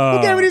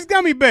 Who gave her these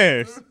gummy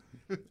bears?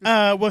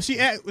 Well, she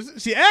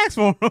asked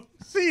for them.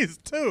 She is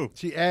too.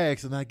 She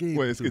asked and I gave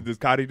Wait, it to her. does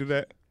Cotty do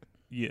that?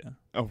 Yeah,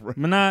 Oh, right.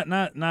 but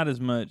not as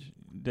much.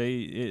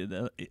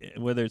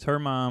 Whether it's her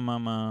mom, my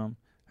mom,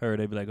 her,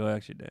 they be like, "Go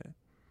ask your dad."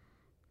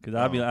 Because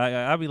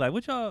I'll be like,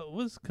 "What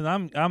y'all?" Because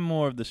I'm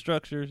more of the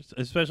structures,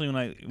 especially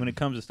when it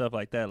comes to stuff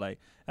like that. Like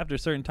after a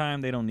certain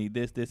time, they don't need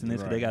this, and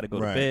this. 'Cause they got to go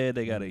to bed.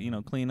 They got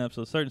to clean up.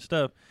 So certain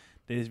stuff,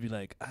 they just be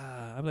like,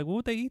 I'm like, well,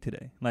 what they eat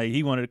today? Like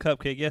he wanted a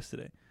cupcake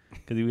yesterday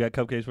because we got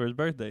cupcakes for his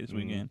birthday this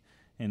weekend,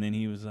 and then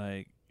he was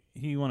like,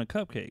 he wanted a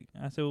cupcake.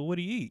 I said, well, what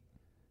do you eat?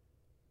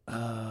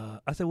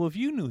 I said, well, if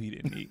you knew he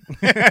didn't eat,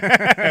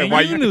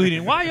 and you knew he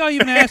didn't, why y'all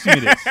even asking me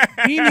this?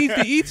 He needs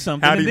to eat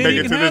something, How and did then he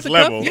he make can it to have this the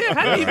level? cup. Yeah,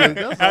 how did he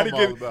That's How what did I'm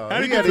he all about. how did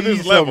You he get gotta to this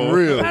eat something level?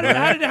 real, man.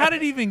 how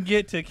did it even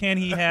get to can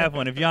he have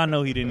one if y'all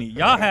know he didn't eat?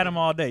 Y'all had him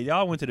all day.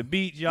 Y'all went to the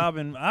beach. I've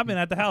been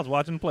at the house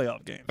watching the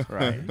playoff games.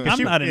 Right. I'm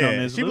not in on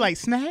this. She be Luke. like,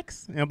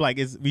 snacks? And I'm like,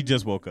 we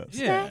just woke up.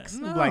 Yeah, Snacks?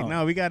 no. I'm like,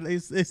 no,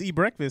 let's eat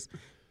breakfast.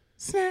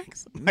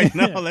 Snacks? Like,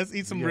 no, Yeah. let's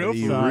eat some You real gotta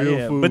eat food. real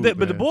yeah. food, but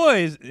the man.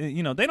 boys,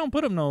 they don't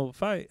put up no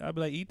fight. I'd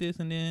be like, eat this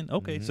and then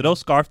okay. So they'll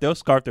scarf their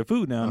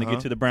food down to get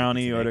to the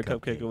brownie or the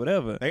cupcake or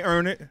whatever. They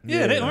earn it.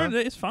 Yeah, they Yeah. earned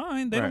it. It's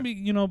fine. They don't Right.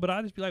 be, but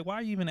I just be like, why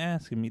are you even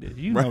asking me this?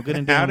 You Right. know, good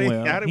and How damn did-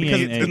 well. how did he we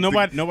ain't get-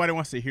 ate. Nobody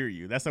wants to hear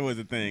you. That's always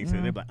the thing. So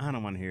they're like, I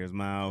don't want to hear his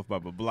mouth, blah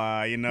blah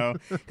blah. Because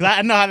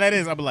I know how that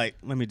is. I'll be like,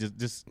 let me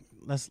just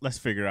let's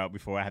figure out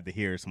before I have to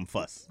hear some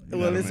fuss. You know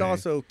Well, what it's I mean?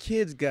 also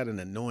kids got an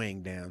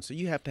annoying down, so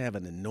you have to have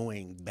an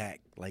annoying back.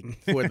 Like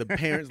for the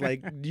parents,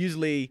 like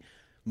usually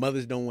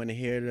mothers don't want to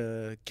hear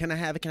the "Can I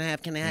have it? Can I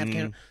have? Can I have?"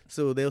 Can I?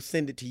 So they'll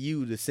send it to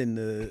you to send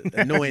the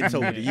annoyance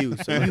over to you.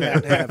 So you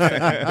have to have something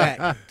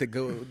back to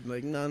go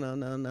like no,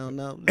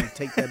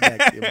 take that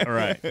back. You know? All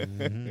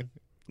right.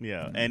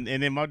 Yeah, and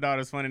then my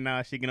daughter's funny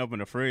now. She can open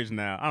the fridge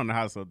now. I don't know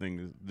how this whole thing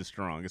is this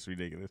strong. It's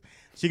ridiculous.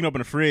 She can open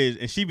the fridge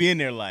and she be in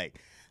there like,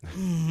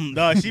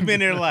 no, she been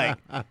there like,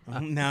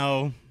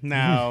 no.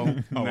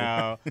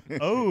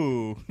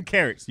 Oh,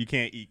 carrots. You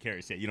can't eat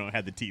carrots yet. You don't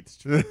have the teeth.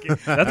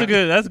 That's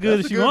good That's if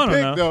a she good want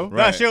pick, them. though.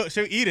 No,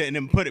 she'll eat it and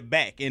then put it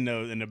back in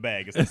the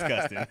bag. It's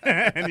disgusting.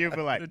 And you'll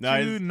be like, no,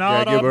 You it's,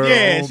 gnawed Gotta give her off-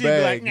 yeah. own She'll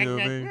bag, be like, you know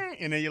what I mean?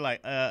 and then you're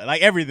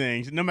like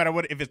everything. No matter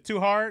what, if it's too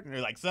hard or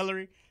like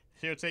celery,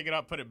 she'll take it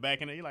out, put it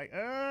back in there. You're like,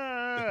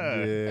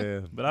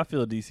 Yeah. But I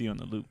feel DC on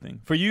the loop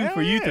thing. For you Hell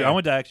three, yeah. I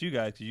want to ask you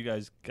guys because you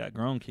guys got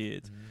grown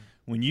kids.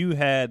 When you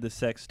had the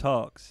sex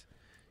talks,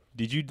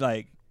 did you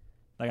like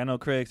I know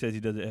Craig says he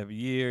does it every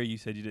year. You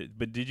said you did,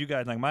 but did you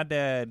guys like? My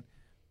dad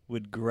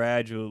would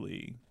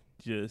gradually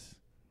just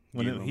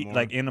when Give him he more.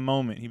 like in the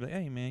moment he'd be like,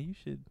 "Hey man, you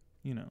should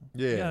Yeah.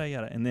 yada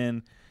yada," and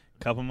then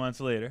a couple months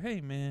later,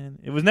 "Hey man,"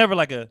 it was never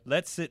like a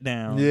let's sit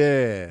down.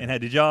 Yeah. And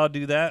did y'all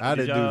do that? I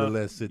Did didn't do y'all- the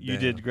let's sit down. You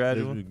did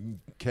gradual. It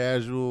was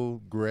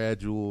casual,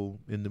 gradual,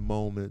 in the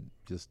moment,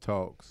 just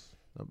talks.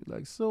 I'll be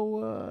like,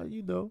 so,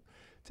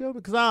 tell me,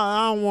 because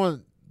I don't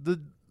want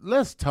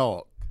let's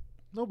talk.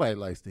 Nobody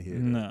likes to hear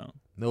that. No.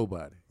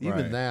 Nobody. Even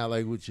Right. now,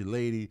 like with your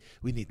lady,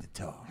 we need to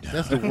talk.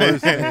 That's the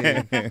worst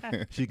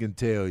thing she can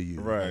tell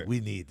you. Right. Like, we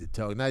need to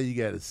talk. Now you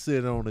got to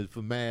sit on it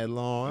for mad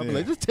long. I'm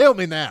like, just tell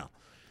me now.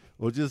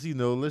 Or just,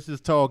 let's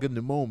just talk in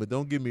the moment.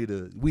 Don't give me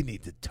we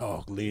need to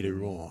talk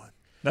later on.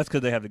 That's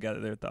because they have to gather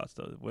their thoughts,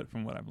 though.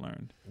 From what I've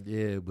learned.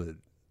 Yeah, but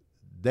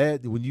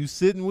that when you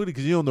sitting with it,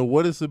 because you don't know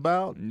what it's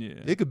about, Yeah.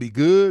 it could be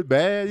good,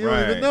 bad. You don't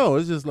Right. even know.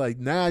 It's just like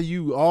now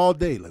you all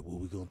day, like,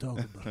 what we going to talk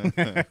about?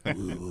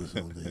 What's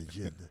on the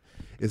agenda?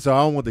 And so I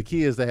don't want the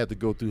kids to have to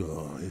go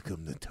through, here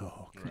come the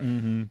talk.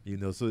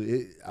 Mm-hmm.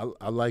 So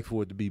I like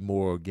for it to be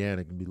more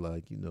organic and be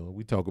like,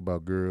 we talk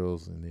about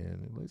girls and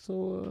then like,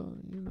 so,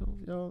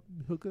 y'all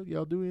hook up,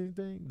 y'all do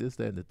anything? This,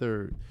 that, and the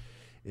third.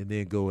 And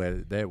then go at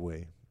it that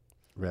way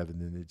rather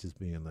than it just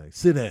being like,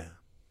 sit down.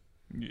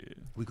 Yeah.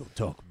 We gonna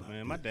talk about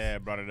Man, my this.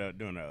 dad brought it up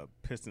during a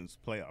Pistons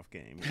playoff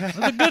game. That's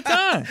a good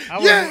time.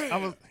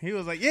 He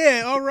was like,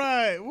 yeah, all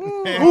right.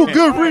 Woo. Ooh,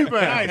 good rebound.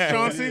 Nice,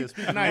 Chauncey. Yeah,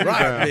 speaking of Nice.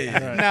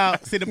 rebound. Now,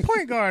 see, the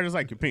point guard is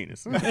like your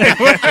penis. What?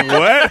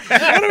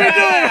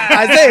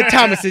 Isaiah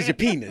Thomas is your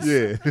penis.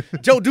 Yeah.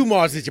 Joe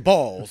Dumars is your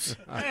balls.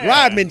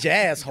 Rodman's your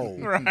asshole.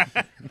 Now,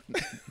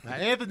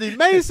 Anthony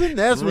Mason,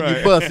 that's when you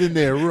Right. bust in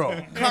there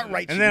raw.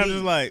 Cartwright. And then I'm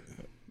just like,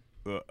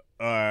 all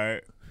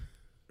right.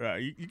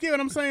 You get what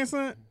I'm saying,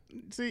 son?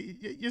 See,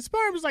 your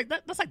sperm is like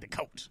that. That's like the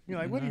coach. You're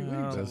like, what are you?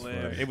 No, That's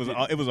hilarious. funny.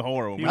 It was a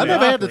horror. He I was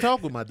never had to awkward.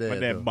 talk with my dad. My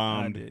dad though. I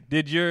bombed. did.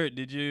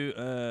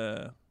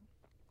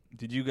 Did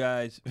you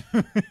guys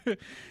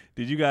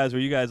were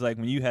you guys like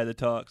when you had the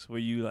talks, were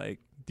you like,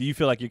 do you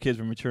feel like your kids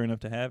were mature enough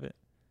to have it?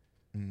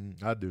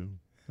 I do.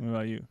 What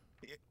about you?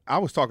 I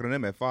was talking to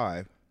them at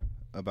 5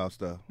 about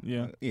stuff.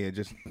 Yeah. Yeah,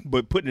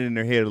 but putting it in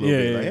their head a little Yeah,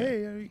 bit. yeah, Like, yeah.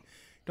 hey,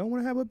 don't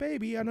want to have a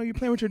baby. I know you're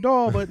playing with your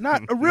doll, but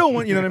not a real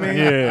one. You know what I mean?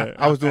 Yeah.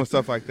 I was doing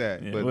stuff like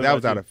that, Yeah, but what that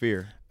was about out you? of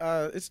fear.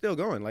 It's still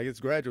going. Like, it's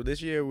gradual.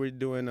 This year we're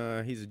doing.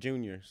 He's a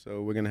junior,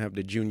 so we're gonna have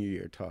the junior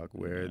year talk.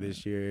 Where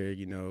this year,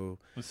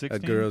 Was a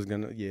 16? girl's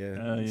gonna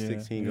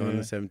 16 going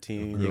to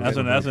 17.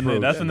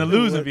 That's when the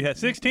losing be.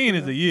 16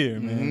 is a year,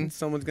 man.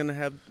 Someone's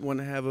gonna want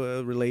to have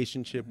a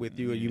relationship with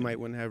you, or you might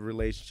want to have a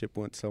relationship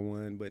with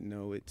someone, but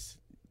no,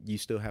 you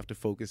still have to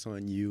focus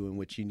on you and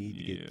what you need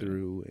to get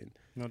through, and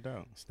No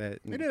doubt. it's that.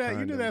 You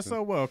do that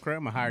so well, Craig.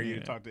 I'm gonna hire you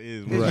to talk to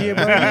Iz. This year,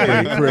 bro,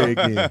 Right. Craig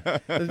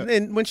in.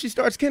 And when she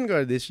starts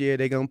kindergarten this year,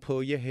 they're gonna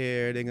pull your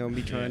hair. They're gonna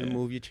be trying to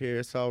move your chair.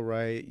 It's all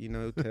right,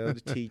 tell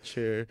the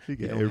teacher. You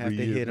You got don't have every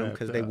to year hit them mapped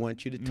because they out.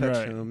 want you to touch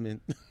Right. them.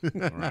 And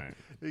Right.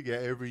 They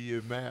got every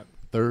year map.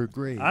 3rd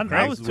grade. I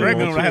was That's too- where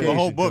Craig gonna have a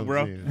whole education book,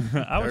 bro. comes in.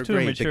 I was Third too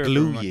grade, the mature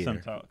glue for year.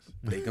 some talks.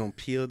 they gonna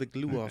peel the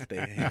glue off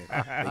their head.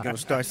 They gonna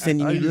start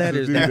sending I you used to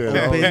letters do that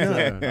that all open the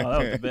up. time. Oh,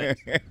 that was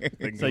the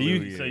best. So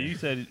you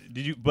said,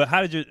 did you? But how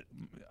did your?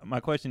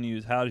 My question to you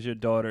is, how does your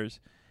daughters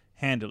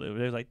handle it?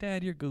 They're like,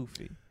 Dad, you're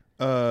goofy.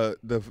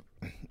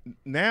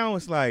 Now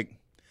it's like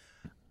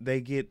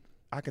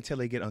I can tell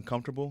they get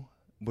uncomfortable,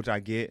 which I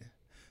get.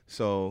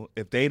 So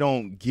if they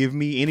don't give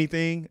me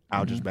anything,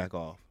 I'll just back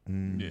off.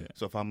 Yeah.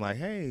 So if I'm like,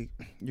 hey,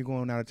 you're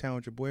going out of town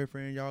with your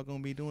boyfriend, y'all gonna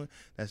be doing,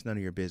 that's none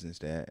of your business,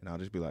 Dad. And I'll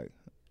just be like,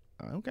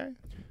 okay,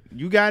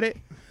 you got it.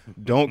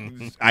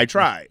 I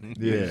tried.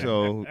 Yeah.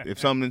 So if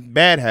something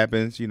bad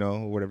happens,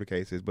 whatever the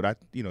case is, but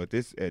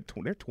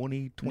they're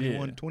 20,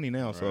 21, Yeah. 20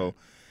 now, so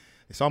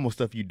it's almost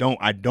stuff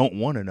I don't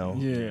want to know.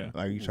 Yeah.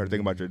 Like you start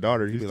thinking about your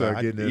daughter, you be start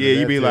like, getting into you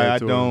that be like, I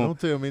territory. don't. Don't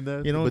tell me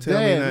nothing. You don't But tell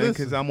me Dad, nothing listen.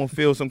 because I'm gonna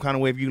feel some kind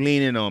of way if you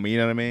leaning on me. You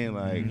know what I mean?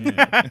 Like,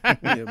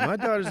 Yeah, my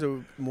daughters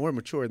are more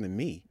mature than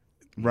me.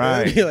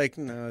 right? They'll be like,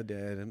 no,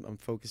 Dad, I'm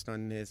focused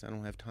on this. I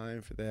don't have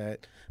time for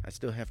that. I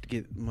still have to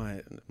get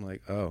I'm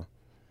like, oh,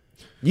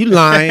 you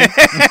lying?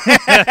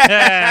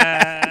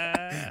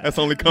 That's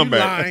only You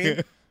comeback.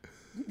 lying?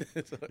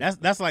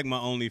 That's like my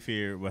only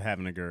fear with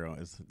having a girl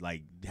is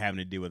like having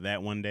to deal with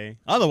that one day.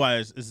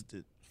 Otherwise, it's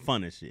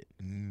fun as shit.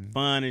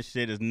 Fun as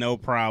shit. There's no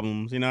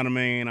problems. You know what I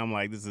mean? I'm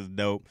like, this is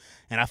dope.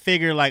 And I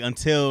figure like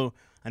until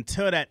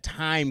that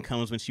time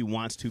comes when she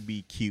wants to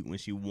be cute, when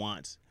she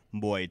wants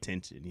boy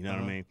attention. You know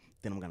what I mean?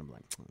 Then I'm gonna be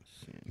like, oh,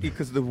 shit.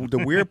 Because the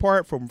weird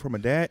part from a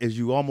dad is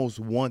you almost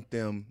want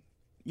them.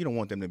 You don't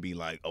want them to be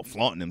like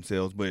flaunting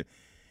themselves, but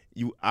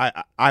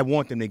I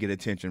want them to get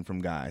attention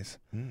from guys.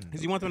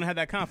 Because you want them to have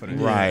that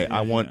confidence. Right. Yeah.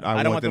 I want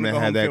I don't want them to go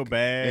have home that feel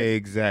bad.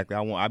 Exactly.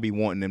 I be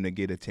wanting them to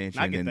get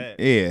attention. I get and that.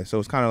 Yeah. So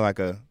it's kind of like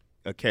a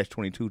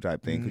catch-22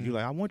 type thing because you're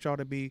like, I want y'all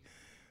to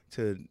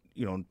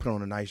put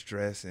on a nice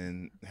dress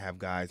and have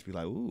guys be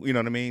like, ooh, you know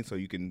what I mean? So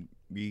you can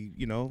be,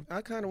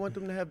 I kind of want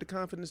them to have the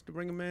confidence to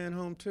bring a man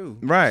home too,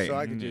 Right. So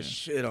I can just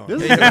shit on.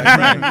 This them. is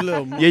Like,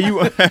 little yeah, you.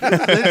 It's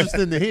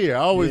interesting to hear. I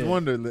always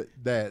wondered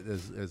that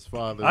as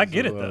fathers. I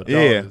get it, or, though.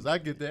 Yeah. daughters. I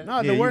get that. No,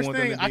 Yeah, the you worst want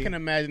them thing to I be- can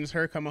imagine is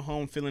her coming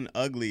home feeling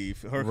ugly.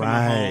 Her coming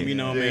Right. home, you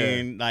know what I Yeah.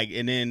 mean? Like,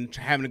 and then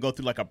having to go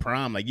through like a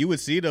prom. Like, you would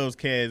see those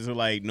kids who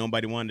like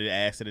nobody wanted to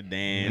ask her to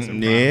dance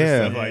and prom Yeah.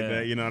 and stuff like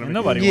that. You know what I mean?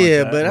 Nobody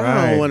yeah, wants that. but I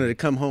Right. don't want her to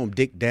come home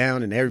dick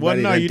down and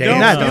everybody. Well, no, done you danced don't.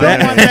 Not on that-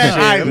 her. want that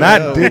either.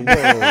 Not Whoa, dick-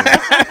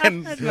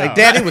 whoa. Like,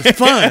 Dad, it was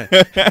fun.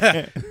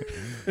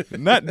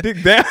 Not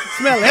dick down.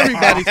 Smell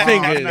everybody's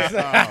fingers.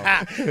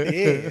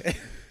 Yeah.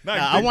 Not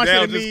Nah, I dick want you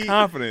down, to just be-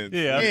 confidence.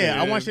 Yeah,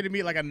 Yeah, I want you to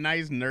meet like a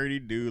nice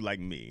nerdy dude like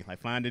me.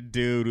 Like, find a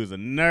dude who's a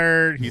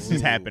nerd. He's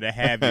just happy to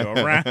have you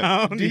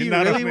around. Do you know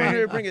what I really want mean?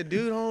 her to bring a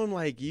dude home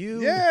like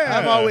you? Yeah.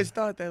 I've always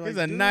thought that. Like, He's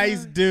a do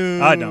nice I?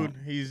 dude. I don't.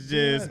 He's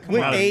just come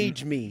What on.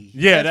 age me?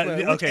 Yeah, That's that-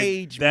 what- what okay,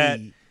 age that-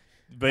 me?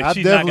 But I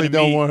she's not definitely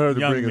gonna don't meet want her to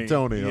young bring a me.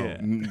 Tony Yeah.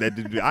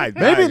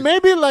 home.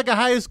 Maybe like a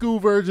high school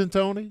version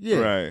Tony. Yeah.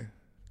 Right.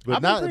 But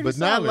I've been not pretty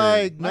not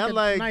solid. not a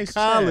like nice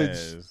college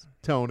Chaz.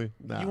 Tony.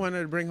 Nah. You want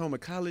her to bring home a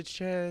college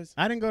Chaz?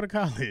 I didn't go to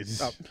college.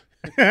 Oh.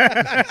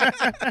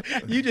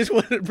 You just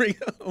want to bring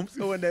home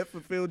someone that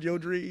fulfilled your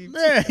dreams?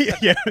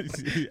 yeah.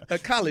 A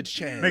college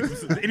Chaz.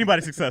 Make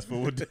anybody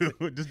successful will do.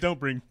 Just don't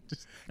bring.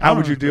 Just, How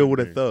would you deal with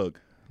a thug?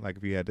 Like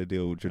if you had to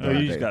deal with your Oh, dog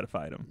you just date? got to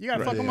fight him. you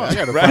gotta fuck Yeah, him I up.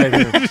 gotta fight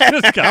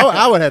him.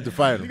 I would have to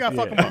fight him. You gotta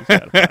fuck him Yeah, up. you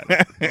gotta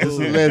fight him. Just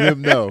to let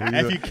him know. You know?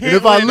 you And can't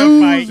if I let him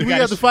lose, fight, you we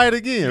gotta got to fight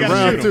again. gotta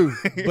Round shoot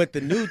two. But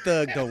the new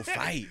thug don't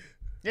fight.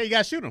 Yeah, you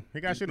gotta shoot him.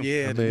 You gotta shoot him.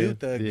 Yeah, the new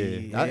thug.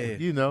 yeah. Yeah.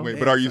 You know. Wait,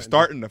 but are you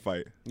starting the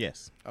fight?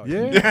 Yes. Oh,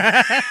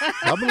 Yeah,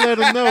 I'm gonna let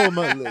him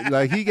know.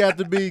 Like he got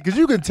to be, because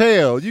you can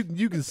tell, you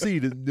can see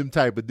them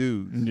type of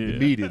dudes Yeah.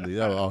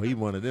 immediately. Oh, he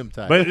one of them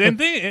type. But then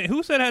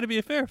who said it had to be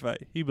a fair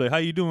fight? He'd be like, "How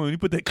you doing?" You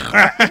put that,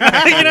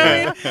 you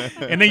know what I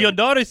mean? And then your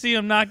daughter see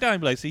him knocked out,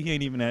 and be like, "See, he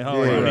ain't even at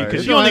home." Yeah, Because right. she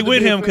It don't only have to with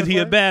be a him because fair he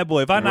a fight. bad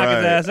boy. If I knock his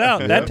Right. ass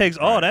out, Yeah. that takes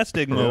all that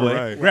stigma away.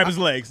 Right. Grab his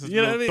legs.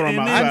 You know what I mean? Throw him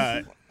And then-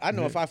 outside. I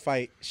know if I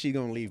fight, she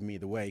gonna leave me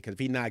the way. Because if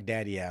he knocked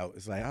daddy out,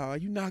 it's like, oh,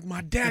 you knocked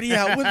my daddy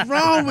out. What's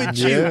wrong with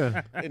you?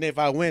 Yeah. And if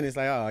I win, it's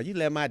like, oh, you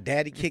let my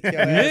daddy kick your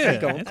ass. Yeah, He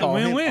gonna it's a call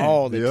him win-win.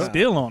 all the Yeah. time.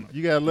 Still on him.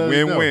 You gotta let us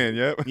know. Win-win.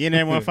 Yep. You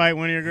never want to fight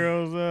one of your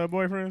girls'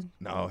 boyfriends?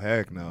 No,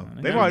 heck no.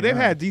 Yeah. They've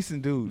had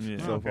decent dudes Yeah.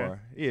 so Okay. far.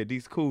 Yeah,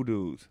 these cool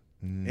dudes.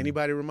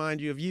 Anybody remind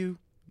you of you?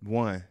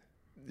 One.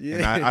 Yeah.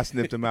 And I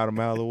snipped him out a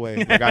mile away.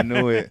 Like I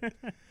knew it.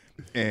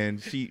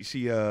 And she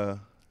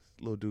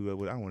little dude,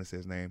 I don't want to say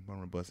his name. I don't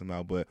want to bust him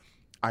out, but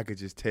I could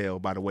just tell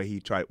by the way he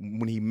tried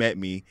when he met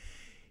me,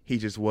 he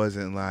just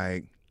wasn't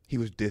like, he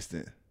was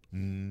distant.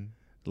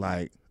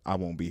 Like, I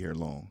won't be here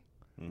long.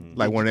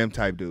 Like one of them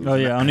type dudes. Oh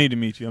yeah, I don't need to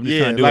meet you. I'm just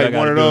Yeah, trying to do like what I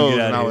one gotta of do those. and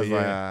get And I out was of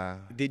like, here.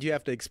 Did you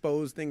have to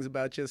expose things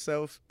about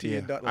yourself to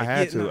your daughter? I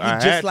had to. No, he I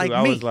just had like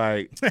to. me. I was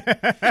like,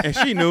 and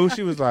she knew.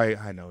 She was like,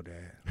 I know,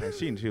 Dad. Like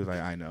she was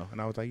like, I know.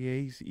 And I was like, yeah,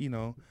 he's,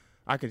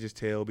 I could just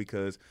tell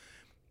because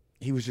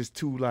he was just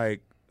too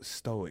like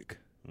stoic.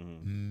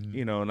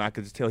 And I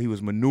could just tell he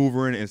was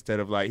maneuvering instead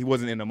of like he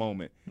wasn't in the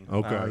moment.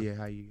 Okay. Oh yeah,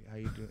 how you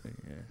doing?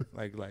 Yeah.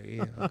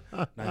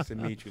 Yeah, nice to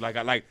meet you. Like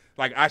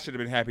I should have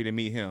been happy to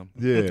meet him.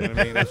 Yeah. You know what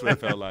I mean? That's what it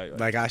felt like.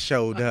 Like I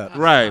showed up.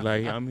 Right,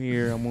 like I'm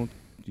here, I'm on,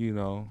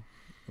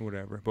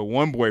 whatever. But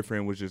one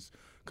boyfriend was just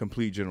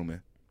complete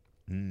gentleman.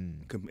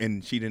 And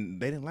they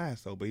didn't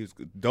last though, but he was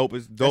dope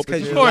as That's 'cause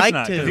shit. you Of course liked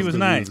not, him. because he was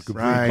nice.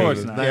 Right. Of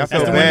course not. Yeah, I That's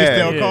felt the one you bad.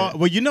 still Yeah. call.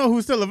 Well, you know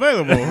who's still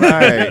available.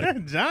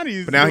 Right.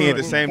 Johnny's. But now he ain't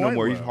the doing same no quite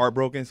more. He's well.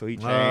 heartbroken, so he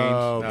changed.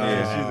 Oh, Yeah.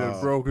 man, she done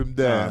broke him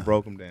down.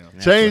 Broke him down.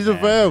 Changed him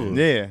forever.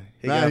 Yeah.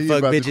 He Now got he fuck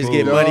about to bitches, pull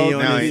get it money off. on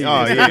Now his he-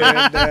 oh,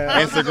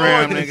 yeah.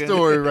 Instagram, That's nigga. the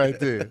story right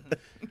there.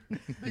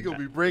 He gonna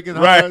be breaking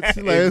Right. hearts.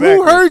 Like, Exactly.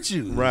 who hurt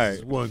you? Right.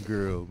 This one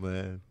girl,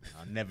 man.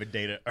 I'll never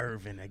date a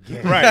Irvin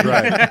again.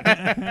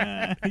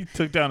 Right. He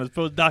took down his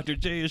post. Dr.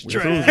 J is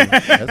trash.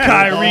 That's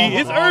Kyrie,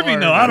 it's Irving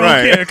though. I don't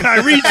Right. care.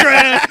 Kyrie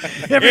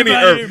trash. Everybody,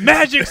 Irving.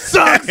 Magic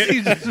sucks.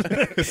 He's just,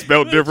 It's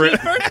spelled different.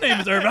 His first name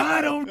is Irving.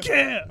 I don't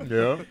care.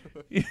 Yeah.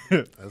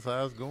 That's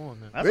how it's going.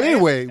 Now. That's But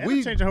anyway, that'll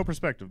we change your whole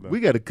perspective though.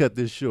 got to cut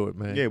this short,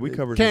 man. Yeah, we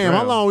covered some Cam, how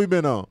ground. long we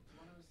been on?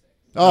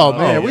 Oh,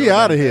 man, we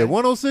out of here.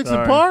 106 in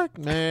Sorry. Park?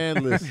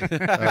 Man, listen.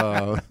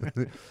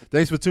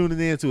 Thanks for tuning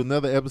in to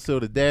another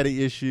episode of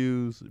Daddy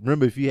Issues.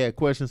 Remember, if you had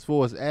questions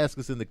for us, ask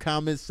us in the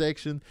comments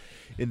section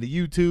in the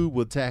YouTube.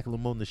 We'll tackle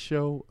them on the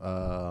show.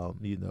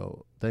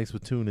 Thanks for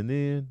tuning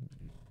in.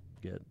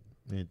 Got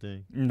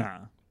anything? Nah.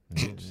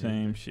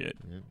 Same shit.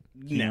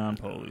 Keon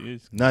Poley.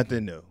 It's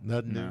Nothing new.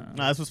 Nothing new? nah.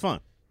 No, this was fun.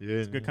 Yeah.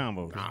 It's a good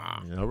combo.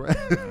 All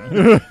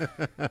right.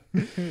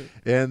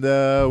 And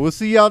we'll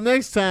see y'all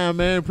next time,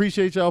 man.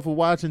 Appreciate y'all for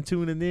watching,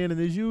 tuning in. And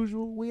as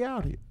usual, we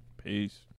out here. Peace.